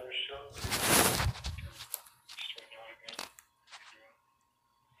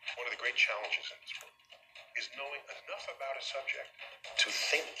 One of the great challenges in this book is knowing enough about a subject to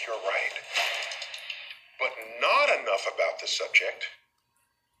think you're right, but not enough about the subject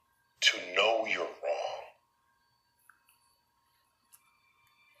to know you're wrong.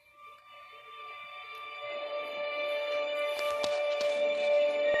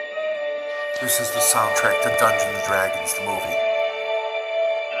 This is the soundtrack to Dungeons and Dragons, the movie.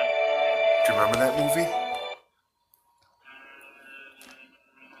 Do you remember that movie?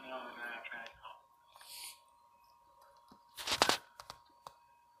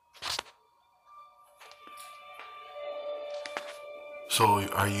 So,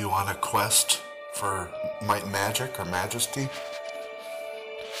 are you on a quest for might and magic or majesty?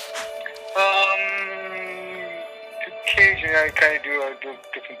 Occasionally I kind of do a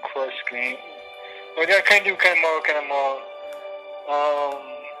different quest game, but I kind of do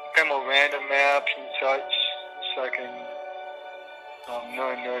more random maps and such, so I can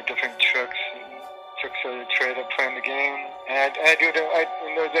knowing the different tricks of the trade of playing the game. And I do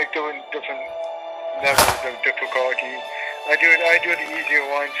there's like different levels of difficulty. I do the easier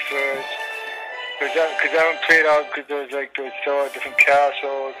ones first, because I haven't played out, because there's so different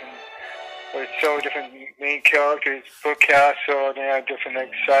castles, and there's so different main characters per castle, and they have different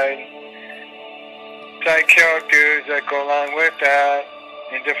like side characters that go along with that,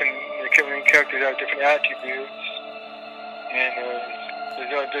 and the main characters have different attributes, and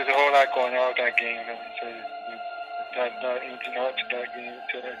there's a whole lot going on with that game. So there's not ins and outs of that game.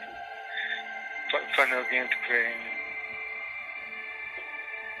 So it's a fun little game to play.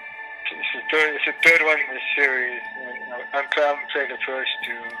 It's the third one in the series. I'm playing the first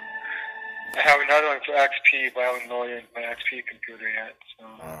two. I have another one for XP, but I haven't loaded my XP computer yet. So.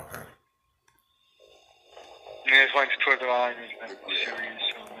 Okay. And there's one's further on in the series.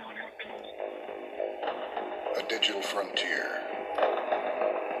 So A digital frontier.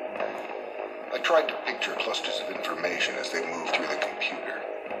 I tried to picture clusters of information as they moved through the computer.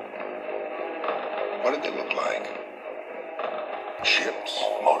 What did they look like? Ships,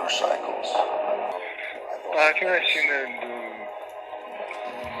 motorcycles. I think I've seen the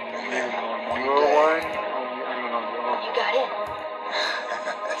newer one. You got in.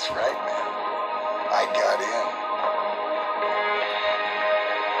 That's right, man. I got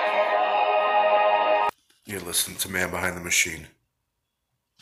in. You're listening to Man Behind the Machine.